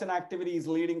actomyosin activity is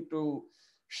leading to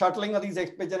shuttling of these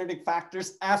epigenetic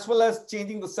factors, as well as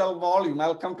changing the cell volume.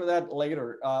 I'll come to that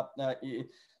later.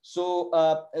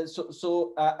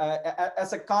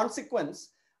 As a consequence,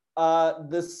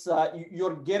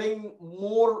 you're getting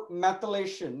more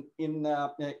methylation in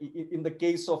the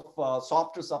case of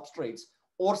softer substrates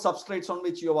or substrates on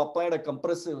which you have applied a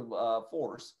compressive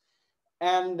force.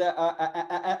 And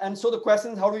so the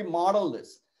question is, how do we model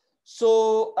this?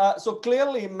 So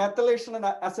clearly, methylation and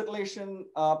acetylation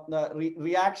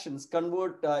reactions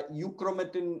convert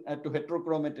euchromatin to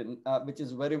heterochromatin, which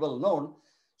is very well known.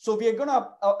 So we are going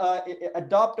to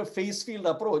adopt a phase field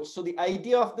approach. So the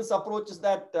idea of this approach is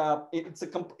that it's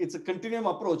a continuum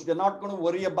approach. We're not going to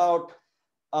worry about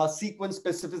sequence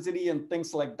specificity and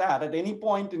things like that. At any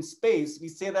point in space, we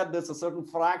say that there's a certain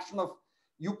fraction of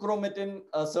euchromatin,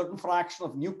 a certain fraction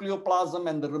of nucleoplasm,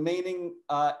 and the remaining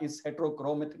is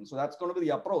heterochromatin. So that's going to be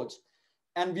the approach.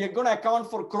 And we are going to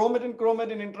account for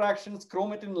chromatin-chromatin interactions,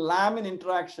 chromatin-lamin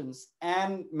interactions,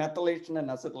 and methylation and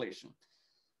acetylation.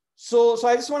 So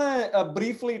I just want to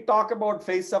briefly talk about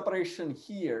phase separation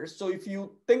here. So if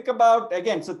you think about,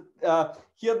 again,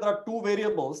 here there are two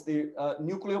variables, the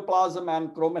nucleoplasm and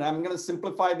chromatin. I'm going to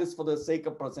simplify this for the sake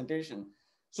of presentation.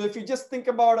 So if you just think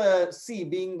about a C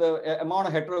being the amount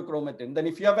of heterochromatin, then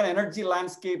if you have an energy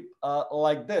landscape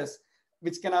like this,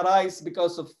 which can arise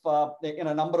because of in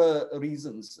a number of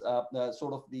reasons,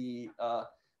 sort of the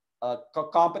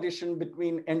competition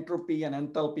between entropy and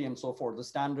enthalpy and so forth, the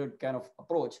standard kind of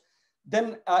approach.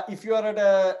 Then if you are at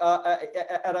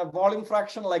a volume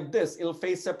fraction like this, it'll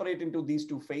phase separate into these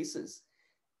two phases.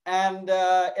 And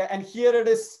here it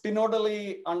is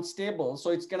spinodally unstable.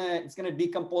 So it's gonna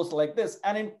decompose like this.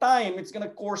 And in time, it's gonna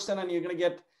coarsen and you're gonna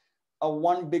get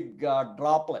one big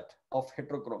droplet of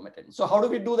heterochromatin. So how do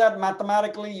we do that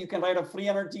mathematically? You can write a free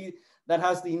energy that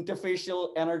has the interfacial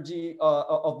energy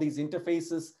of these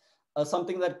interfaces,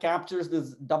 something that captures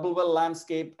this double well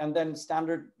landscape, and then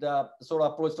standard sort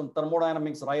of approach from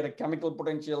thermodynamics, write a chemical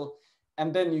potential,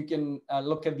 and then you can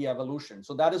look at the evolution.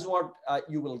 So that is what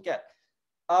you will get.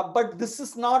 But this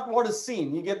is not what is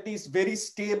seen. You get these very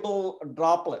stable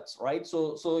droplets, right?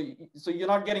 So you're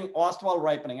not getting Ostwald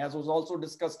ripening, as was also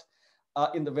discussed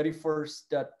in the very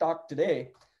first talk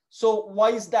today. So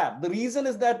why is that? The reason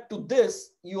is that to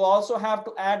this, you also have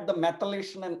to add the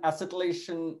methylation and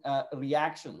acetylation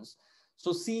reactions.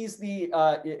 So C is the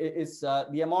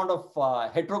amount of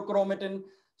heterochromatin.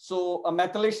 So a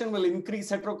methylation will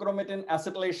increase heterochromatin,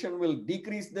 acetylation will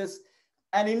decrease this.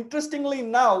 And interestingly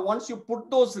now, once you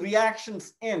put those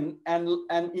reactions in and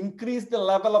increase the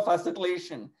level of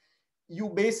acetylation, you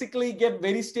basically get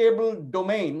very stable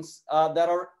domains that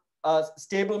are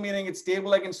stable, meaning it's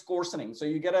stable against coarsening. So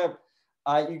you get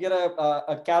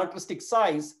a characteristic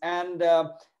size, and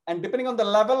depending on the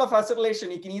level of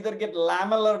acetylation, you can either get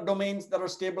lamellar domains that are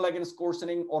stable against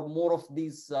coarsening, or more of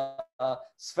these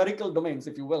spherical domains,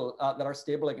 if you will, that are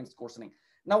stable against coarsening.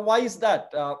 Now, why is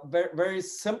that? Very, very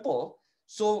simple.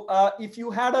 So if you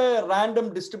had a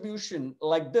random distribution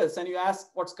like this, and you ask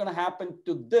what's going to happen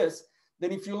to this,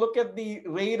 then if you look at the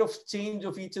rate of change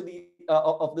of each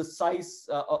of the size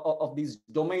of these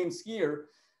domains here,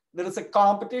 there is a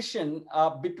competition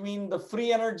between the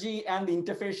free energy and the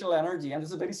interfacial energy. And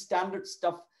this is very standard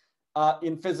stuff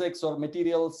in physics or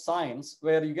material science,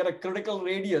 where you get a critical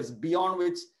radius beyond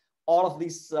which all of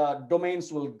these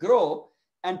domains will grow.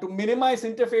 And to minimize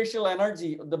interfacial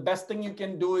energy, the best thing you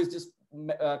can do is just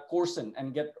coarsen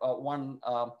and get one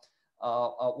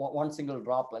single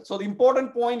droplet. So the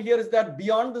important point here is that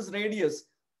beyond this radius,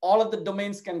 all of the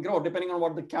domains can grow depending on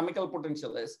what the chemical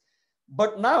potential is.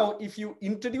 But now, if you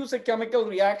introduce a chemical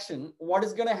reaction, what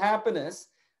is going to happen is,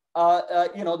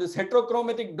 this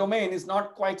heterochromatic domain is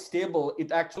not quite stable.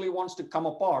 It actually wants to come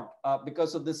apart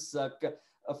because of this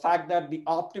fact that the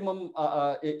optimum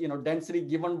density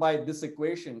given by this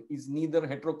equation is neither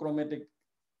heterochromatic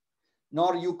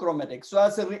nor euchromatic. So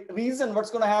as a reason, what's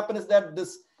going to happen is that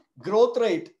this growth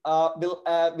rate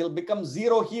will become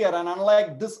 0 here, and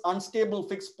unlike this unstable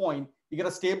fixed point, you get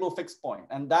a stable fixed point,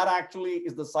 and that actually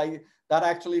is the size that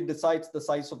actually decides the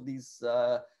size of these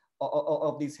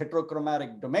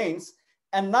heterochromatic domains.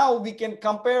 And now we can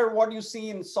compare what you see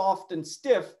in soft and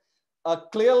stiff.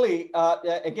 Clearly,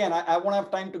 again, I won't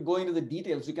have time to go into the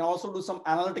details. You can also do some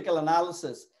analytical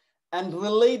analysis and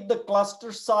relate the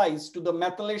cluster size to the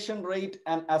methylation rate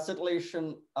and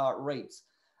acetylation rates.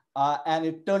 And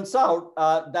it turns out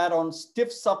that on stiff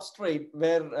substrate,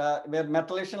 where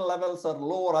methylation levels are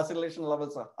low or acetylation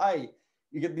levels are high,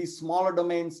 you get these smaller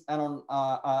domains, and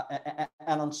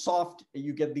on soft,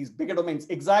 you get these bigger domains.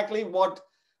 Exactly what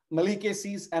Melike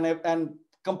sees, and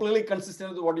completely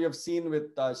consistent with what you have seen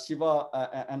with Shiva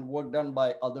and work done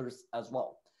by others as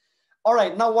well. All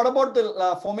right, now what about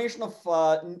the formation of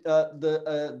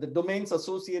the domains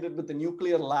associated with the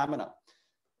nuclear lamina?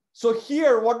 So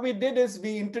here, what we did is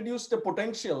we introduced a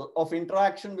potential of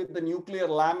interaction with the nuclear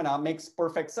lamina. Makes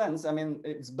perfect sense. I mean,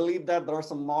 it's believed that there are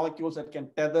some molecules that can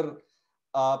tether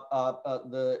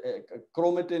the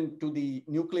chromatin to the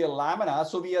nuclear lamina.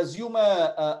 So we assume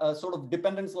a sort of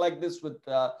dependence like this with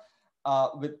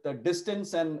the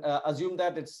distance, and assume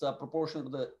that it's proportional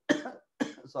to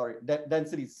the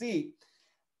density C.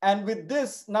 And with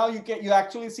this, now you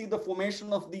actually see the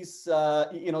formation of these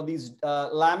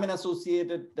lamina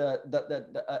associated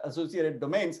associated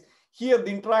domains. Here,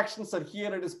 the interactions are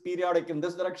here. It is periodic in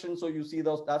this direction, so you see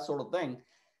that sort of thing.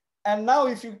 And now,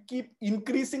 if you keep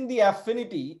increasing the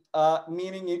affinity,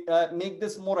 meaning make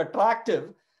this more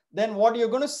attractive, then what you're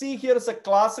going to see here is a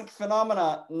classic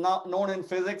phenomena known in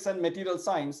physics and material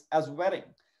science as wedding.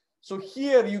 So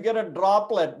here you get a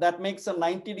droplet that makes a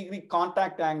 90-degree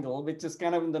contact angle, which is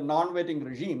kind of in the non-wetting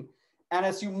regime. And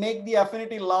as you make the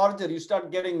affinity larger, you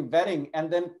start getting wetting,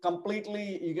 and then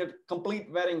you get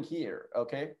complete wetting here,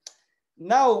 okay?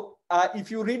 Now, if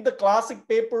you read the classic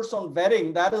papers on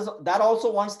wetting, that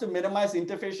also wants to minimize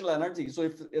interfacial energy. So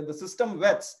if the system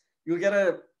wets, you get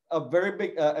a very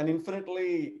big, an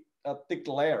infinitely thick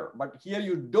layer. But here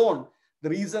you don't. The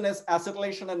reason is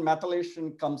acetylation and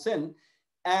methylation comes in.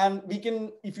 And we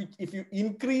can, if you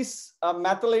increase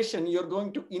methylation, you're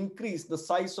going to increase the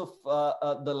size of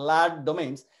the LAD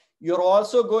domains. You're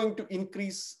also going to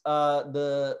increase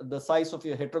the size of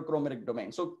your heterochromatic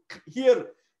domain. So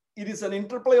here, it is an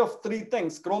interplay of three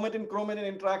things: chromatin-chromatin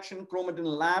interaction,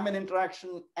 chromatin-lamin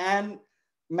interaction, and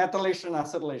methylation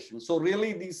acetylation. So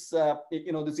really, this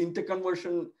this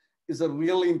interconversion is a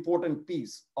really important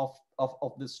piece of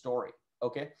this story.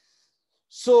 Okay.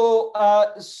 So,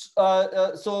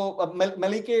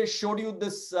 Melike showed you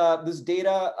this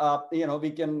data.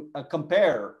 We can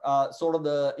compare sort of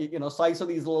the size of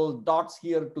these little dots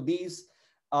here to these.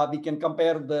 We can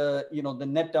compare the the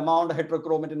net amount of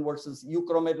heterochromatin versus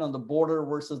euchromatin on the border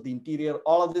versus the interior.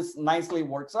 All of this nicely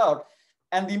works out.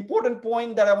 And the important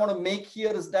point that I want to make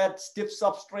here is that stiff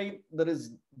substrate, there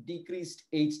is decreased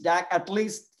HDAC. At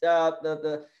least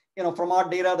from our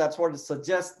data, that's what it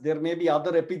suggests. There may be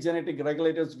other epigenetic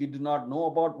regulators we do not know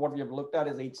about. What we have looked at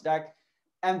is HDAC.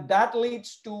 And that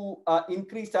leads to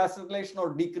increased acetylation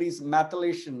or decreased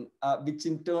methylation, which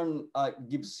in turn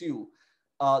gives you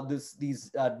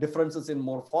these differences in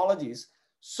morphologies.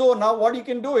 So now what you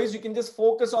can do is you can just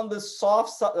focus on the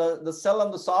cell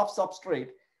on the soft substrate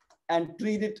and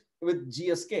treat it with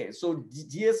GSK. So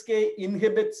GSK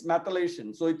inhibits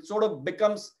methylation. So it sort of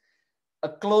becomes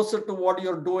closer to what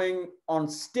you're doing on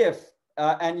stiff,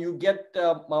 and you get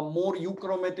more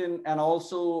euchromatin, and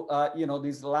also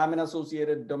these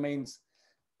lamina-associated domains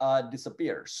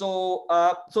disappear. So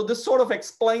so this sort of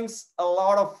explains a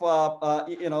lot of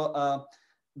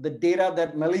the data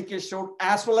that Melike showed,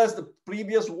 as well as the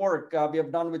previous work we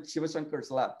have done with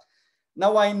Shivashankar's lab.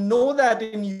 Now, I know that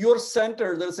in your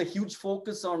center, there's a huge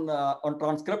focus on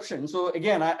transcription. So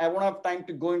again, I won't have time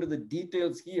to go into the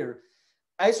details here.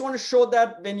 I just want to show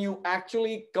that when you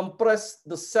actually compress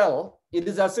the cell, it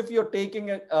is as if you're taking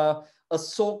a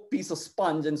soaked piece of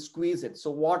sponge and squeeze it.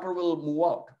 So water will move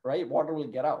out, right? Water will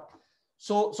get out.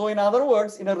 So in other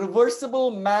words, in a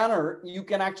reversible manner, you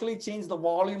can actually change the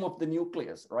volume of the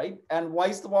nucleus, right? And why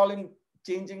is the volume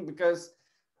changing? Because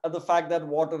of the fact that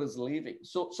water is leaving.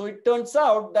 So it turns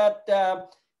out that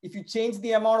if you change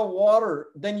the amount of water,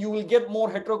 then you will get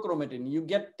more heterochromatin. You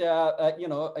get,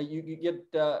 you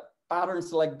get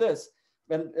patterns like this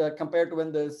when compared to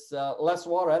when there's less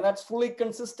water, and that's fully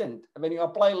consistent. When you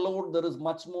apply load, there is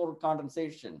much more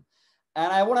condensation.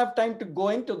 And I won't have time to go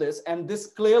into this. And this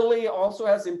clearly also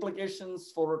has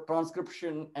implications for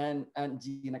transcription and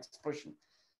gene expression.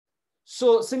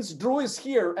 So since Drew is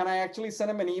here, and I actually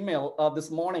sent him an email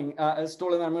this morning, I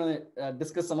told him I'm going to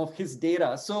discuss some of his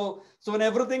data. So in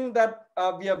everything that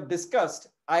we have discussed,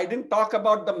 I didn't talk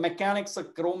about the mechanics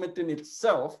of chromatin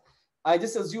itself. I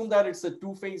just assumed that it's a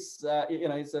two-phase,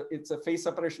 it's a phase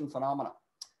separation phenomena.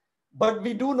 But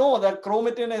we do know that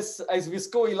chromatin is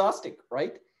viscoelastic,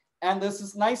 right? And there's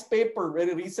this nice paper,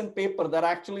 very recent paper that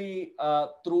actually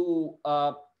through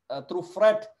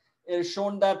FRET, it is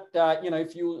shown that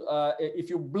if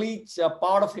you bleach a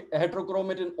part of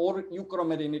heterochromatin or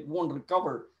euchromatin, it won't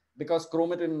recover because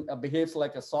chromatin behaves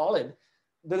like a solid.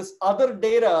 There is other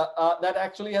data that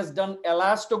actually has done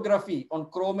elastography on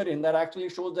chromatin that actually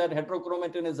shows that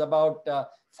heterochromatin is about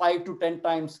 5 to 10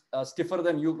 times stiffer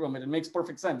than euchromatin. It makes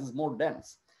perfect sense. It's more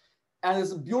dense. And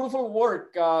there's beautiful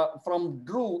work from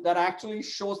Drew that actually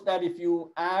shows that if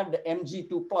you add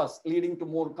Mg2+, leading to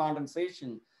more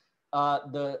condensation,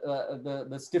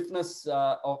 the stiffness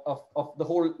of the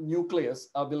whole nucleus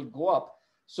will go up.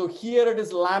 So here it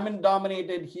is lamin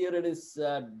dominated. Here it is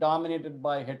dominated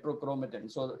by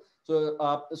heterochromatin. So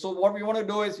what we want to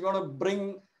do is we want to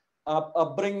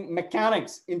bring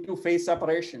mechanics into phase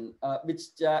separation,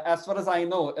 which, as far as I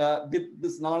know, with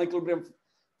this non-equilibrium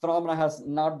phenomena has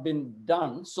not been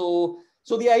done. So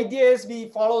the idea is we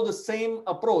follow the same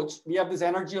approach. We have this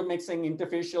energy of mixing,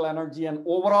 interfacial energy, and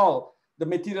overall the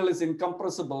material is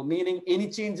incompressible, meaning any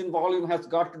change in volume has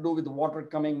got to do with the water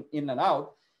coming in and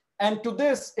out. And to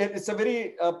this, it's a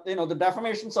very, the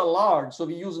deformations are large. So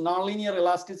we use nonlinear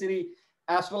elasticity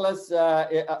as well as,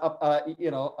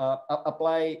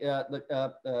 apply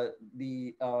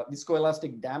the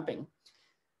viscoelastic damping.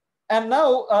 And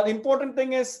now the important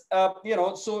thing is,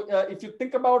 if you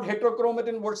think about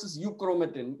heterochromatin versus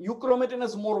euchromatin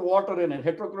has more water in it.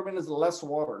 Heterochromatin is less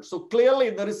water. So clearly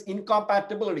there is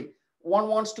incompatibility. One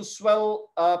wants to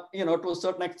swell, to a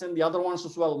certain extent, the other wants to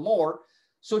swell more.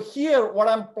 So here, what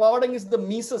I'm plotting is the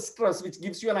Mises stress, which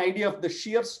gives you an idea of the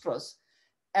shear stress.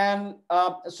 And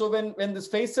so when this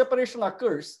phase separation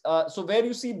occurs, so where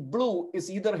you see blue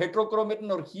is either heterochromatin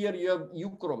or here you have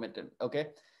euchromatin, okay?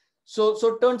 So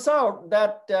it turns out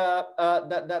that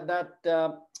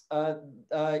the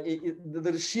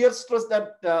shear stress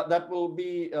that will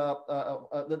be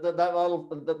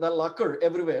that'll occur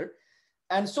everywhere.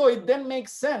 And so it then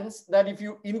makes sense that if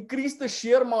you increase the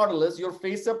shear modulus, your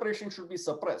phase separation should be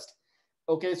suppressed.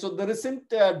 Okay, so there isn't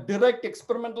direct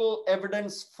experimental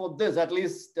evidence for this, at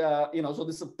least, so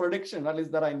this is a prediction, at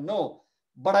least that I know.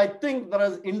 But I think there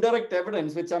is indirect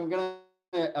evidence, which I'm going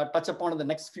to touch upon in the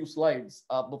next few slides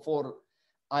before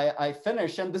I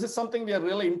finish. And this is something we are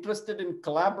really interested in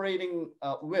collaborating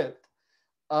with,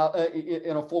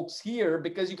 folks here,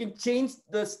 because you can change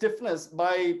the stiffness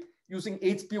by using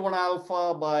HP1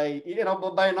 alpha by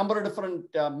a number of different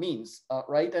means,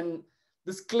 right? And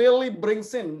this clearly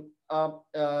brings in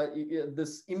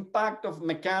this impact of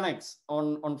mechanics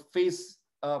on phase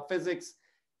physics,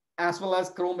 as well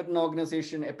as chromatin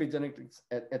organization, epigenetics,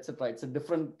 etc. It's a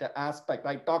different aspect.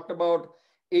 I talked about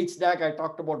HDAC, I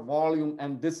talked about volume,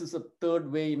 and this is a third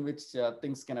way in which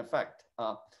things can affect.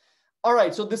 All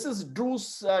right, so this is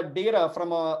Drew's data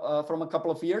from a couple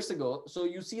of years ago. So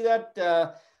you see that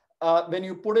when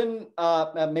you put in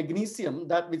magnesium,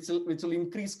 which will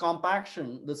increase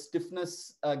compaction, the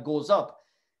stiffness goes up.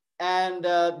 And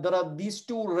there are these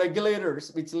two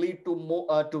regulators which lead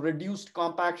to reduced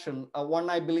compaction. One,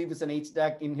 I believe, is an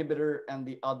HDAC inhibitor, and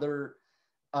the other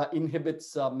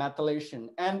inhibits methylation.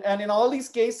 And in all these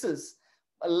cases,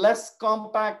 less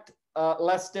compact,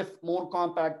 less stiff, more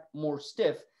compact, more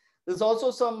stiff. There's also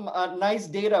some nice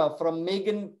data from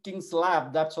Megan King's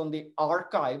lab that's on the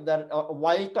archive that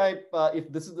wild type,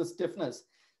 if this is the stiffness.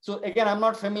 So again, I'm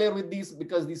not familiar with these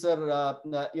because these are,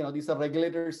 these are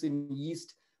regulators in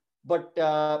yeast. but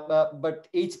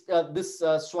this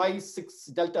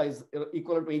SWI6 delta is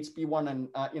equivalent to HP1, and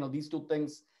these two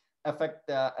things affect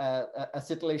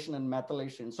acetylation and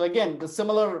methylation. So again, the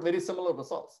very similar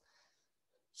results.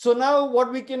 So now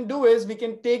what we can do is we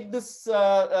can take this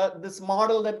this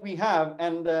model that we have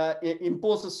and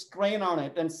impose a strain on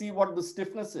it and see what the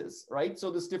stiffness is, right?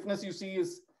 So the stiffness you see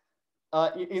is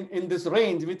in this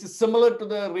range, which is similar to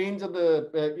the range of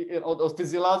the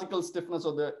physiological stiffness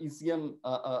of the ECM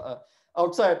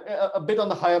outside, a bit on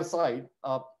the higher side.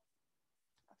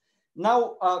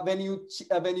 Now, when you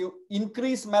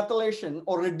increase methylation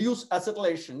or reduce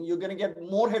acetylation, you're going to get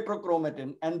more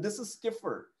heterochromatin, and this is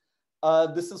stiffer.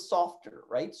 This is softer,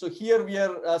 right? So here we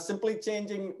are simply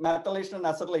changing methylation and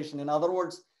acetylation. In other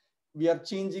words, we are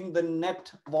changing the net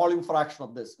volume fraction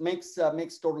of this. Makes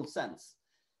total sense.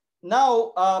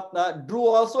 Now, Drew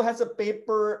also has a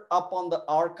paper up on the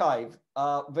archive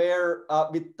where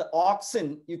with the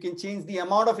auxin, you can change the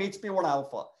amount of HP1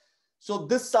 alpha. So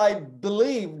this, I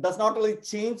believe, does not really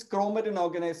change chromatin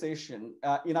organization.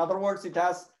 In other words, it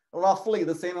has roughly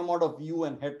the same amount of U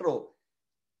and hetero.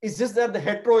 It's just that the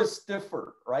hetero is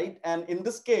stiffer, right? And in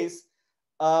this case,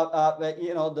 when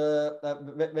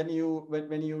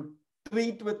you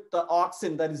treat with the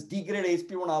auxin, that is degrade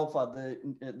HP1 alpha,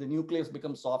 the nucleus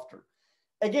becomes softer.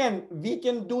 Again, we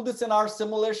can do this in our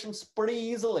simulations pretty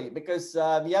easily because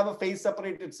we have a phase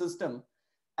separated system.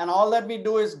 And all that we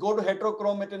do is go to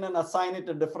heterochromatin and assign it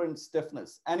a different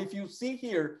stiffness. And if you see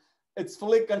here, it's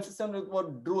fully consistent with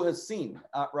what Drew has seen,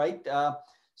 right?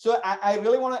 So I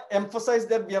really want to emphasize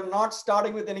that we are not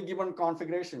starting with any given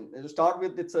configuration. You start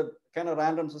with, it's a kind of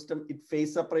random system. It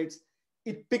phase separates.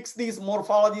 It picks these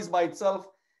morphologies by itself.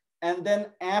 And then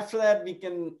after that, we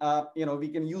can, we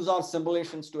can use our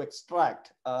simulations to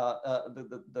extract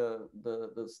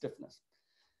the stiffness.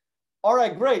 All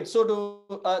right, great. So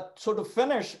to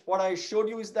finish, what I showed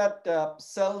you is that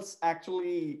cells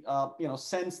actually,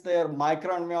 sense their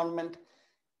microenvironment,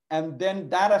 and then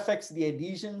that affects the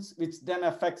adhesions, which then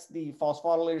affects the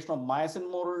phosphorylation of myosin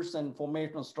motors and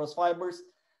formation of stress fibers,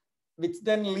 which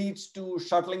then leads to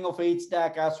shuttling of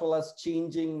HDAC as well as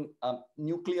changing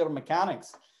nuclear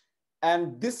mechanics.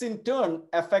 And this in turn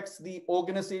affects the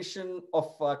organization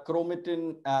of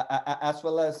chromatin as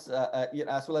well as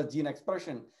gene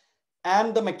expression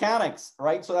and the mechanics,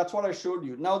 right? So that's what I showed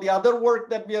you. Now, the other work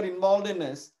that we are involved in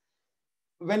is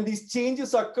when these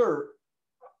changes occur,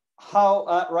 how,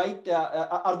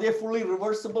 are they fully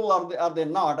reversible or are they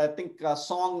not? I think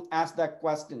Song asked that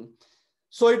question.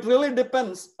 So it really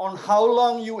depends on how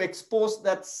long you expose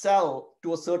that cell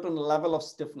to a certain level of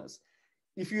stiffness.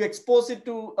 If you expose it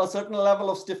to a certain level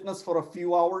of stiffness for a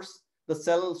few hours, the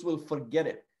cells will forget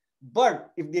it.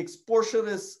 But if the exposure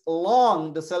is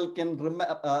long, the cell can,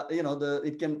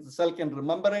 the cell can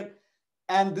remember it.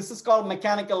 And this is called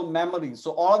mechanical memory.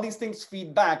 So all these things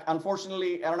feed back.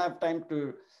 Unfortunately, I don't have time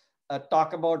to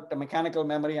talk about the mechanical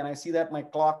memory. And I see that my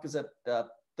clock is at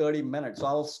 30 minutes. So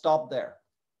I'll stop there.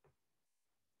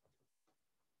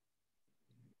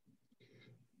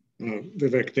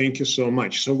 Vivek, thank you so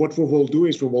much. So what we will do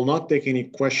is we will not take any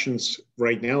questions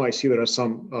right now. I see there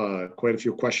are quite a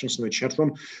few questions in the chat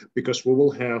room because we will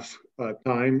have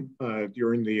time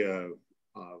during the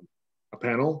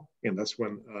panel, and that's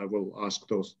when we'll ask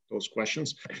those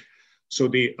questions. So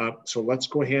so let's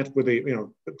go ahead with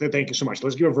thank you so much.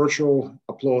 Let's give a virtual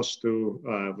applause to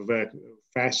Vivek.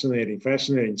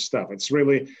 Fascinating stuff. It's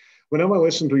really, whenever I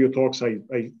listen to your talks, I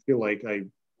feel like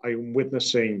I'm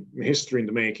witnessing history in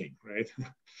the making, right?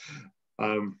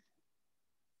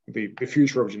 The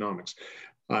future of genomics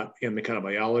and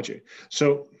mechanobiology.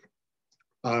 So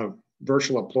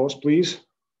virtual applause, please.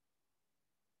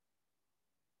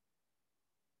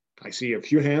 I see a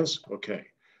few hands. Okay.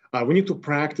 We need to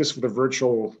practice with the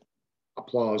virtual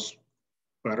applause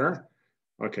better.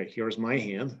 Okay, here's my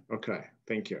hand. Okay,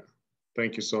 thank you.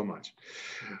 Thank you so much.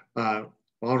 All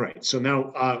right, so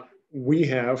now we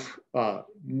have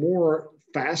more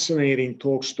fascinating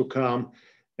talks to come,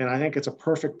 and I think it's a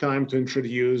perfect time to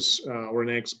introduce our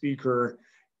next speaker,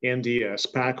 Andy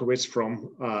Spakowitz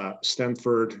from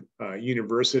Stanford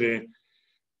University.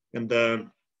 And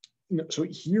so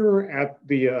here at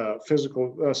the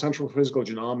Central for Physical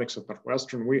Genomics at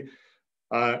Northwestern, we're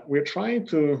trying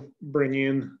to bring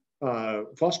in,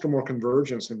 foster more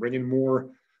convergence and bring in more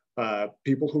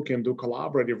people who can do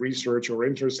collaborative research or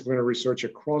interdisciplinary research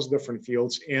across different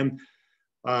fields. And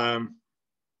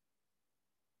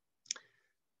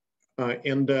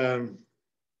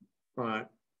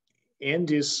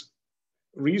Andy's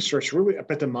research really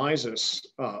epitomizes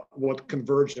what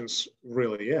convergence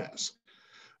really is.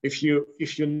 If you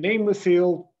name the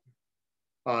field,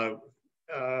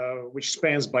 which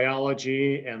spans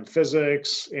biology and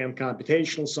physics and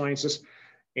computational sciences,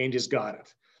 Andy's got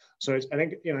it. So I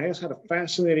think, he has had a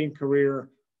fascinating career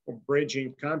of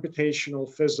bridging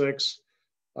computational physics,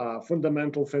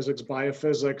 fundamental physics,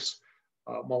 biophysics,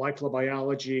 molecular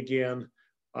biology again,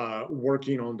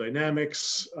 working on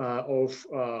dynamics of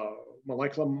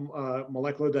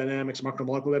molecular dynamics,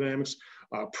 macromolecular dynamics,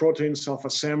 protein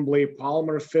self-assembly,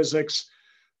 polymer physics.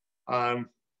 I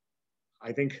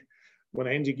think when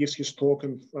Andy gives his talk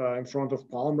in front of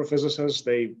polymer physicists,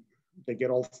 they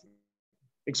get all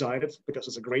excited because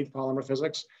it's a great polymer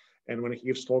physics. And when he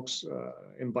gives talks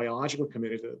in biological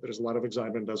community, there's a lot of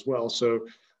excitement as well. So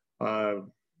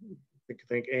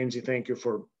thank Andy, thank you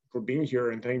for being here,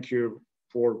 and thank you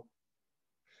for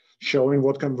showing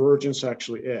what convergence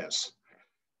actually is.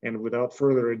 And without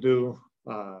further ado,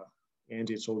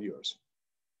 Andy, it's all yours.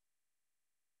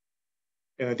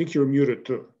 And I think you're muted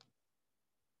too.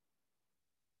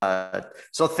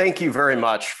 So thank you very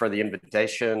much for the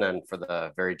invitation and for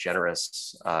the very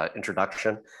generous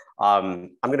introduction.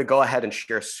 I'm going to go ahead and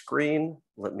share screen.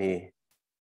 Let me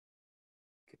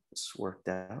get this worked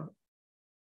out.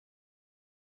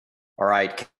 All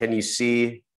right, can you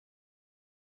see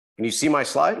my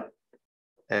slide?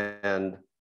 And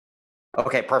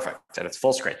okay, perfect. And it's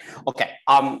full screen. Okay.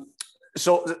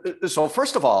 So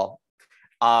first of all,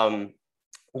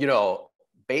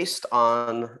 based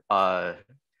on the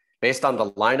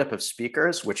lineup of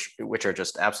speakers, which are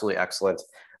just absolutely excellent,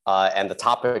 and the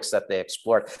topics that they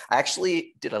explored, I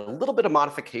actually did a little bit of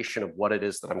modification of what it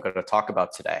is that I'm going to talk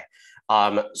about today.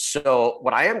 So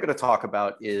what I am going to talk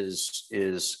about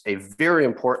is a very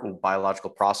important biological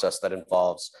process that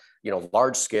involves,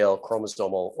 large-scale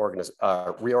chromosomal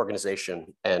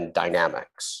reorganization and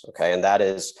dynamics. Okay, and that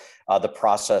is the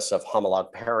process of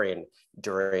homolog pairing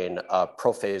during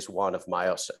prophase 1 of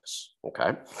meiosis.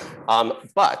 Okay,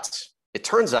 but it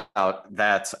turns out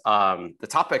that the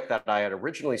topic that I had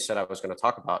originally said I was going to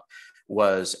talk about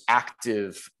was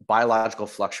active biological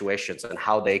fluctuations and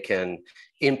how they can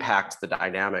impact the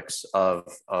dynamics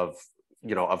of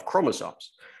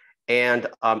chromosomes. And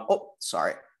oh,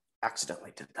 sorry,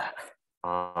 accidentally did that.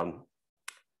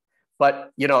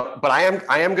 But I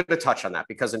am going to touch on that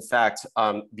because, in fact,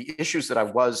 the issues that I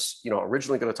was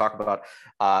originally going to talk about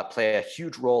play a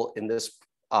huge role in this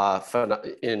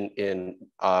in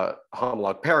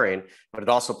homolog pairing, but it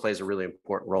also plays a really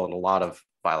important role in a lot of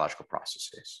biological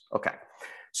processes. Okay,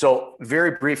 so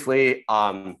very briefly,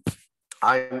 I'm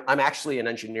actually an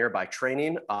engineer by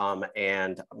training,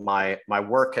 and my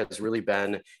work has really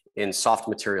been in soft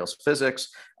materials physics,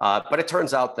 but it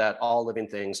turns out that all living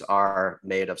things are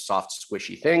made of soft,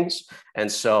 squishy things. And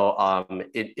so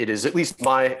it is at least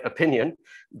my opinion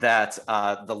that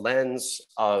the lens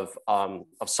of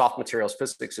soft materials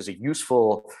physics is a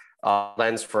useful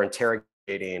lens for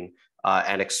interrogating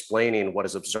and explaining what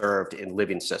is observed in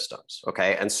living systems.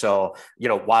 Okay, and so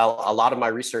while a lot of my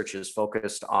research is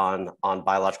focused on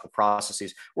biological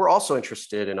processes, we're also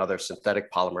interested in other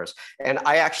synthetic polymers. And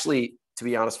I actually, to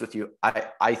be honest with you,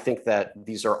 I think that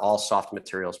these are all soft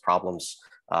materials problems,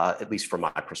 at least from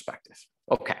my perspective.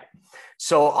 Okay,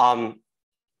 so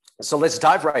let's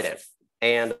dive right in.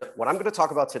 And what I'm going to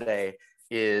talk about today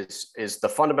is the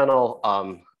fundamental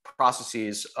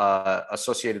processes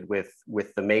associated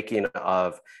with the making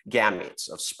of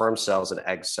gametes, of sperm cells and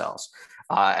egg cells.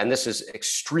 And this is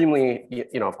extremely,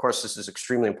 of course, this is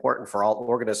extremely important for all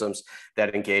organisms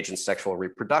that engage in sexual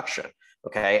reproduction.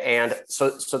 Okay, and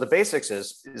so the basics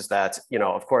is that,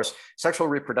 of course, sexual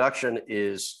reproduction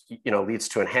is, leads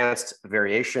to enhanced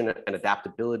variation and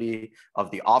adaptability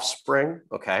of the offspring.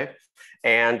 Okay,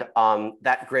 and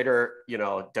that greater,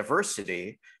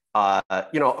 diversity,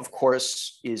 of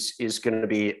course, is going to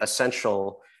be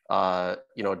essential, from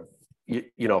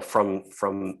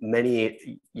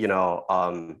many,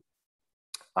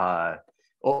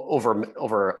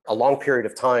 over a long period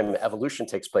of time, evolution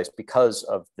takes place because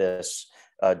of this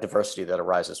diversity that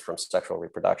arises from sexual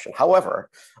reproduction. However,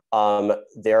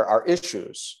 there are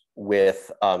issues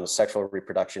with sexual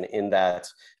reproduction in that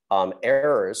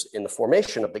errors in the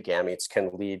formation of the gametes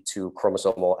can lead to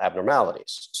chromosomal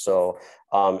abnormalities. So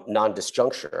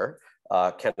non-disjuncture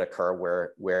can occur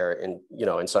where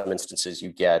in some instances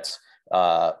you get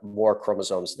more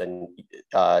chromosomes than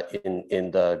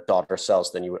in the daughter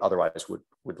cells than you would otherwise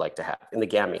would like to have, in the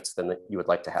gametes than you would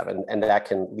like to have. And that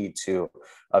can lead to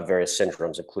various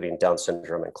syndromes, including Down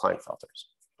syndrome and Klinefelter's.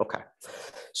 Okay,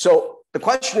 so the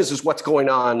question is what's going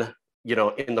on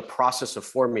in the process of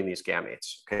forming these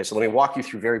gametes. Okay, so let me walk you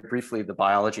through very briefly the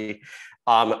biology.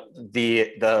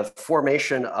 The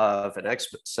formation of an egg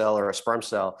cell or a sperm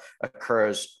cell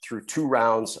occurs through 2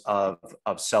 rounds of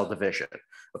cell division.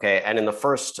 Okay, and in the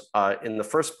first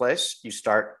place, you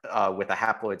start with a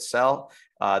haploid cell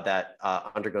that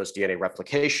undergoes DNA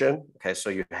replication. Okay, so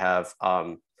you have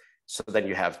then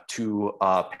you have 2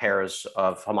 pairs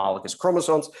of homologous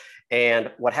chromosomes,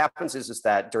 and what happens is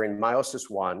that during meiosis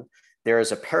 1, there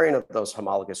is a pairing of those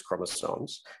homologous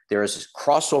chromosomes. There is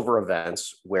crossover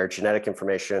events where genetic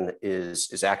information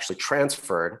is actually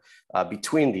transferred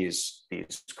between these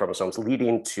chromosomes,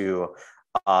 leading to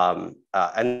and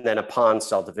then upon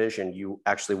cell division, you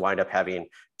actually wind up having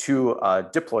 2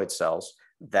 diploid cells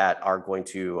that are going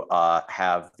to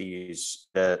have this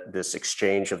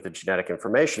exchange of the genetic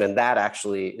information. And that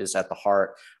actually is at the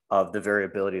heart of the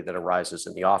variability that arises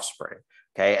in the offspring.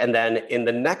 Okay, and then in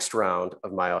the next round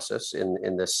of meiosis,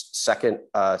 in this second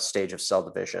stage of cell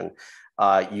division,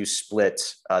 you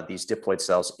split these diploid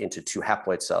cells into 2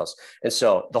 haploid cells. And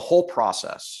so the whole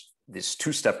process, this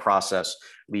 2-step process,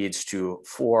 leads to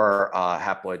 4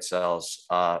 haploid cells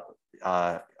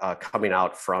coming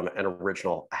out from an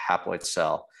original haploid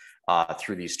cell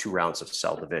through these 2 rounds of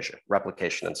cell division,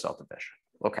 replication and cell division.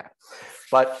 Okay,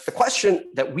 but the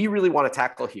question that we really want to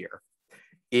tackle here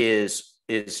is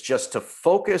just to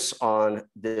focus on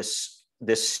this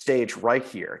stage right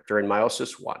here during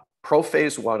meiosis 1.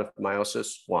 Prophase 1 of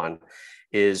meiosis 1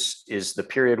 is the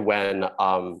period when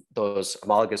those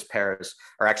homologous pairs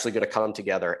are actually going to come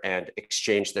together and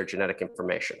exchange their genetic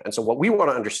information. And so what we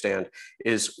want to understand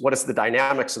is what is the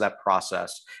dynamics of that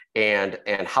process, and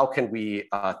how can we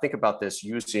think about this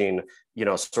using,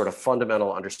 sort of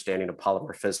fundamental understanding of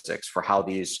polymer physics for how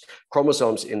these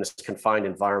chromosomes in this confined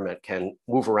environment can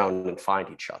move around and find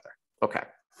each other. Okay,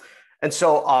 and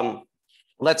so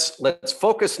let's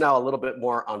focus now a little bit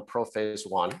more on prophase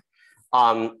 1.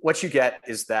 What you get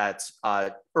is that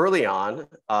early on,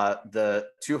 the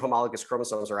 2 homologous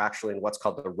chromosomes are actually in what's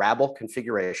called the Rabel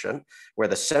configuration, where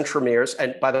the centromeres,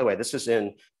 and by the way, this is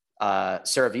in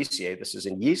Cerevisiae, this is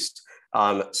in yeast.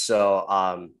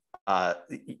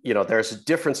 There's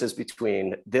differences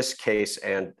between this case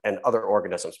and other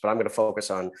organisms, but I'm going to focus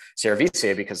on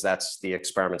Cerevisiae because that's the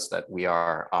experiments that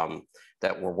we're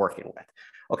working with.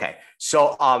 Okay,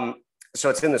 so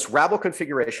it's in this Rabel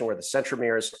configuration where the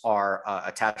centromeres are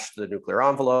attached to the nuclear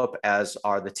envelope, as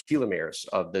are the telomeres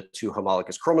of the 2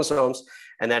 homologous chromosomes.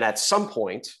 And then at some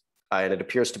point, and it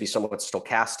appears to be somewhat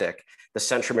stochastic, the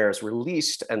centromere is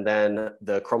released, and then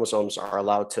the chromosomes are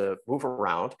allowed to move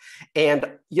around.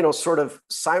 And, sort of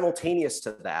simultaneous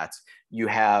to that, you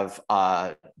have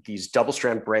these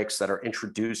double-strand breaks that are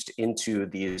introduced into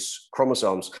these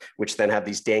chromosomes, which then have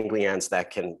these dangly ends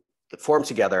that can form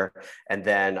together and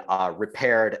then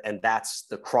repaired, and that's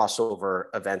the crossover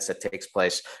events that takes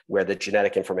place where the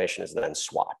genetic information is then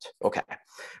swapped. Okay,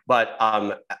 but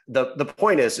the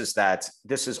point is that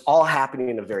this is all happening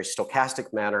in a very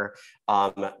stochastic manner.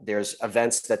 There's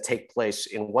events that take place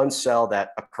in one cell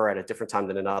that occur at a different time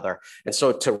than another, and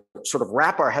so to sort of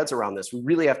wrap our heads around this, we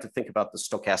really have to think about the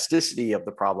stochasticity of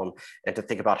the problem and to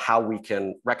think about how we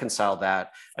can reconcile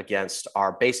that against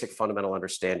our basic fundamental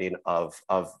understanding of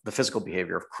the physical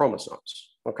behavior of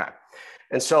chromosomes. Okay,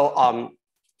 and so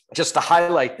just to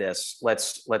highlight this,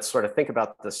 let's sort of think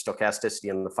about the stochasticity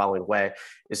in the following way: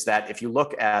 is that if you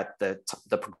look at the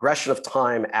progression of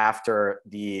time after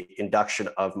the induction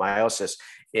of meiosis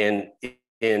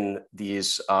in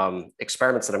these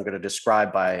experiments that I'm going to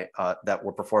describe that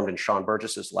were performed in Sean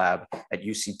Burgess's lab at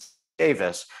UC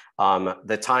Davis,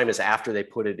 the time is after they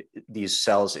put these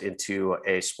cells into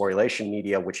a sporulation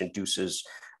media, which induces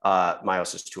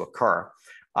meiosis to occur.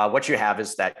 What you have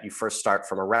is that you first start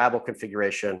from a Rabel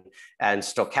configuration, and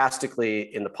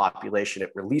stochastically in the population, it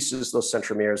releases those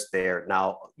centromeres. They're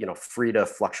now free to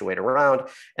fluctuate around,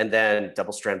 and then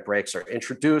double-strand breaks are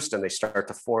introduced, and they start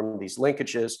to form these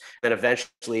linkages. Then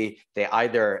eventually they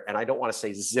either, and I don't want to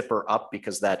say zipper up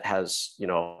because that has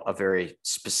a very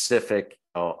specific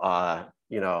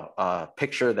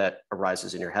picture that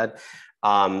arises in your head.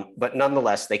 But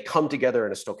nonetheless, they come together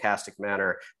in a stochastic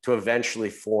manner to eventually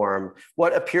form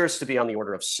what appears to be on the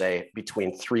order of, say,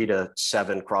 between 3 to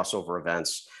 7 crossover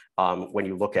events when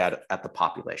you look at the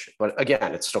population. But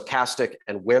again, it's stochastic,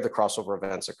 and where the crossover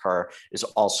events occur is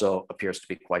also appears to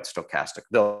be quite stochastic,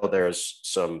 though there's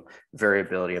some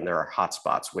variability and there are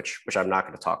hotspots, which I'm not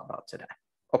going to talk about today.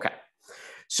 Okay,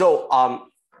 so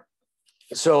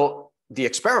the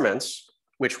experiments,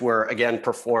 which were again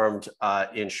performed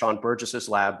in Sean Burgess's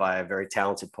lab by a very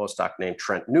talented postdoc named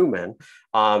Trent Newman,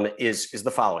 is the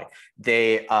following.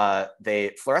 They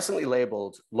fluorescently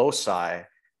labeled loci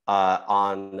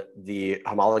on the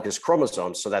homologous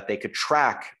chromosomes so that they could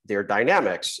track their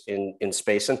dynamics in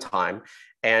space and time,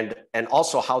 and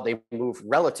also how they move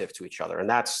relative to each other. And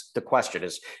that's the question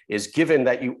is given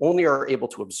that you only are able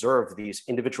to observe these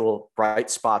individual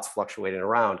bright spots fluctuating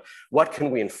around, what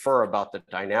can we infer about the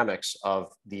dynamics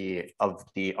of the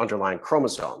underlying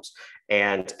chromosomes?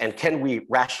 And can we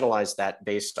rationalize that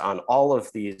based on all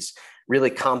of these really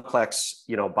complex,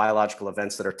 biological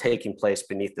events that are taking place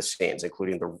beneath the scenes,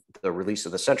 including the release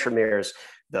of the centromeres,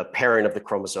 the pairing of the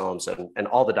chromosomes, and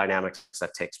all the dynamics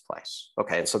that takes place.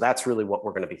 Okay, and so that's really what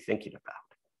we're going to be thinking about.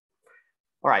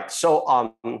 All right,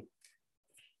 so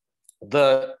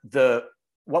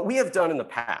what we have done in the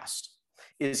past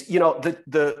is,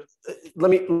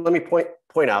 let me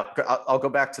point out. I'll go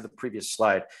back to the previous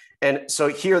slide. And so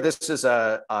here, this is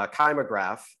a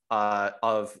chymograph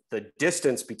of the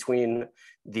distance between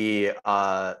these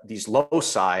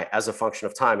loci as a function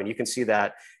of time. And you can see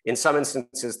that in some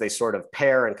instances, they sort of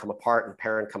pair and come apart and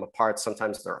pair and come apart.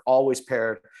 Sometimes they're always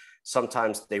paired.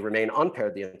 Sometimes they remain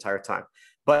unpaired the entire time.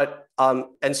 But,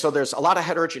 and so there's a lot of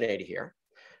heterogeneity here.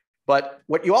 But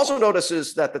what you also notice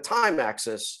is that the time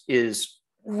axis is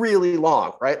really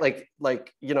long, right?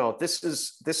 This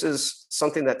is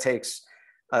something that takes,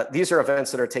 these are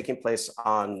events that are taking place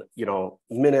on,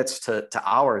 minutes to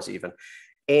hours even.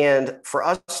 And for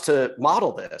us to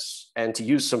model this and to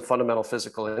use some fundamental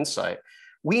physical insight,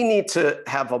 we need to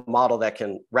have a model that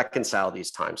can reconcile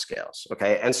these timescales,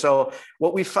 okay? And so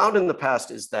what we found in the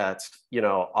past is that,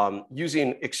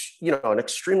 using, an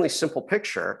extremely simple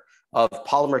picture of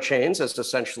polymer chains as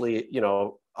essentially,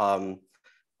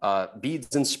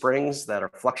 beads and springs that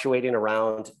are fluctuating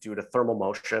around due to thermal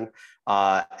motion,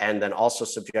 and then also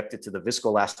subjected to the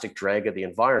viscoelastic drag of the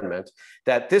environment,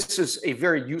 that this is a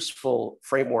very useful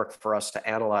framework for us to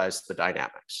analyze the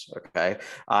dynamics, okay?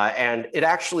 And it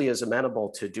actually is amenable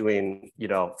to doing,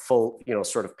 full,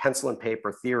 sort of pencil and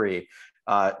paper theory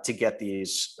to get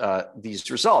these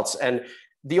results. And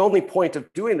the only point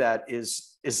of doing that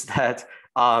is that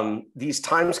these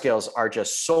timescales are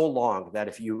just so long that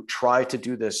if you try to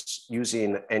do this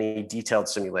using any detailed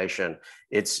simulation,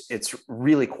 it's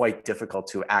really quite difficult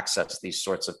to access these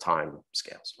sorts of time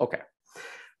scales. Okay,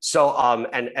 so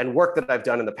and work that I've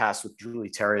done in the past with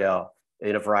Julie Theriault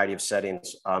in a variety of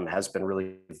settings has been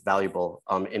really valuable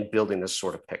in building this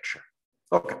sort of picture.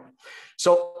 Okay,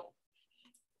 so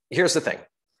here's the thing.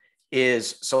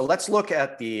 So let's look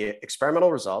at the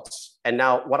experimental results. And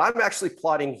now what I'm actually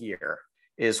plotting here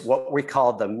is what we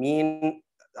call the mean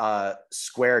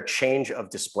square change of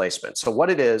displacement. So what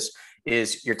it is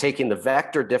you're taking the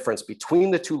vector difference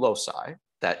between the two loci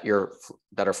that are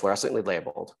fluorescently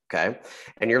labeled, okay?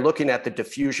 And you're looking at the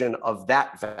diffusion of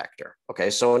that vector, okay?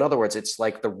 So in other words, it's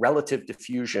like the relative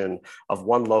diffusion of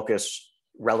one locus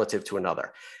relative to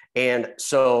another. And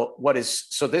so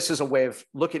this is a way of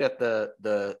looking at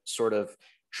the sort of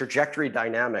trajectory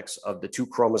dynamics of the two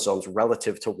chromosomes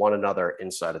relative to one another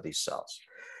inside of these cells.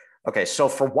 Okay, so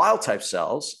for wild type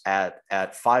cells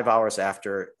at 5 hours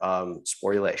after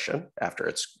sporulation, after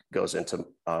it goes into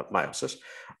meiosis,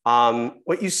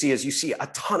 what you see is a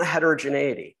ton of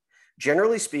heterogeneity.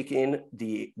 Generally speaking,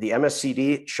 the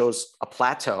MSCD shows a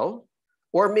plateau,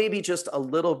 or maybe just a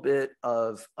little bit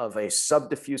of a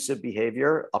subdiffusive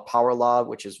behavior, a power law,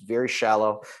 which is very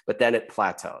shallow, but then it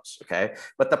plateaus, okay?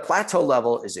 But the plateau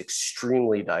level is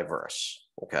extremely diverse,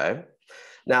 okay?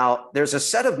 Now, there's a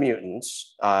set of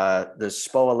mutants, the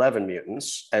SPO11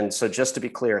 mutants. And so just to be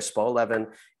clear,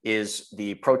 SPO11 is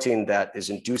the protein that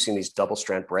is inducing these double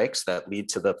strand breaks that lead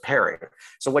to the pairing.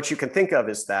 So what you can think of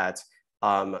is that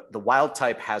the wild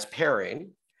type has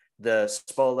pairing, the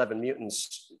SPO11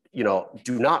 mutants,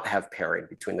 do not have pairing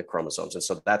between the chromosomes. And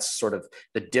so that's sort of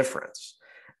the difference.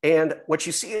 And what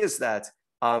you see is that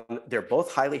they're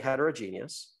both highly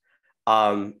heterogeneous,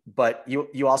 but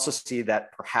you also see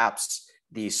that perhaps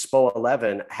the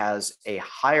SPO11 has a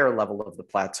higher level of the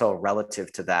plateau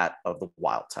relative to that of the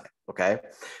wild type, okay?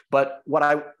 But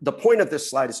the point of this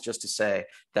slide is just to say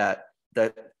that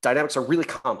the dynamics are really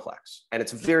complex, and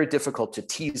it's very difficult to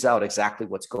tease out exactly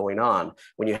what's going on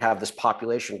when you have this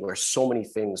population where so many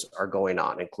things are going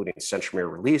on, including centromere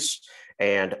release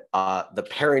and the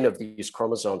pairing of these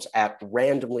chromosomes at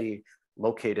randomly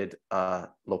located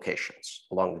locations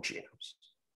along the genomes.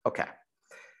 Okay.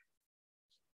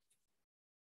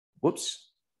 Whoops.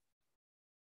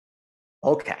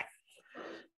 Okay.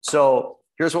 So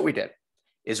here's what we did,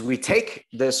 is we take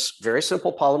this very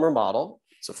simple polymer model.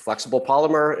 It's a flexible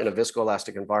polymer in a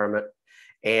viscoelastic environment.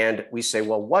 And we say,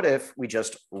 well, what if we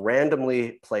just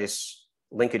randomly place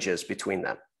linkages between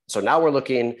them? So now we're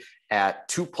looking at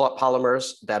two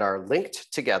polymers that are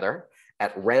linked together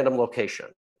at random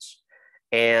locations.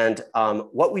 And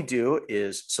what we do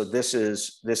is, so this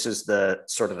is the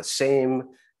sort of the same,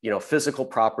 physical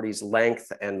properties, length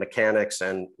and mechanics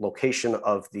and location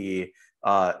of the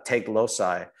tagged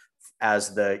loci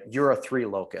as the Ura3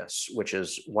 locus, which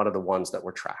is one of the ones that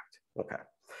were tracked. Okay.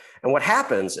 And what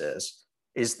happens is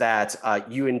that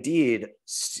you indeed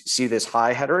see this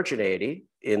high heterogeneity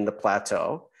in the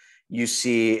plateau. You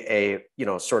see a,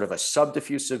 sort of a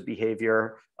subdiffusive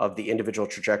behavior of the individual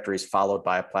trajectories followed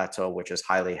by a plateau, which is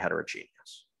highly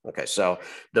heterogeneous. Okay, so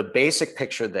the basic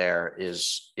picture there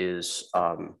is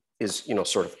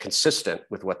sort of consistent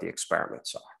with what the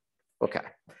experiments are. Okay,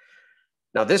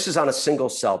 now this is on a single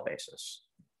cell basis.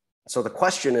 So the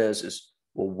question is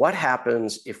well, what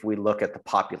happens if we look at the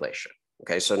population?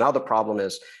 Okay, so now the problem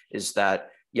is that,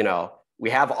 we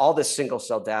have all this single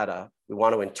cell data. We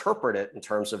want to interpret it in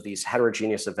terms of these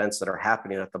heterogeneous events that are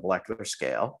happening at the molecular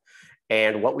scale.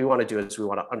 And what we want to do is we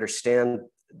want to understand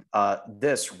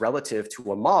this relative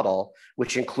to a model,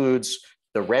 which includes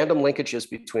the random linkages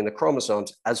between the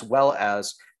chromosomes, as well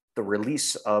as the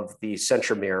release of the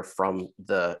centromere from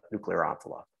the nuclear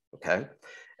envelope, okay?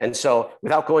 And so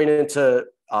without going into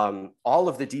all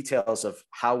of the details of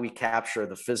how we capture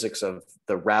the physics of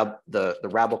the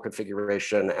Rabel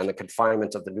configuration and the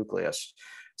confinement of the nucleus,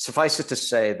 suffice it to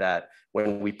say that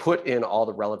when we put in all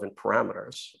the relevant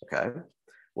parameters, okay,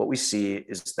 what we see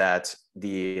is that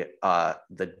the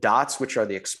dots, which are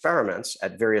the experiments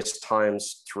at various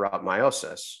times throughout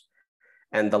meiosis,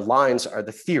 and the lines are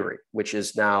the theory, which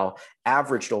is now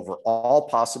averaged over all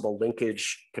possible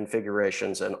linkage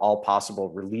configurations and all possible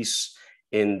release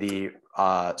in the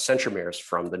centromeres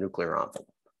from the nuclear envelope.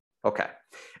 Okay,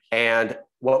 and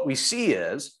what we see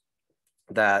is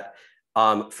that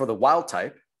for the wild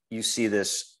type, you see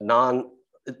this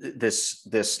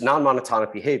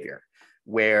non-monotonic behavior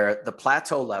where the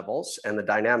plateau levels and the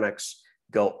dynamics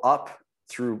go up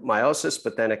through meiosis,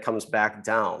 but then it comes back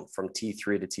down from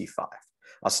T3 to T5.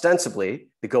 Ostensibly,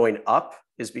 the going up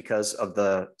is because of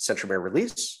the centromere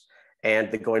release,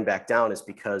 and the going back down is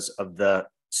because of the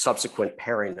subsequent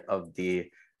pairing of the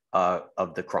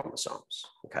chromosomes,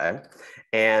 okay?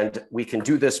 And we can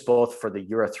do this both for the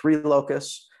Ura3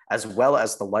 locus as well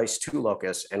as the Lyce2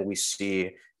 locus, and we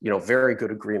see, very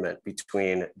good agreement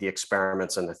between the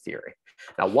experiments and the theory.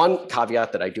 Now, one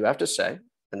caveat that I do have to say,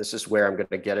 and this is where I'm going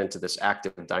to get into this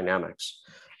active dynamics,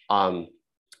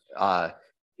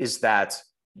 is that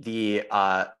the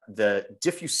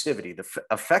diffusivity, the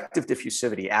effective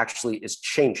diffusivity actually is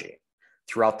changing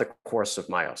throughout the course of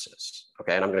meiosis.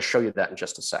 Okay, and I'm going to show you that in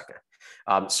just a second.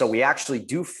 So we actually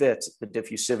do fit the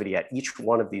diffusivity at each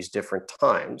one of these different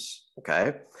times,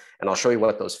 okay? And I'll show you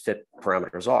what those fit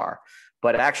parameters are.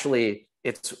 But actually,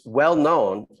 it's well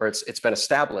known, or it's been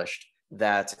established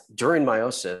that during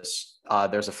meiosis,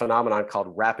 there's a phenomenon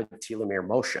called rapid telomere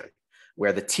motion,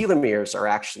 where the telomeres are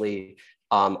actually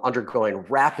undergoing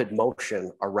rapid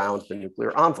motion around the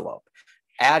nuclear envelope,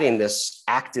 adding this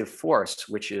active force,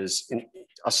 which is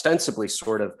ostensibly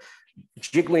sort of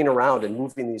jiggling around and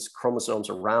moving these chromosomes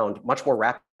around much more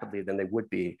rapidly than they would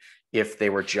be if they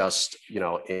were just,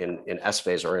 in S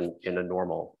phase or in a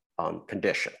normal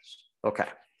conditions. Okay,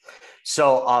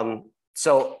 so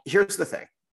here's the thing.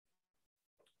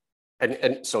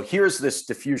 And so here's this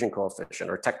diffusion coefficient,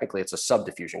 or technically it's a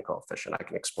subdiffusion coefficient. I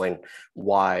can explain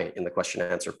why in the question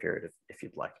and answer period if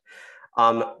you'd like.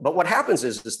 But what happens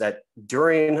is that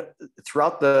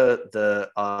throughout the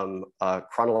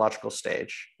chronological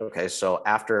stage, okay, so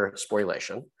after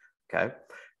sporulation, okay,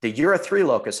 the Ura3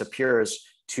 locus appears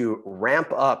to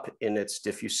ramp up in its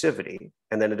diffusivity,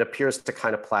 and then it appears to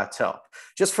kind of plateau.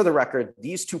 Just for the record,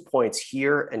 these 2 points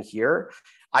here and here,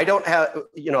 I don't have,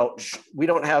 we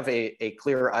don't have a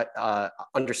clear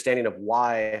understanding of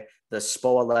why the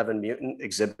SPO11 mutant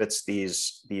exhibits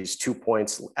these 2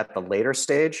 points at the later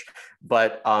stage,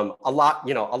 but a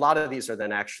lot of these are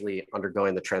then actually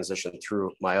undergoing the transition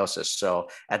through meiosis. So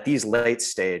at these late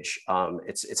stage,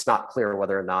 it's not clear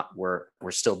whether or not we're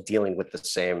still dealing with the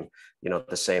same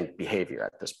behavior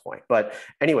at this point. But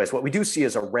anyways, what we do see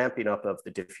is a ramping up of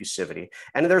the diffusivity,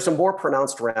 and there's a more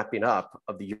pronounced ramping up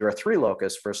of the Ura3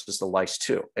 locus versus the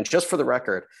Lyce2. And just for the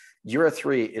record,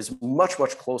 Ura3 is much,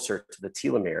 much closer to the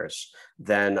telomeres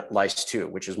than Lyce2,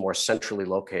 which is more centrally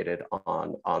located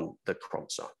on the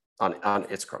chromosome, on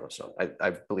its chromosome.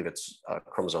 I believe it's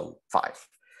chromosome 5.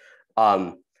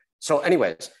 So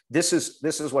anyways, this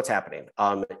is what's happening,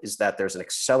 is that there's an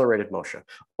accelerated motion.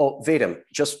 Oh, Vadim,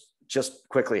 just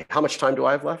quickly, how much time do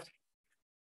I have left?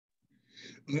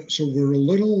 So we're a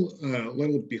little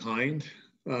behind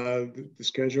the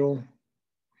schedule.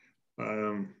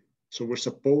 So we're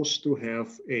supposed to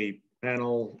have a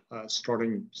panel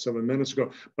starting 7 minutes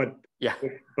ago, but yeah,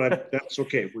 but that's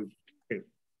okay.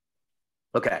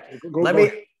 Okay.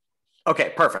 Go.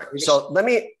 Okay, perfect. So let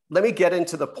me get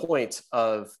into the point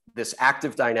of this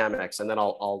active dynamics, and then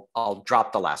I'll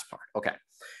drop the last part. Okay.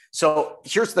 So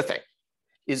here's the thing,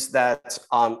 is that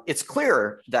it's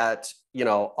clear that, you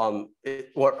know,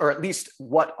 or at least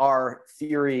what our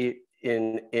theory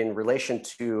in relation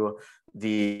to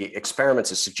the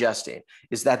experiments is suggesting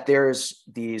is that there's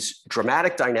these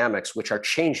dramatic dynamics which are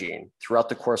changing throughout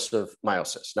the course of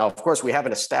meiosis. Now, of course, we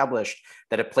haven't established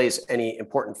that it plays any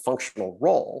important functional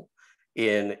role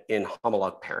in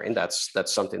homolog pairing. That's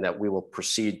something that we will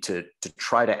proceed to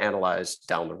try to analyze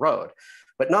down the road.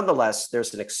 But nonetheless,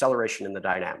 there's an acceleration in the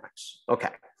dynamics.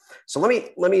 Okay, so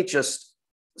let's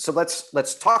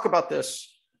talk about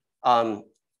this from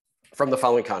the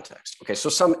following context. Okay, so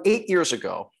some 8 years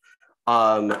ago,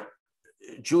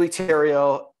 Julie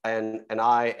Theriault and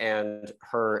I and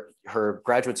her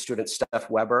graduate student, Steph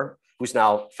Weber, who's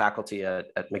now faculty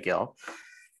at McGill,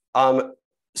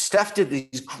 Steph did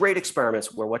these great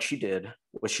experiments where what she did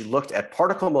was she looked at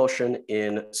particle motion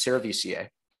in cerevisiae.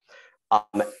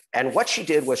 And what she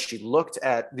did was she looked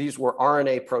at, these were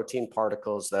RNA protein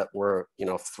particles that were, you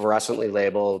know, fluorescently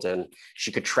labeled, and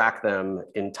she could track them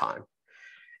in time.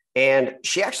 And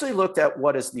she actually looked at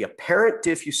what is the apparent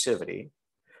diffusivity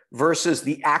versus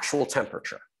the actual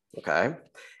temperature, okay?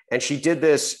 And she did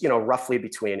this, you know, roughly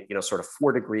between, you know, sort of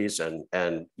 4 degrees and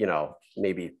you know,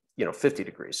 maybe, you know, 50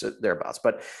 degrees, thereabouts.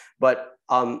 But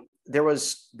there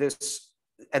was this,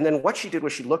 and then what she did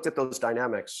was she looked at those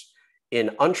dynamics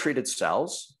in untreated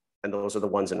cells, and those are the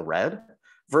ones in red,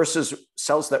 versus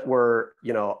cells that were,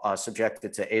 you know,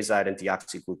 subjected to azide and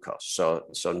deoxyglucose, so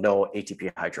no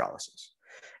ATP hydrolysis.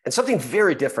 And something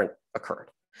very different occurred,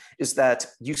 is that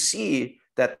you see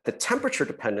that the temperature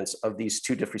dependence of these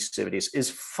two diffusivities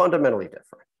is fundamentally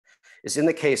different. Is in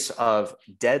the case of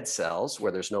dead cells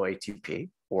where there's no ATP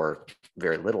or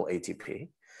very little ATP,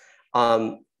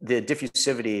 the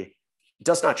diffusivity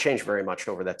does not change very much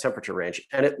over that temperature range,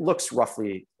 and it looks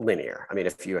roughly linear. I mean,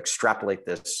 if you extrapolate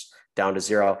this down to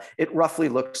 0, it roughly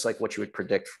looks like what you would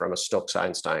predict from a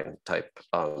Stokes-Einstein type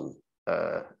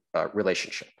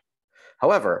relationship.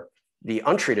 However, the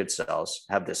untreated cells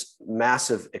have this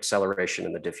massive acceleration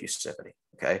in the diffusivity,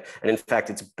 okay? And in fact,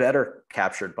 it's better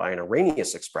captured by an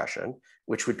Arrhenius expression,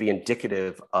 which would be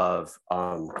indicative of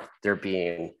there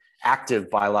being active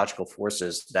biological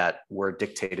forces that were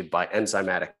dictated by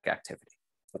enzymatic activity.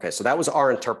 Okay, so that was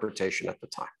our interpretation at the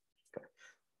time. Okay.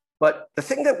 But the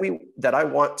thing that I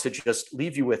want to just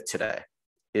leave you with today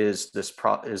is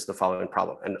the following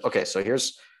problem. And okay, so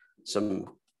here's some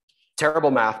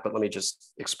terrible math, but let me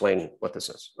just explain what this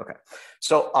is. Okay,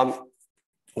 so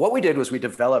what we did was we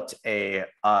developed a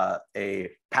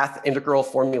path integral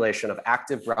formulation of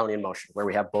active Brownian motion, where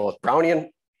we have both Brownian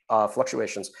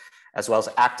fluctuations as well as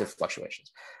active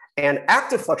fluctuations. And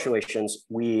active fluctuations,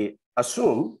 we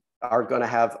assume, are going to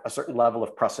have a certain level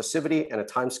of processivity and a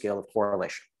time scale of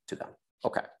correlation to them.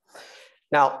 Okay.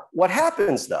 Now, what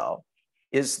happens though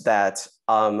is that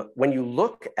when you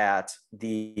look at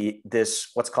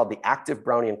this what's called the active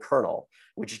Brownian kernel,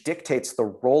 which dictates the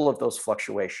role of those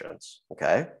fluctuations,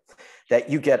 okay,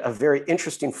 that you get a very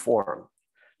interesting form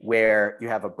where you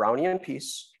have a Brownian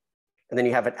piece and then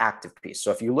you have an active piece.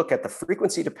 So if you look at the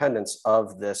frequency dependence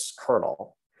of this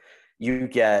kernel, you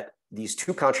get these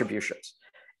two contributions.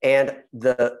 And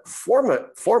the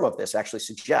form of this actually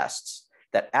suggests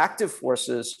that active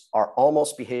forces are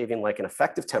almost behaving like an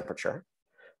effective temperature,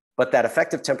 but that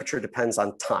effective temperature depends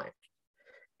on time.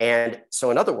 And so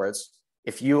in other words,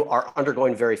 if you are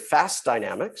undergoing very fast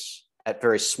dynamics at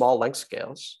very small length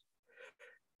scales,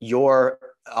 your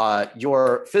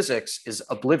physics is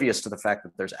oblivious to the fact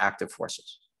that there's active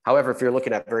forces. However, if you're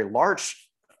looking at very large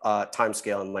time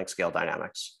scale and length scale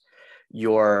dynamics,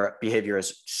 your behavior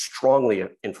is strongly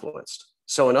influenced.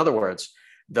 So in other words,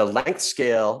 the length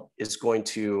scale is going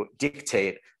to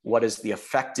dictate what is the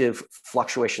effective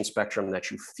fluctuation spectrum that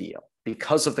you feel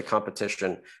because of the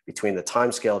competition between the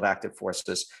time scale of active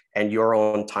forces and your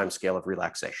own time scale of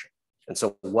relaxation. And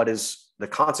so what is the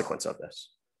consequence of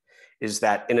this? Is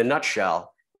that in a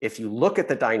nutshell, if you look at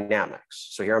the dynamics,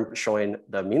 so here I'm showing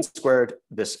the mean squared,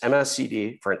 this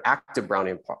MSCD for an active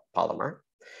Brownian polymer,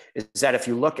 is that if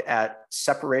you look at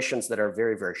separations that are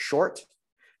very, very short,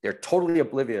 they're totally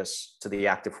oblivious to the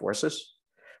active forces.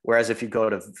 Whereas if you go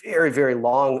to very, very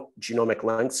long genomic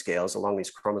length scales along these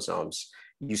chromosomes,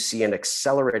 you see an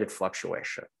accelerated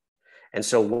fluctuation. And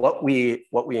so what we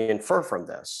infer from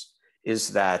this is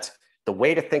that the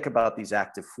way to think about these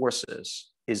active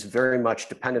forces is very much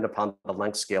dependent upon the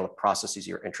length scale of processes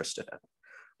you're interested in.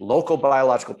 Local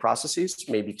biological processes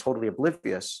may be totally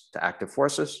oblivious to active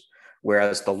forces,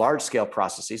 whereas the large scale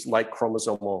processes like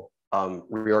chromosomal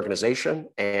reorganization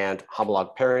and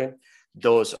homolog pairing,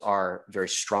 those are very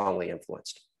strongly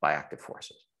influenced by active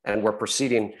forces. And we're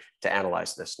proceeding to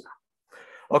analyze this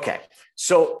now. Okay,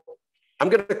 so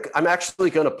I'm actually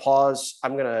going to pause.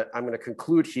 I'm going to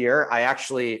conclude here.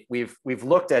 We've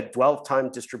looked at dwell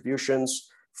time distributions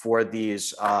for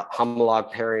these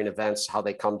homolog pairing events, how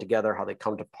they come together, how they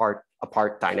come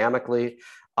apart dynamically.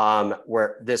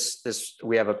 Where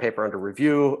we have a paper under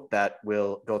review that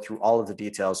will go through all of the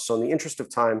details. So in the interest of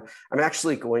time, I'm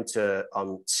actually going to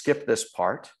skip this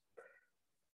part.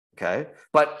 Okay,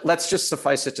 but let's just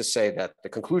suffice it to say that the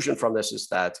conclusion from this is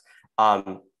that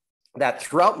that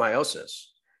throughout meiosis,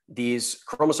 these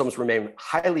chromosomes remain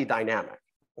highly dynamic.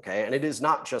 Okay, and it is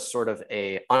not just sort of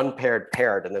a unpaired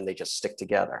paired and then they just stick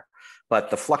together, but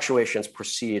the fluctuations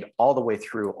proceed all the way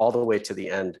through, all the way to the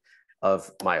end of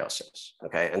meiosis.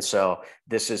 Okay, and so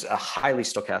this is a highly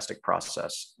stochastic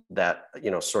process that,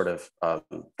 you know, sort of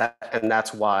and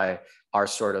that's why our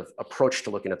sort of approach to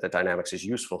looking at the dynamics is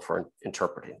useful for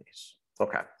interpreting these.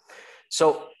 Okay,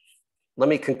 so let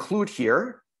me conclude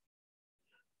here.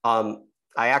 I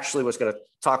actually was going to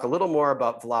talk a little more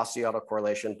about velocity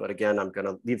autocorrelation, but again, I'm going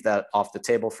to leave that off the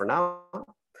table for now.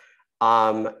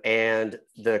 And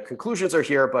the conclusions are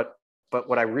here, but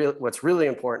what's really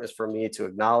important is for me to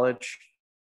acknowledge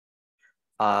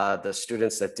the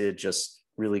students that did just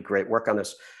really great work on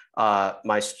this.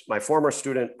 My former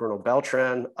student, Bruno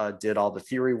Beltran, did all the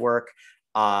theory work.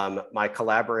 My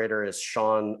collaborator is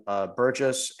Sean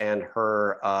Burgess, and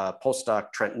her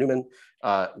postdoc, Trent Newman,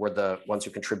 were the ones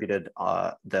who contributed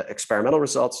the experimental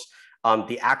results.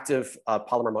 The active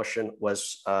polymer motion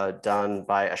was done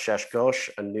by Ashesh Ghosh,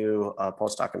 a new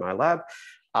postdoc in my lab.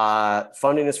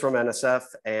 Funding is from NSF,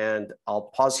 and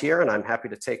I'll pause here and I'm happy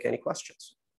to take any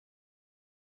questions.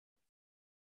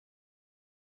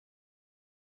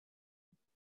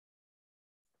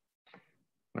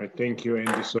 All right, thank you,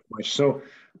 Andy, so much. So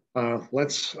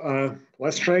let's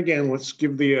try again. Let's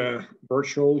give the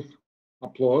virtual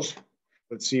applause.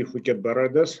 Let's see if we get better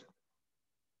at this.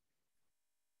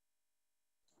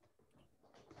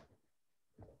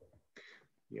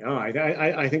 Yeah,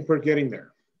 I think we're getting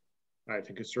there. I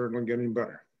think it's certainly getting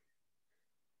better.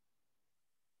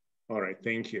 All right,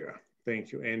 thank you.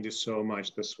 Thank you, Andy, so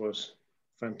much. This was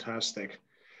fantastic.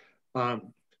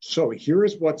 So here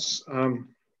is what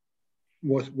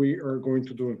we are going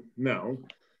to do now.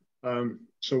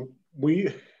 So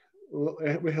we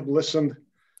have listened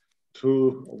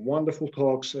to wonderful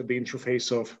talks at the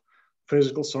interface of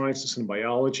physical sciences and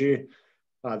biology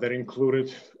that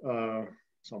included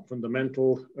some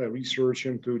fundamental research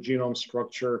into genome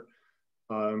structure,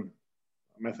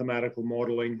 mathematical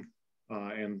modeling,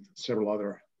 and several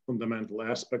other fundamental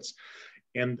aspects.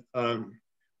 And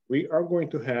we are going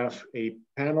to have a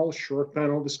short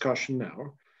panel discussion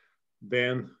now,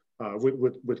 then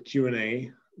with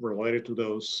Q&A related to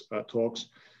those talks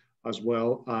as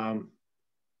well.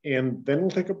 And then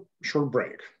we'll take a short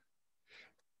break.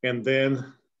 And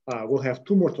then we'll have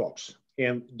two more talks.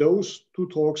 And those two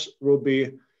talks will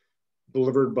be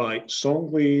delivered by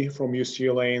Song Lee from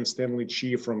UCLA and Stanley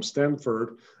Chi from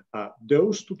Stanford.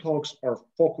 Those two talks are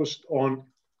focused on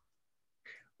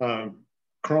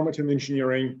chromatin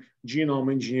engineering,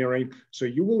 genome engineering. So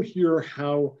you will hear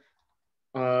how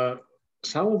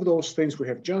some of those things we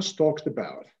have just talked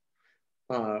about,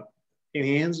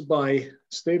 enhanced by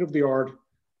state-of-the-art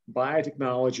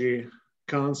biotechnology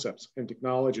concepts and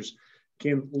technologies,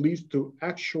 can lead to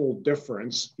actual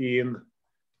difference in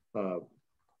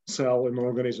cell and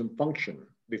organism function,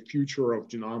 the future of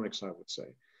genomics, I would say.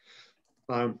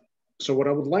 So what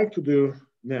I would like to do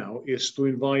now is to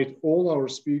invite all our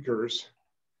speakers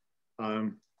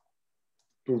to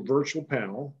a virtual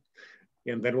panel,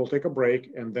 and then we'll take a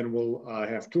break, and then we'll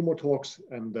have two more talks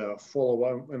and follow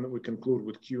up, and then we conclude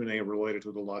with Q&A related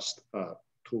to the last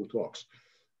two talks.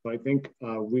 So I think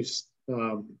we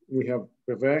have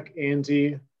Vivek,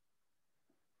 Andy,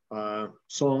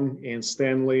 Song, and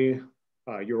Stanley.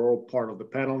 You're all part of the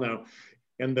panel now,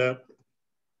 and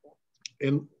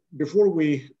before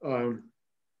we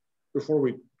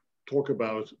talk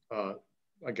about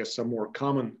I guess some more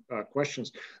common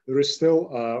questions, there is still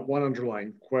one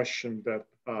underlying question that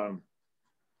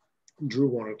Drew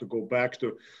wanted to go back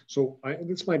to. So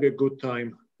this might be a good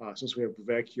time, since we have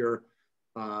Vivek here,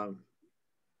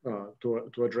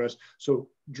 to address. So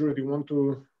Drew, do you want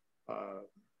to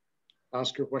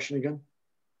ask your question again?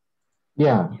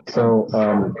 Yeah, so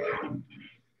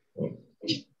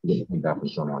that from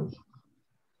someone.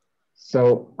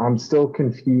 So I'm still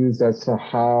confused as to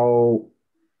how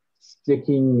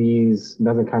sticking these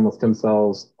mesenchymal stem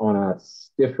cells on a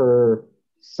stiffer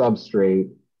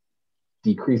substrate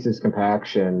decreases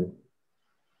compaction,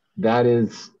 that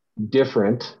is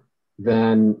different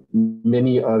than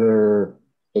many other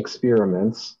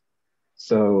experiments.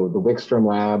 So the Wickstrom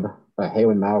lab,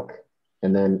 Heo and Malk,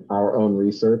 and then our own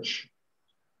research.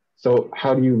 So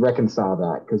how do you reconcile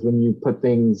that? Because when you put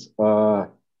things,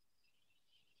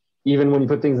 even when you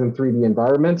put things in 3D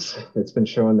environments, it's been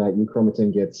shown that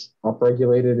euchromatin gets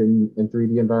upregulated in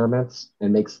 3D environments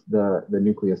and makes the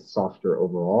nucleus softer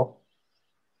overall.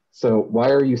 So why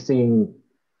are you seeing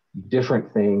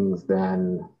different things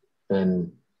than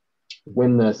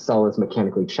when the cell is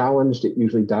mechanically challenged? It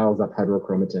usually dials up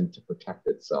heterochromatin to protect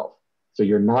itself. So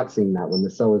you're not seeing that when the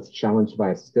cell is challenged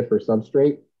by a stiffer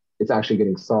substrate, it's actually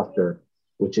getting softer,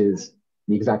 which is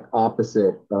the exact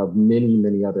opposite of many,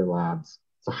 many other labs.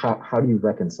 So how do you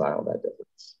reconcile that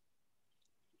difference?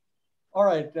 All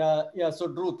right, yeah, so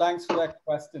Drew, thanks for that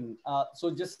question. So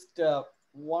just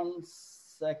 1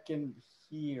 second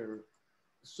here.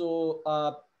 So,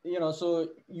 so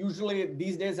usually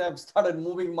these days I've started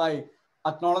moving my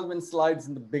acknowledgement slides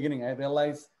in the beginning. I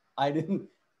realized I didn't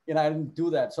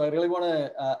do that. So I really want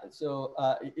to, so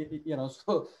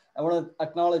I want to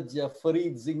acknowledge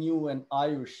Fareed, Zingyu, and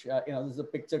Ayush. This is a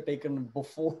picture taken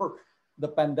before the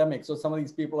pandemic. So some of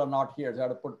these people are not here. So I had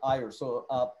to put Ayush. So,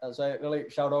 so I really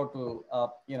shout out to,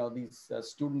 these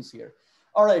students here.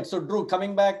 All right, so Drew,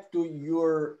 coming back to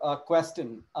your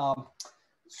question.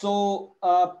 So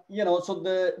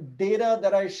the data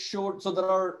that I showed, so there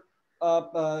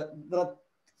are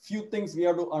few things we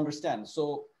have to understand.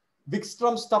 So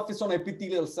Wickstrom stuff is on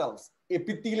epithelial cells.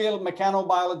 Epithelial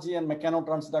mechanobiology and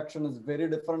mechanotransduction is very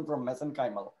different from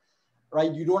mesenchymal,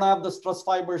 right? You don't have the stress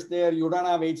fibers there. You don't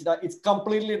have HDA. It's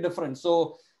completely different.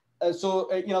 So,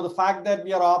 the fact that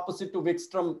we are opposite to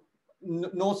Wickstrom,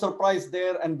 no surprise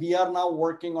there. And we are now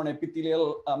working on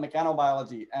epithelial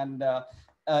mechanobiology. And,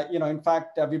 in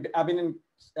fact, I've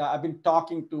been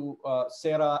talking to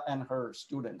Sarah and her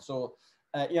students. So,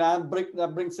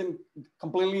 that brings in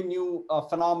completely new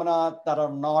phenomena that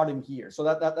are not in here. So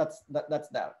that's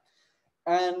that.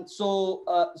 And so,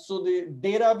 the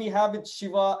data we have with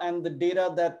Shiva and the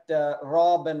data that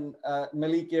Rob and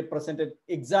Melike presented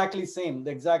exactly the same.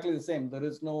 There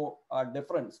is no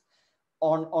difference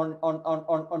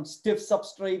on stiff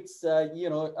substrates.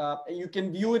 You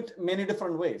can view it many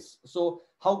different ways. So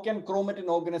how can chromatin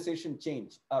organization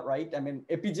change? Right? I mean,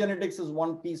 epigenetics is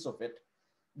one piece of it.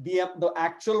 The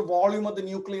actual volume of the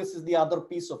nucleus is the other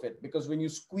piece of it, because when you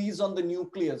squeeze on the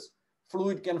nucleus,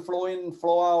 fluid can flow in,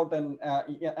 flow out,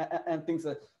 and things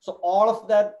like that. So all of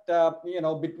that,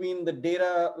 between the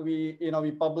data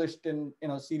we published in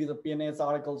series of PNAS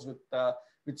articles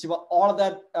with Shiva, all of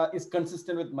that is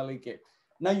consistent with Melike.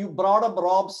 Now you brought up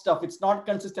Rob's stuff. It's not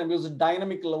consistent because it's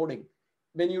dynamic loading.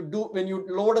 When you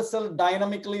load a cell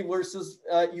dynamically versus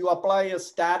you apply a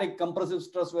static compressive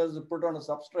stress where it's put on a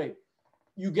substrate,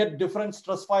 you get different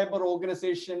stress fiber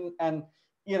organization, and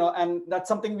that's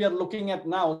something we are looking at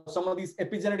now. Some of these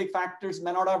epigenetic factors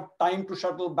may not have time to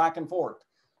shuttle back and forth.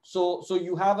 So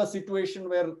you have a situation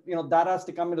where that has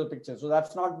to come into the picture. So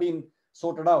that's not being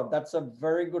sorted out. That's a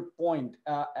very good point.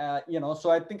 So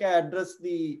I think I addressed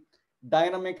the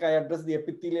dynamic, I addressed the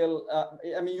epithelial.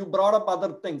 You brought up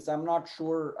other things. I'm not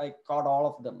sure I caught all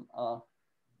of them.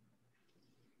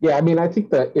 Yeah, I think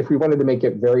that if we wanted to make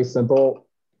it very simple,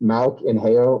 Malk and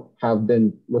Heo have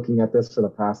been looking at this for the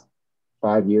past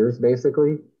 5 years,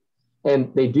 basically.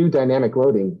 And they do dynamic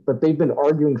loading, but they've been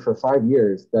arguing for 5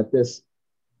 years that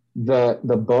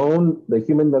the bone, the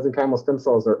human mesenchymal stem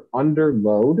cells are under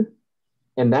load,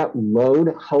 and that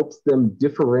load helps them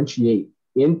differentiate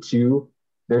into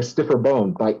their stiffer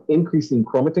bone by increasing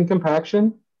chromatin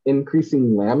compaction,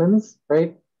 increasing lamins,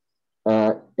 right?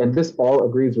 And this all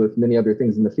agrees with many other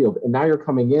things in the field. And now you're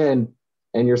coming in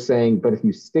and you're saying, but if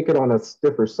you stick it on a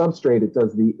stiffer substrate, it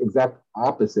does the exact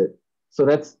opposite. So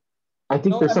there's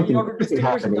something you have to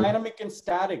distinguish happening. Dynamic and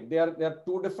static. They are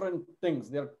two different things.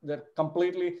 They're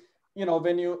completely,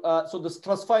 when you so the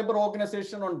stress fiber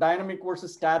organization on dynamic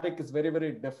versus static is very,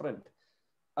 very different.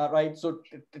 Right. So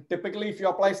typically, if you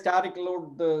apply static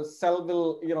load, the cell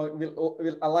will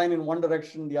align in one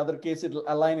direction. The other case, it will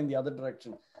align in the other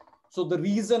direction. So the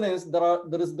reason is there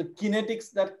is the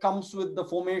kinetics that comes with the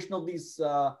formation of these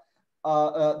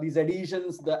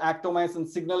adhesions, the actomyosin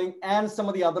signaling, and some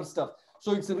of the other stuff.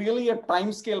 So it's really a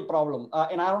time scale problem.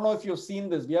 And I don't know if you've seen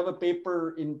this. We have a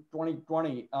paper in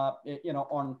 2020,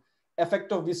 on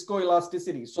effect of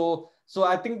viscoelasticity. So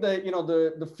I think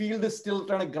the field is still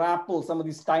trying to grapple some of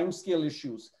these time scale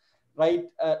issues. right?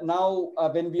 Now,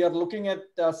 when we are looking at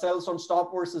cells on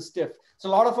stop versus stiff, so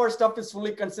a lot of our stuff is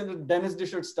fully considered Dennis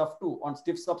Disher stuff too. On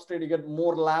stiff substrate, you get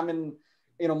more lamin,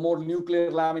 more nuclear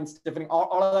lamin stiffening.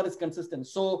 All of that is consistent.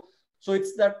 So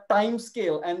it's that time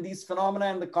scale and these phenomena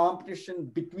and the competition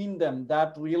between them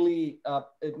that really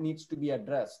it needs to be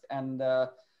addressed. And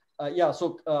yeah,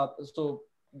 so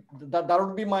that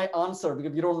would be my answer,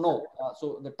 because we don't know.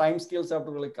 So the time scales have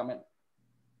to really come in.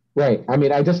 Right. I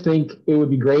mean, I just think it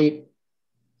would be great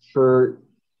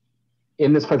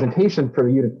in this presentation for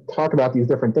you to talk about these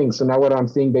different things. So now what I'm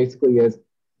seeing basically is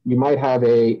you might have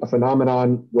a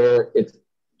phenomenon where it's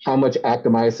how much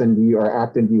actomyosin or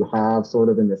actin do you have sort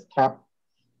of in this cap.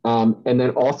 And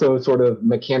then also sort of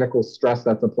mechanical stress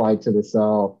that's applied to the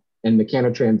cell and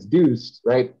mechanotransduced,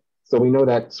 right? So we know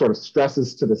that sort of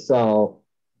stresses to the cell,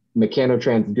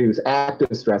 mechanotransduce,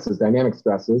 active stresses, dynamic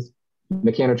stresses,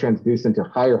 mechanotransduce into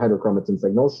higher heterochromatin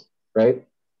signals, right?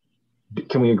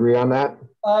 Can we agree on that?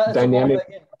 Dynamic. So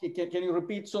again, can you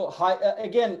repeat? So higher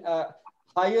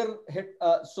hit.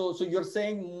 So you're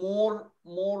saying more.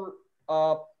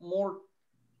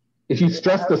 If you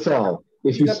stress the cell,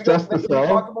 when you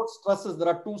talk about stresses, there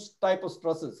are two types of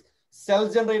stresses: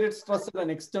 cell-generated stresses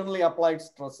and externally applied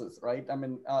stresses, right? I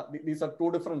mean, these are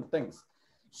two different things.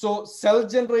 So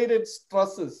cell-generated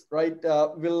stresses, right,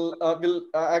 will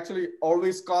actually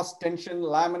always cause tension,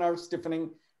 laminar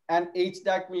stiffening, and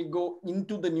HDAC will go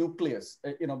into the nucleus.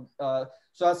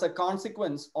 So as a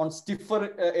consequence, on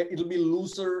stiffer, it'll be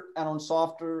looser, and on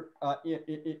softer,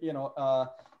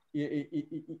 it'll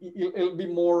be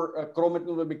more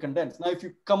chromatin will be condensed. Now, if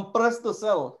you compress the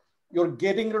cell, you're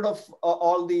getting rid of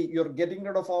all the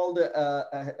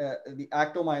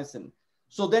actomyosin.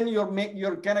 So then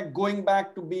you're kind of going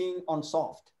back to being on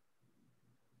soft,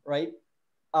 right?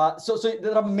 So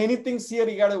there are many things here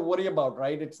you got to worry about,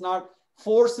 right? It's not,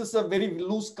 force is a very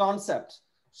loose concept.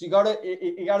 So you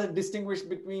gotta distinguish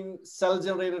between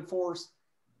cell-generated force,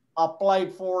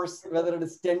 applied force, whether it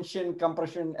is tension,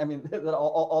 compression. I mean, there are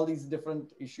all these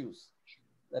different issues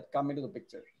that come into the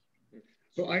picture.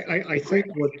 So I think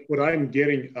what I'm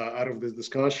getting out of this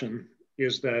discussion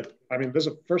is that, I mean,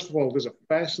 first of all, there's a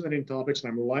fascinating topics,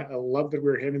 and I love that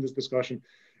we're having this discussion.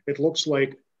 It looks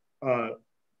like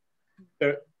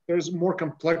there's more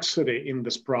complexity in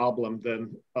this problem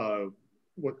than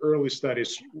what early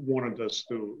studies wanted us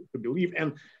to believe,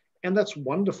 and that's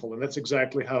wonderful, and that's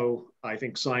exactly how I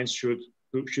think science should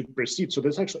proceed. So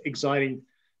there's actually exciting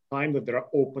time that there are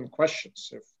open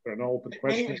questions. If there are no open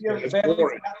questions,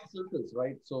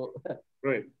 right? So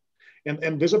right.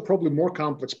 And these are probably more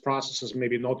complex processes,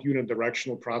 maybe not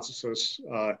unidirectional processes,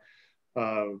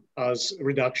 as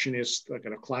reductionist,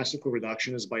 kind of classical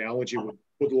reductionist biology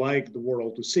would like the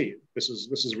world to see. This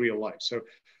is real life. So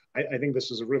I think this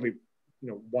is a really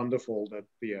wonderful that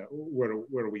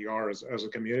where we are as a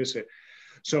community.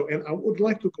 So, and I would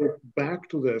like to go back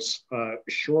to this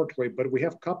shortly, but we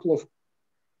have a couple of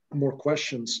more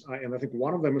questions, and I think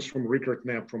one of them is from Richard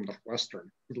Knapp from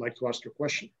Northwestern. Would like to ask your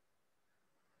question.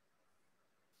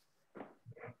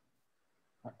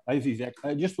 Hi, Vivek.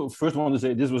 I just first want to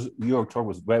say your talk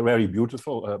was very, very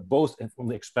beautiful, both on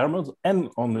the experiments and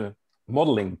on the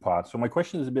modeling part. So my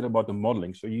question is a bit about the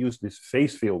modeling. So you use this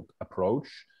phase field approach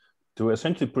to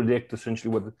essentially predict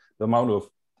what the amount of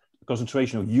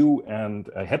concentration of U and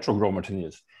heterochromatin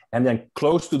is, and then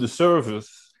close to the surface,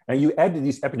 and you add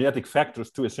these epigenetic factors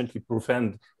to essentially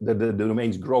prevent the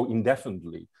domains grow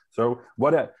indefinitely. So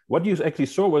what you actually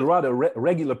saw was rather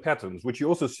regular patterns, which you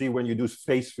also see when you do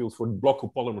phase fields for block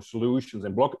copolymer solutions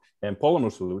and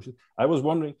polymer solutions. I was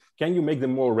wondering, can you make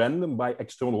them more random by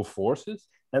external forces?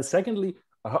 And secondly,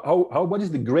 what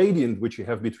is the gradient which you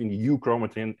have between the U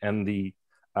chromatin and the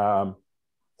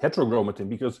heterochromatin?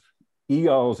 Because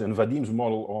Eyal's and Vadim's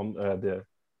model on the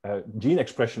gene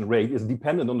expression rate is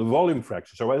dependent on the volume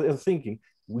fraction. So I was thinking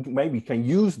we maybe can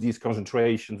use these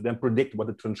concentrations, then predict what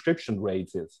the transcription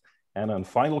rate is. And then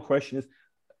final question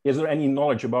is there any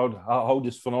knowledge about how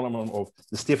this phenomenon of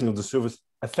the stiffening of the surface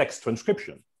affects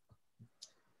transcription?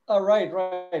 Right.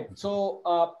 So,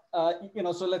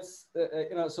 so let's,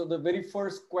 so the very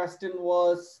first question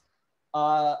was,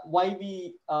 why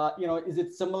we, is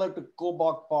it similar to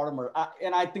Cobalt polymer?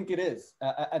 And I think it is.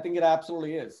 I think it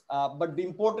absolutely is. But the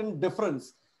important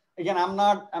difference, again, I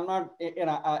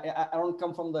don't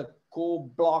come from the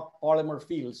co-block polymer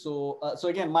field. So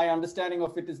again, my understanding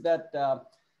of it is that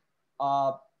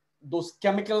those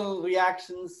chemical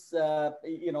reactions,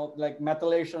 like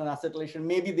methylation and acetylation,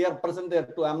 maybe they are present there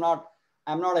too. I'm not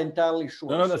entirely sure.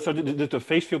 No. So the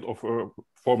phase field of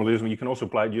formalism, you can also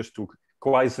apply just to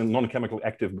quiescent non-chemical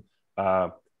active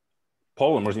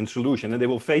polymers in solution, and they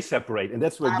will phase separate, and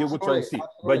that's what you would try to see.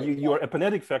 But your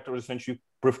epigenetic factor essentially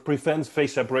prevents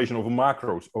phase separation over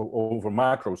macros or over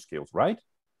macro scales, right?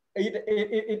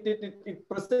 It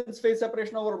presents phase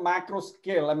separation over macro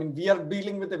scale. I mean, we are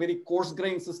dealing with a very coarse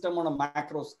grain system on a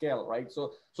macro scale, right?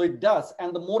 So it does.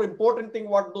 And the more important thing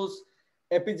what those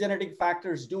epigenetic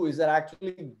factors do is that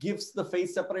actually gives the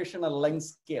phase separation a length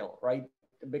scale, right?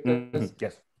 Because,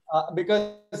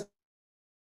 because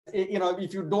you know,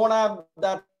 if you don't have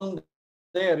that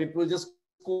there, it will just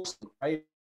coarse, right?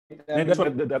 And that's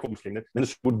what that then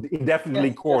it would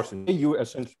indefinitely coarsen. You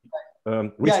essentially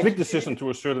restrict the system to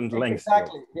a certain length.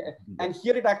 Exactly. Yeah. And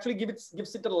here it actually gives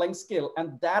it a length scale,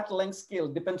 and that length scale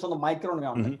depends on the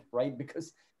microenvironment, right?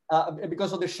 Because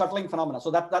of the shuttling phenomena. So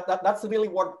that's really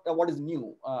what is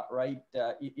new, right?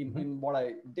 In what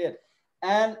I did.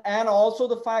 And also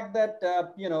the fact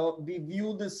that you know, we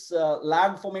view this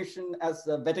lag formation as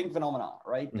a wetting phenomena,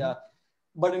 right?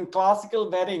 But in classical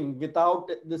wetting,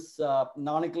 without this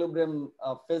non-equilibrium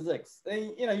physics,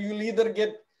 you know, you'll either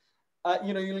get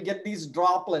you know, you'll get these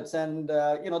droplets, and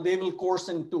you know, they will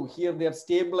coarsen too. Here they are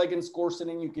stable against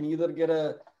coarsening. You can either get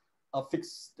a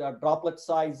fixed droplet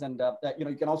size, and you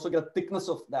know, you can also get a thickness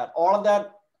of that. All of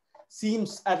that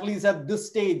seems, at least at this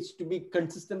stage, to be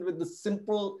consistent with the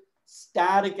simple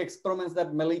static experiments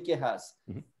that Melike has.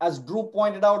 As Drew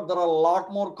pointed out, there are a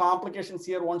lot more complications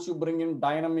here once you bring in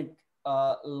dynamic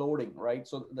loading, right?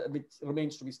 So which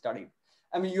remains to be studied.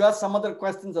 I mean, you have some other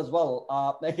questions as well.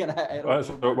 Again,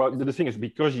 well, the thing is,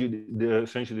 because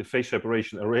essentially the phase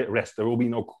separation rests, there will be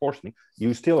no coarsening.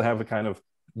 You still have a kind of,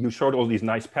 you showed all these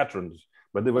nice patterns,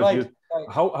 but there was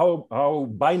how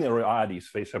binary are these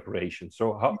phase separations?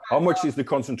 So how much is the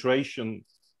concentration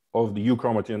of the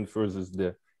euchromatin versus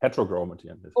the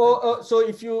heterochromatin? So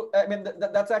if you, I mean,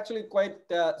 that's actually quite,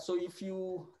 so if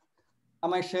you,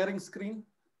 am I sharing screen?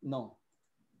 No.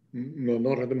 No,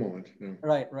 not at the moment. No.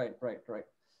 Right.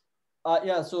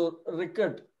 Yeah. So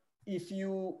Rickard, if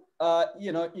you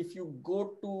you know, if you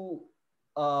go to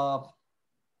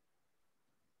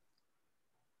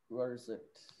where is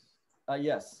it?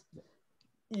 Yes.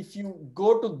 If you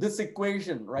go to this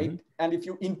equation, right, and if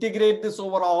you integrate this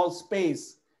over all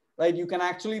space, right, you can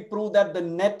actually prove that the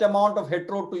net amount of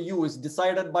hetero to U is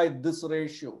decided by this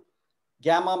ratio,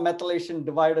 gamma methylation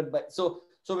divided by. So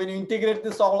when you integrate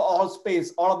this all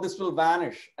space, all of this will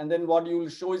vanish. And then what you will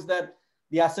show is that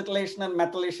the acetylation and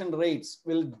methylation rates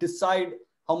will decide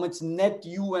how much net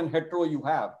U and hetero you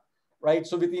have, right?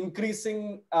 So with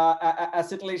increasing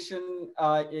acetylation,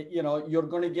 you know, you're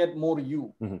going to get more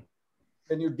U.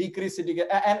 When you decrease it, you get,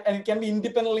 and it can be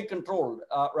independently controlled,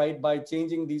 right, by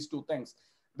changing these two things.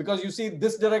 Because you see,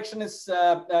 this direction is,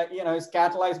 you know, is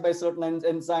catalyzed by certain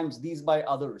enzymes, these by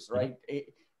others, right?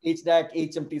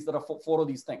 HDAC, HMTs, there are four of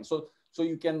these things. So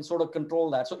you can sort of control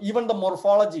that. So even the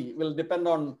morphology will depend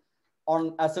on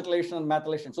acetylation and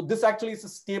methylation. So this actually is a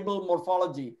stable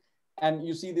morphology. And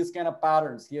you see these kind of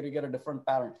patterns. Here you get a different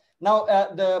pattern. Now,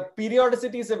 the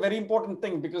periodicity is a very important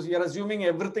thing because you're assuming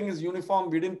everything is uniform.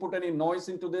 We didn't put any noise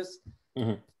into this.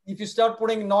 If you start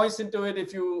putting noise into it,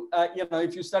 if you, you know,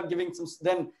 if you start giving some,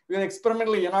 then you're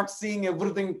experimentally, you're not seeing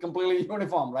everything completely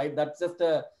uniform, right? That's just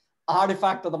a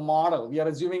artifact of the model. We are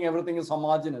assuming everything is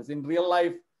homogeneous. In real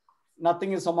life,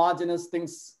 nothing is homogeneous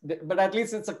things, but at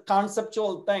least it's a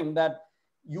conceptual thing that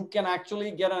you can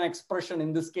actually get an expression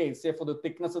in this case, say for the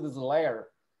thickness of this layer,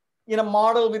 in a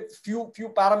model with few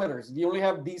parameters. We only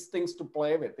have these things to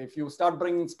play with. If you start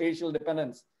bringing spatial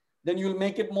dependence, then you'll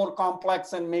make it more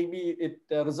complex and maybe it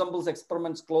resembles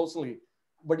experiments closely,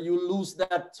 but you lose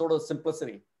that sort of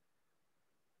simplicity.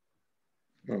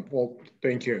 Well,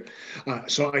 thank you.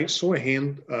 So I saw a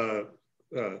hand.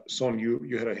 Son,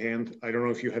 you had a hand. I don't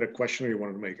know if you had a question or you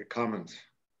wanted to make a comment.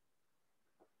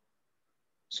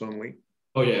 Son Lee.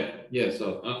 Oh yeah.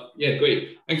 So yeah,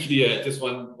 great. Actually, just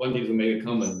wanted to make a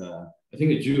comment. I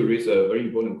think Jude raised a very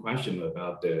important question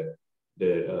about the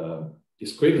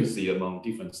discrepancy among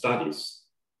different studies.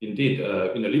 Indeed,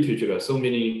 in the literature, there are so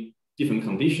many different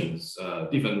conditions,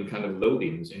 different kind of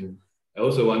loadings. And I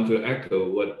also want to echo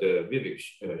what Vivek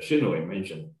Shenoy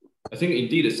mentioned. I think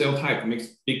indeed the cell type makes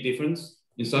big difference.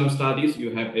 In some studies,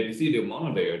 you have epithelial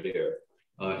monolayer there.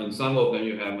 In some of them,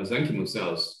 you have mesenchymal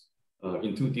cells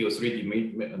in 2D or 3D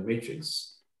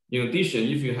matrix. In addition,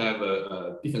 if you have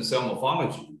a different cell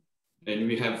morphology, and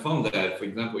we have found that, for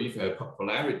example, if you have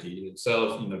polarity in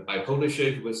cells in a bipolar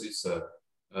shape versus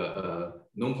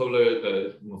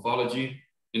non-polar morphology,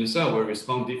 in the cell will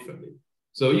respond differently.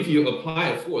 So if you apply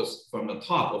a force from the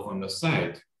top or from the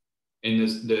side, and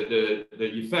the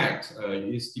effect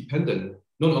is dependent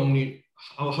not only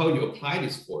how you apply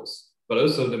this force, but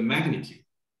also the magnitude.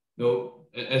 know,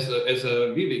 as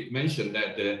Vivek mentioned,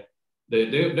 that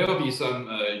there will be some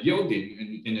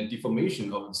yielding in the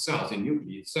deformation of the cells in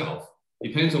nuclei itself,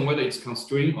 depends on whether it's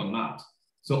constrained or not.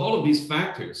 So all of these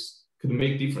factors could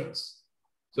make difference.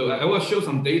 So I will show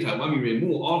some data. When we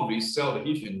remove all of these cell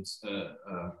adhesions,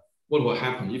 what will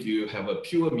happen if you have a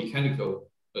pure mechanical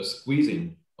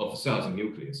squeezing of cells in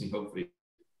nucleus? And hopefully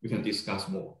we can discuss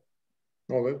more.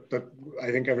 Well,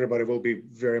 I think everybody will be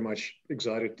very much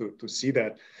excited to see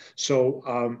that. So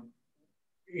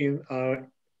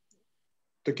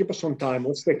to keep us on time,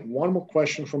 let's take one more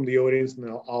question from the audience, and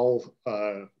I'll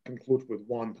conclude with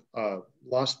one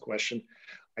last question.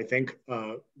 I think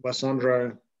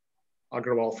Vasandra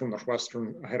Agrawal from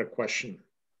Northwestern had a question.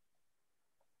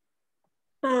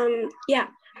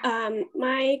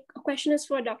 My question is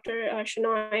for Dr.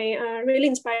 Shenoy. Really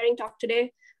inspiring talk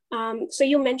today. So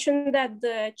you mentioned that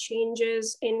the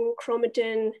changes in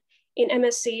chromatin in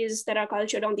MSCs that are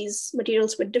cultured on these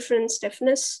materials with different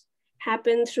stiffness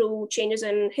happen through changes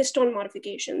in histone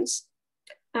modifications.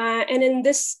 And in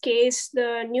this case,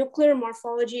 the nuclear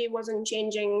morphology wasn't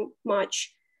changing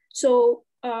much. So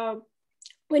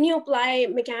when you apply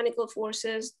mechanical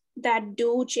forces that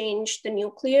do change the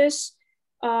nucleus,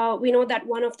 we know that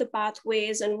one of the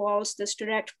pathways involves this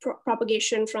direct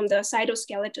propagation from the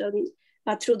cytoskeleton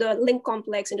through the link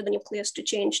complex into the nucleus to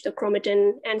change the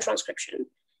chromatin and transcription.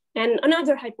 And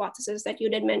another hypothesis that you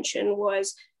did mention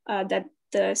was that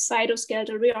the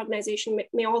cytoskeletal reorganization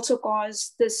may also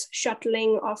cause this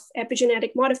shuttling of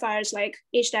epigenetic modifiers like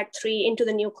HDAC3 into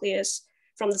the nucleus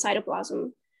from the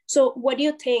cytoplasm. So what do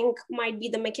you think might be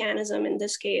the mechanism in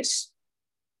this case?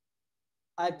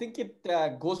 I think it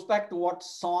goes back to what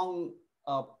Song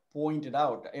pointed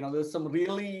out. You know, there's some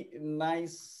really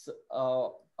nice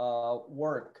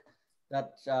work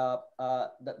that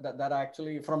that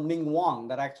actually from Ning Wang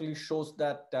that actually shows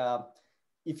that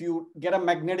if you get a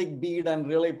magnetic bead and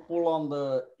really pull on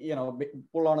the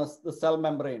the cell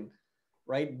membrane,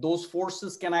 right, those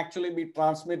forces can actually be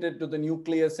transmitted to the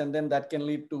nucleus, and then that can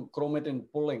lead to chromatin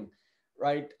pulling.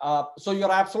 Right. So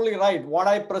you're absolutely right. What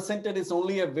I presented is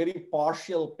only a very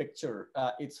partial picture.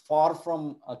 It's far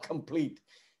from complete,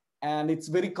 and it's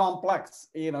very complex.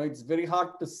 You know, it's very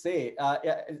hard to say.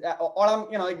 All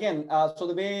I'm, again, so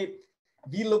the way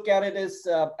we look at it is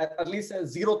at least at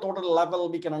zero total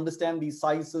level, we can understand the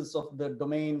sizes of the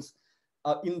domains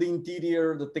in the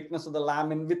interior, the thickness of the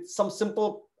lamin with some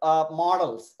simple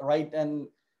models, right? And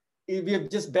we have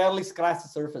just barely scratched the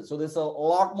surface. So there's a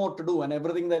lot more to do, and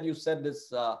everything that you said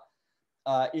is,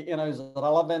 is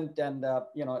relevant, and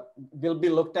will be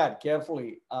looked at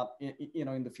carefully,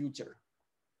 in the future.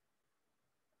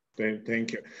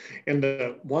 Thank you. And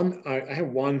I have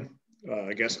one,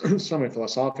 I guess,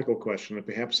 semi-philosophical question, and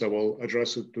perhaps I will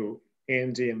address it to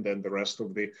Andy and then the rest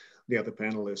of the other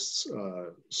panelists,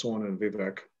 Son and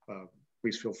Vivek.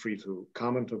 Please feel free to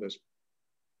comment on this.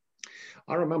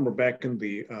 I remember back in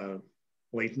the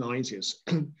late 90s,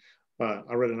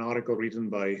 I read an article written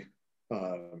by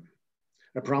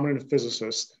a prominent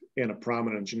physicist and a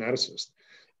prominent geneticist.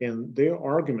 And their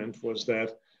argument was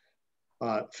that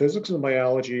physics and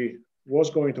biology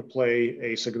was going to play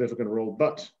a significant role,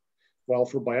 but while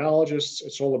for biologists,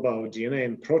 it's all about DNA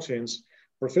and proteins,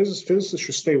 for physicists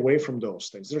should stay away from those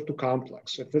things. They're too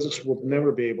complex. And physics would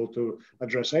never be able to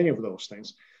address any of those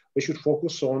things. They should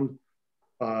focus on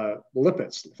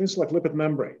lipids, things like lipid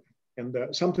membrane, and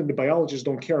something the biologists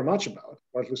don't care much about,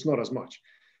 or at least not as much.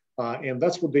 And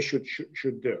that's what they should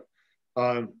do.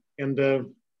 I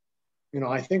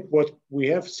think what we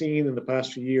have seen in the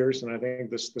past few years, and I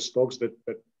think this talks that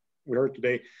we heard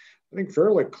today, I think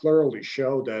fairly clearly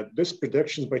show that these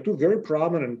predictions by two very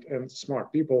prominent and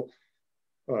smart people,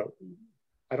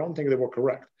 I don't think they were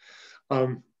correct.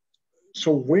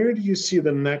 So where do you see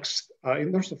the next,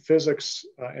 in terms of physics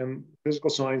and physical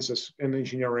sciences and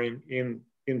engineering in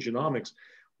genomics,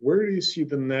 where do you see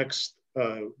the next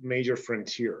major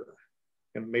frontier?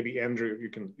 And maybe Andrew, you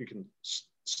can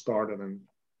start, and then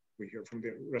we hear from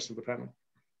the rest of the panel.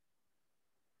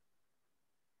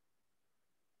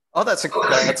 Oh, that's a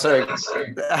great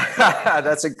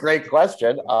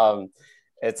question.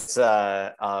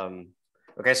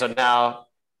 Okay. So now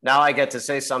I get to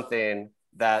say something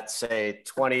that, say,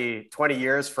 20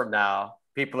 years from now,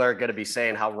 people are going to be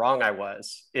saying how wrong I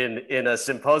was in a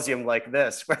symposium like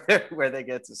this, where they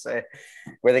get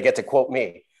to quote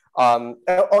me. And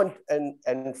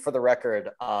for the record,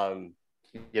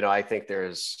 I think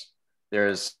there's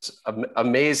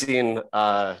amazing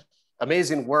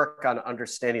work on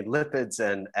understanding lipids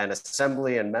and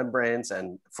assembly and membranes.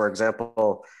 And for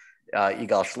example,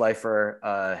 Igal Schleifer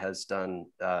has done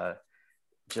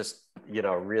just,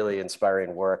 really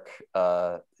inspiring work,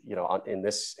 in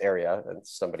this area, and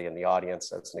somebody in the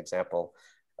audience as an example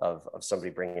of somebody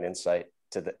bringing insight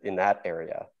in that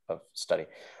area of study.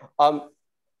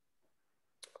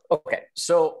 Okay,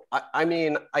 so I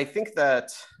mean, I think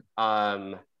that,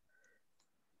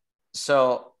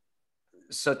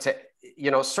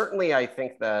 certainly I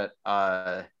think that,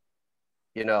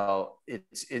 it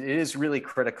is really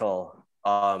critical.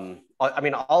 I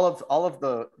mean, all of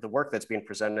the work that's being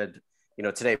presented,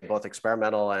 today, both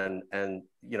experimental and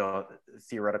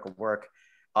theoretical work,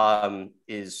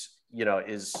 is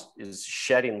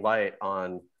shedding light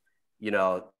on,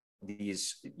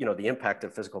 the impact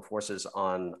of physical forces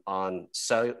on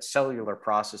cellular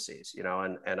processes,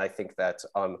 and I think that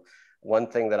one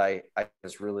thing that I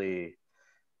was really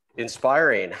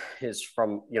inspiring is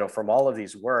from all of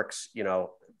these works,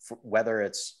 whether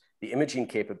it's the imaging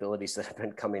capabilities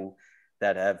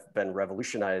that have been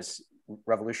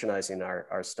revolutionizing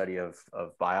our study of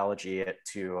biology,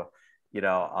 to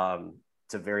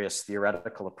various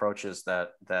theoretical approaches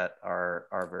that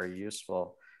are very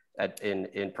useful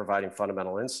in providing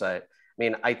fundamental insight. I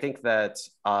mean, I think that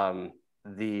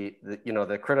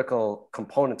the critical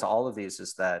component to all of these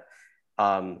is that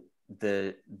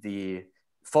the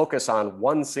focus on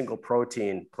one single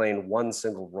protein playing one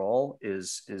single role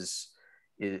is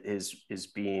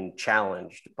being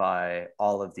challenged by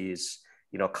all of these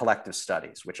collective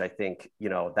studies, which I think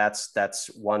that's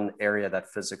one area that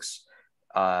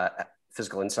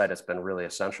physical insight has been really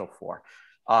essential for.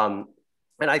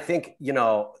 And I think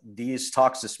these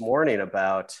talks this morning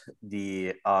about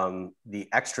the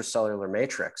extracellular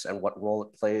matrix and what role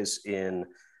it plays in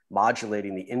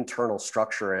modulating the internal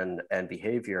structure and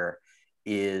behavior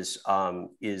is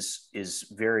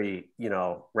very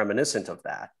reminiscent of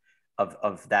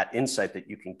that insight that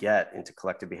you can get into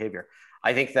collective behavior.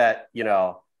 I think that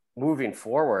moving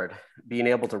forward, being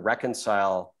able to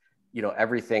reconcile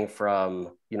everything from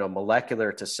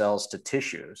molecular to cells to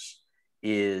tissues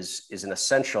is an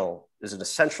essential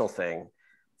thing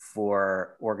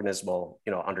for organismal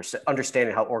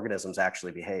understanding how organisms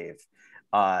actually behave.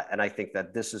 And I think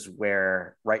that this is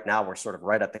where right now we're sort of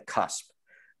right at the cusp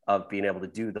of being able to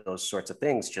do those sorts of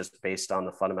things, just based on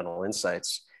the fundamental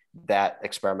insights that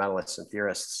experimentalists and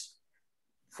theorists,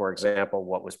 for example,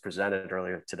 what was presented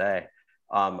earlier today,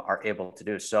 are able to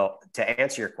do. So to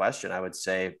answer your question, I would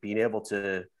say being able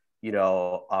to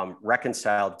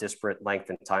reconcile disparate length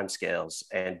and time scales,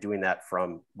 and doing that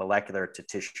from molecular to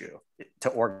tissue to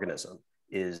organism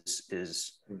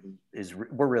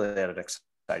we're really at an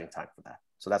exciting time for that.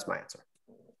 So that's my answer.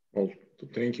 Well,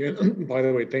 thank you. By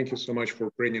the way, thank you so much for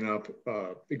bringing up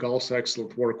Igal's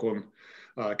excellent work on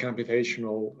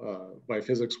computational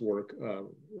biophysics work,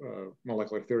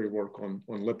 molecular theory work on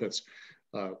lipids.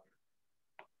 I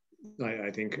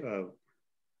think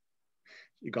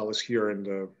Igal is here,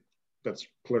 and that's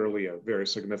clearly a very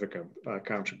significant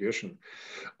contribution.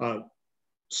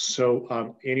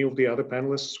 So any of the other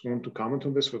panelists want to comment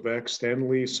on this? Vivek,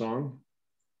 Stanley, Song?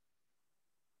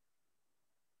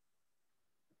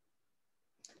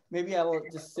 Maybe I will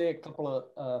just say a couple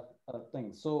of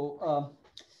things. So,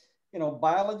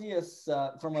 biology is,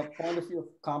 from a point of view of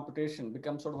computation,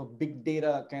 becomes sort of a big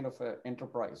data kind of a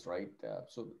enterprise, right?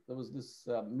 So there was this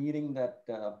meeting that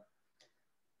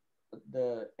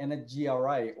the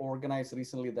NHGRI organized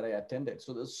recently that I attended.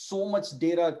 So there's so much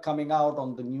data coming out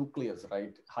on the nucleus,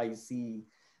 right? Hi-seq,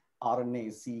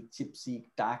 RNA-seq, ChIP-seq,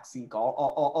 TAC-seq,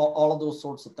 all of those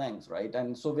sorts of things, right?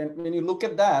 And so when you look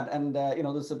at that, and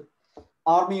there's an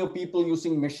army of people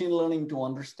using machine learning to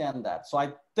understand that. So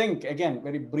I think, again,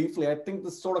 very briefly, I think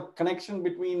this sort of connection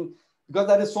between, because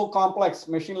that is so complex,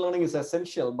 machine learning is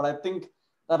essential, but I think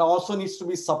that also needs to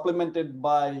be supplemented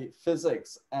by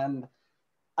physics. And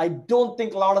I don't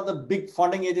think a lot of the big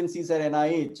funding agencies at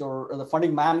NIH or the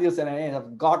funding managers at NIH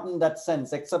have gotten that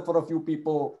sense, except for a few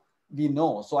people we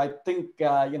know. So I think,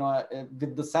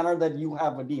 with the center that you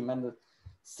have, Vadim, and the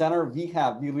center we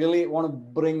have, we really want to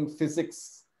bring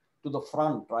physics to the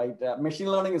front, right?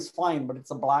 Machine learning is fine, but it's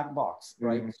a black box,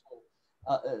 right? So,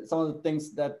 some of the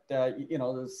things that,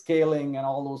 the scaling and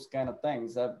all those kind of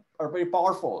things are very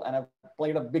powerful and have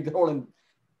played a big role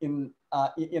in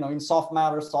soft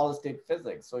matter, solid state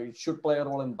physics. So it should play a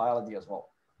role in biology as well.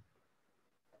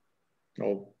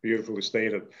 Oh, beautifully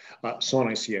stated. Son,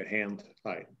 I see a hand.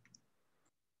 Hi.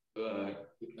 I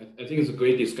think it's a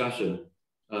great discussion.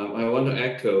 I want to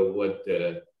echo what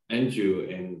Andrew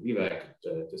and Vivek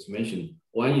just mentioned.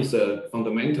 One is a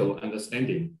fundamental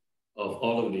understanding of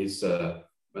all of these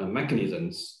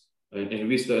mechanisms. And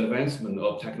with the advancement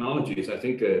of technologies, I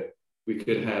think we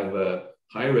could have a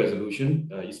high resolution,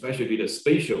 especially the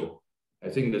spatial I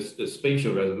think the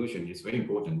spatial resolution is very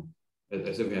important.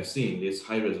 As we have seen, this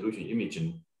high resolution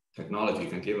imaging technology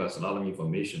can give us a lot of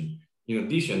information. In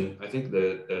addition, I think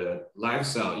the live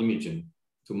cell imaging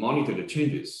to monitor the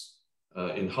changes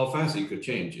in how fast it could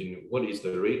change, and what is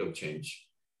the rate of change,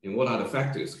 and what are the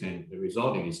factors can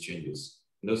result in these changes.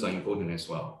 And those are important as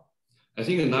well. I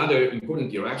think another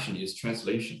important direction is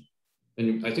translation.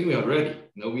 And I think we are ready.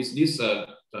 With this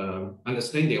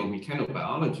understanding of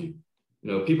mechanobiology,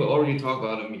 people already talk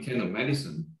about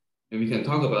mechanomedicine, and we can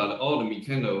talk about all the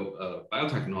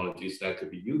biotechnologies that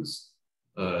could be used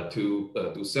to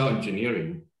do cell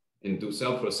engineering and do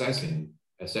cell processing,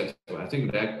 etc. I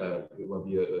think that will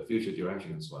be a future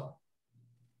direction as well.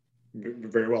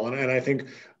 Very well, and I think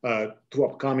two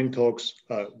upcoming talks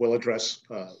will address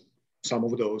some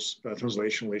of those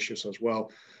translational issues as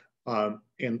well.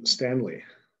 And Stanley.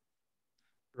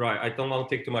 Right, I don't want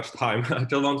to take too much time. I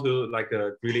just want to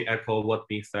really echo what's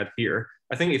being said here.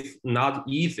 I think it's not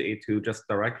easy to just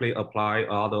directly apply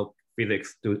a lot of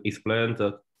physics to explain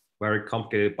the very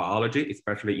complicated biology,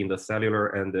 especially in the cellular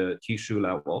and the tissue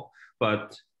level.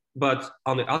 But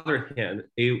on the other hand,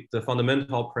 the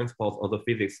fundamental principles of the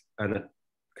physics and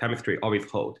chemistry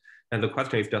always hold. And the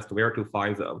question is just where to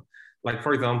find them. Like,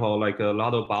 for example, like a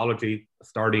lot of biology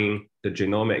starting the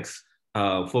genomics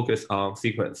focus on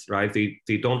sequence, right?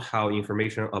 They don't have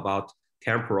information about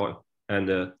temporal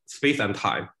and space and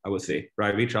time, I would say,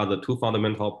 right? Which are the two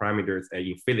fundamental parameters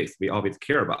in physics we always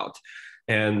care about.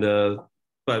 And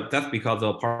but that's because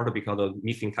of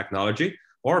missing technology,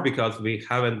 or because we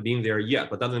haven't been there yet,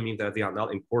 but doesn't mean that they are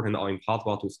not important or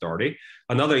impossible to study.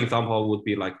 Another example would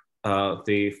be like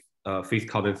the phase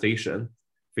condensation,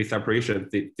 phase separation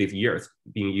these years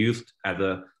being used as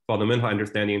a fundamental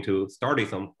understanding to study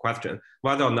some question.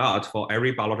 Whether or not for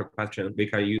every biological question, we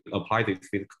can apply this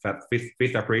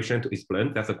phase separation to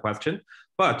explain, that's a question.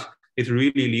 But it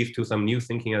really leads to some new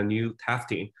thinking and new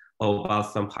testing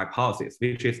about some hypothesis,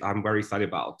 which is I'm very excited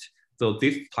about. So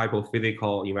this type of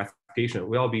physical investigation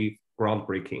will be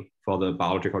groundbreaking for the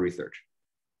biological research.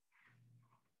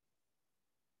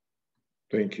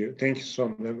 Thank you. Thank you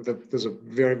so much. Those are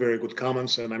very, very good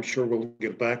comments, and I'm sure we'll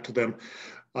get back to them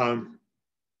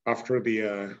after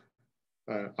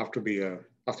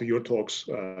your talks.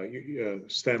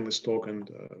 Stanley's talk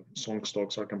and Song's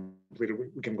talks are completed.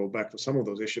 We can go back to some of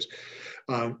those issues.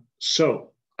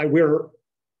 We're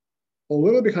a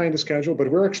little behind the schedule,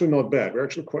 but we're actually not bad. We're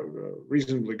actually quite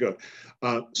reasonably good.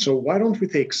 So why don't we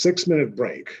take a 6-minute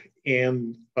break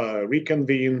and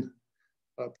reconvene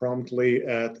promptly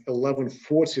at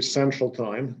 11:40 Central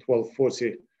Time,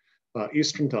 12:40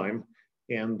 Eastern Time,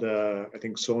 and I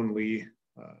think Son Lee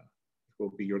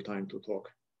will be your time to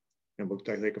talk. And we'll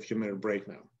take a few-minute break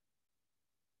now.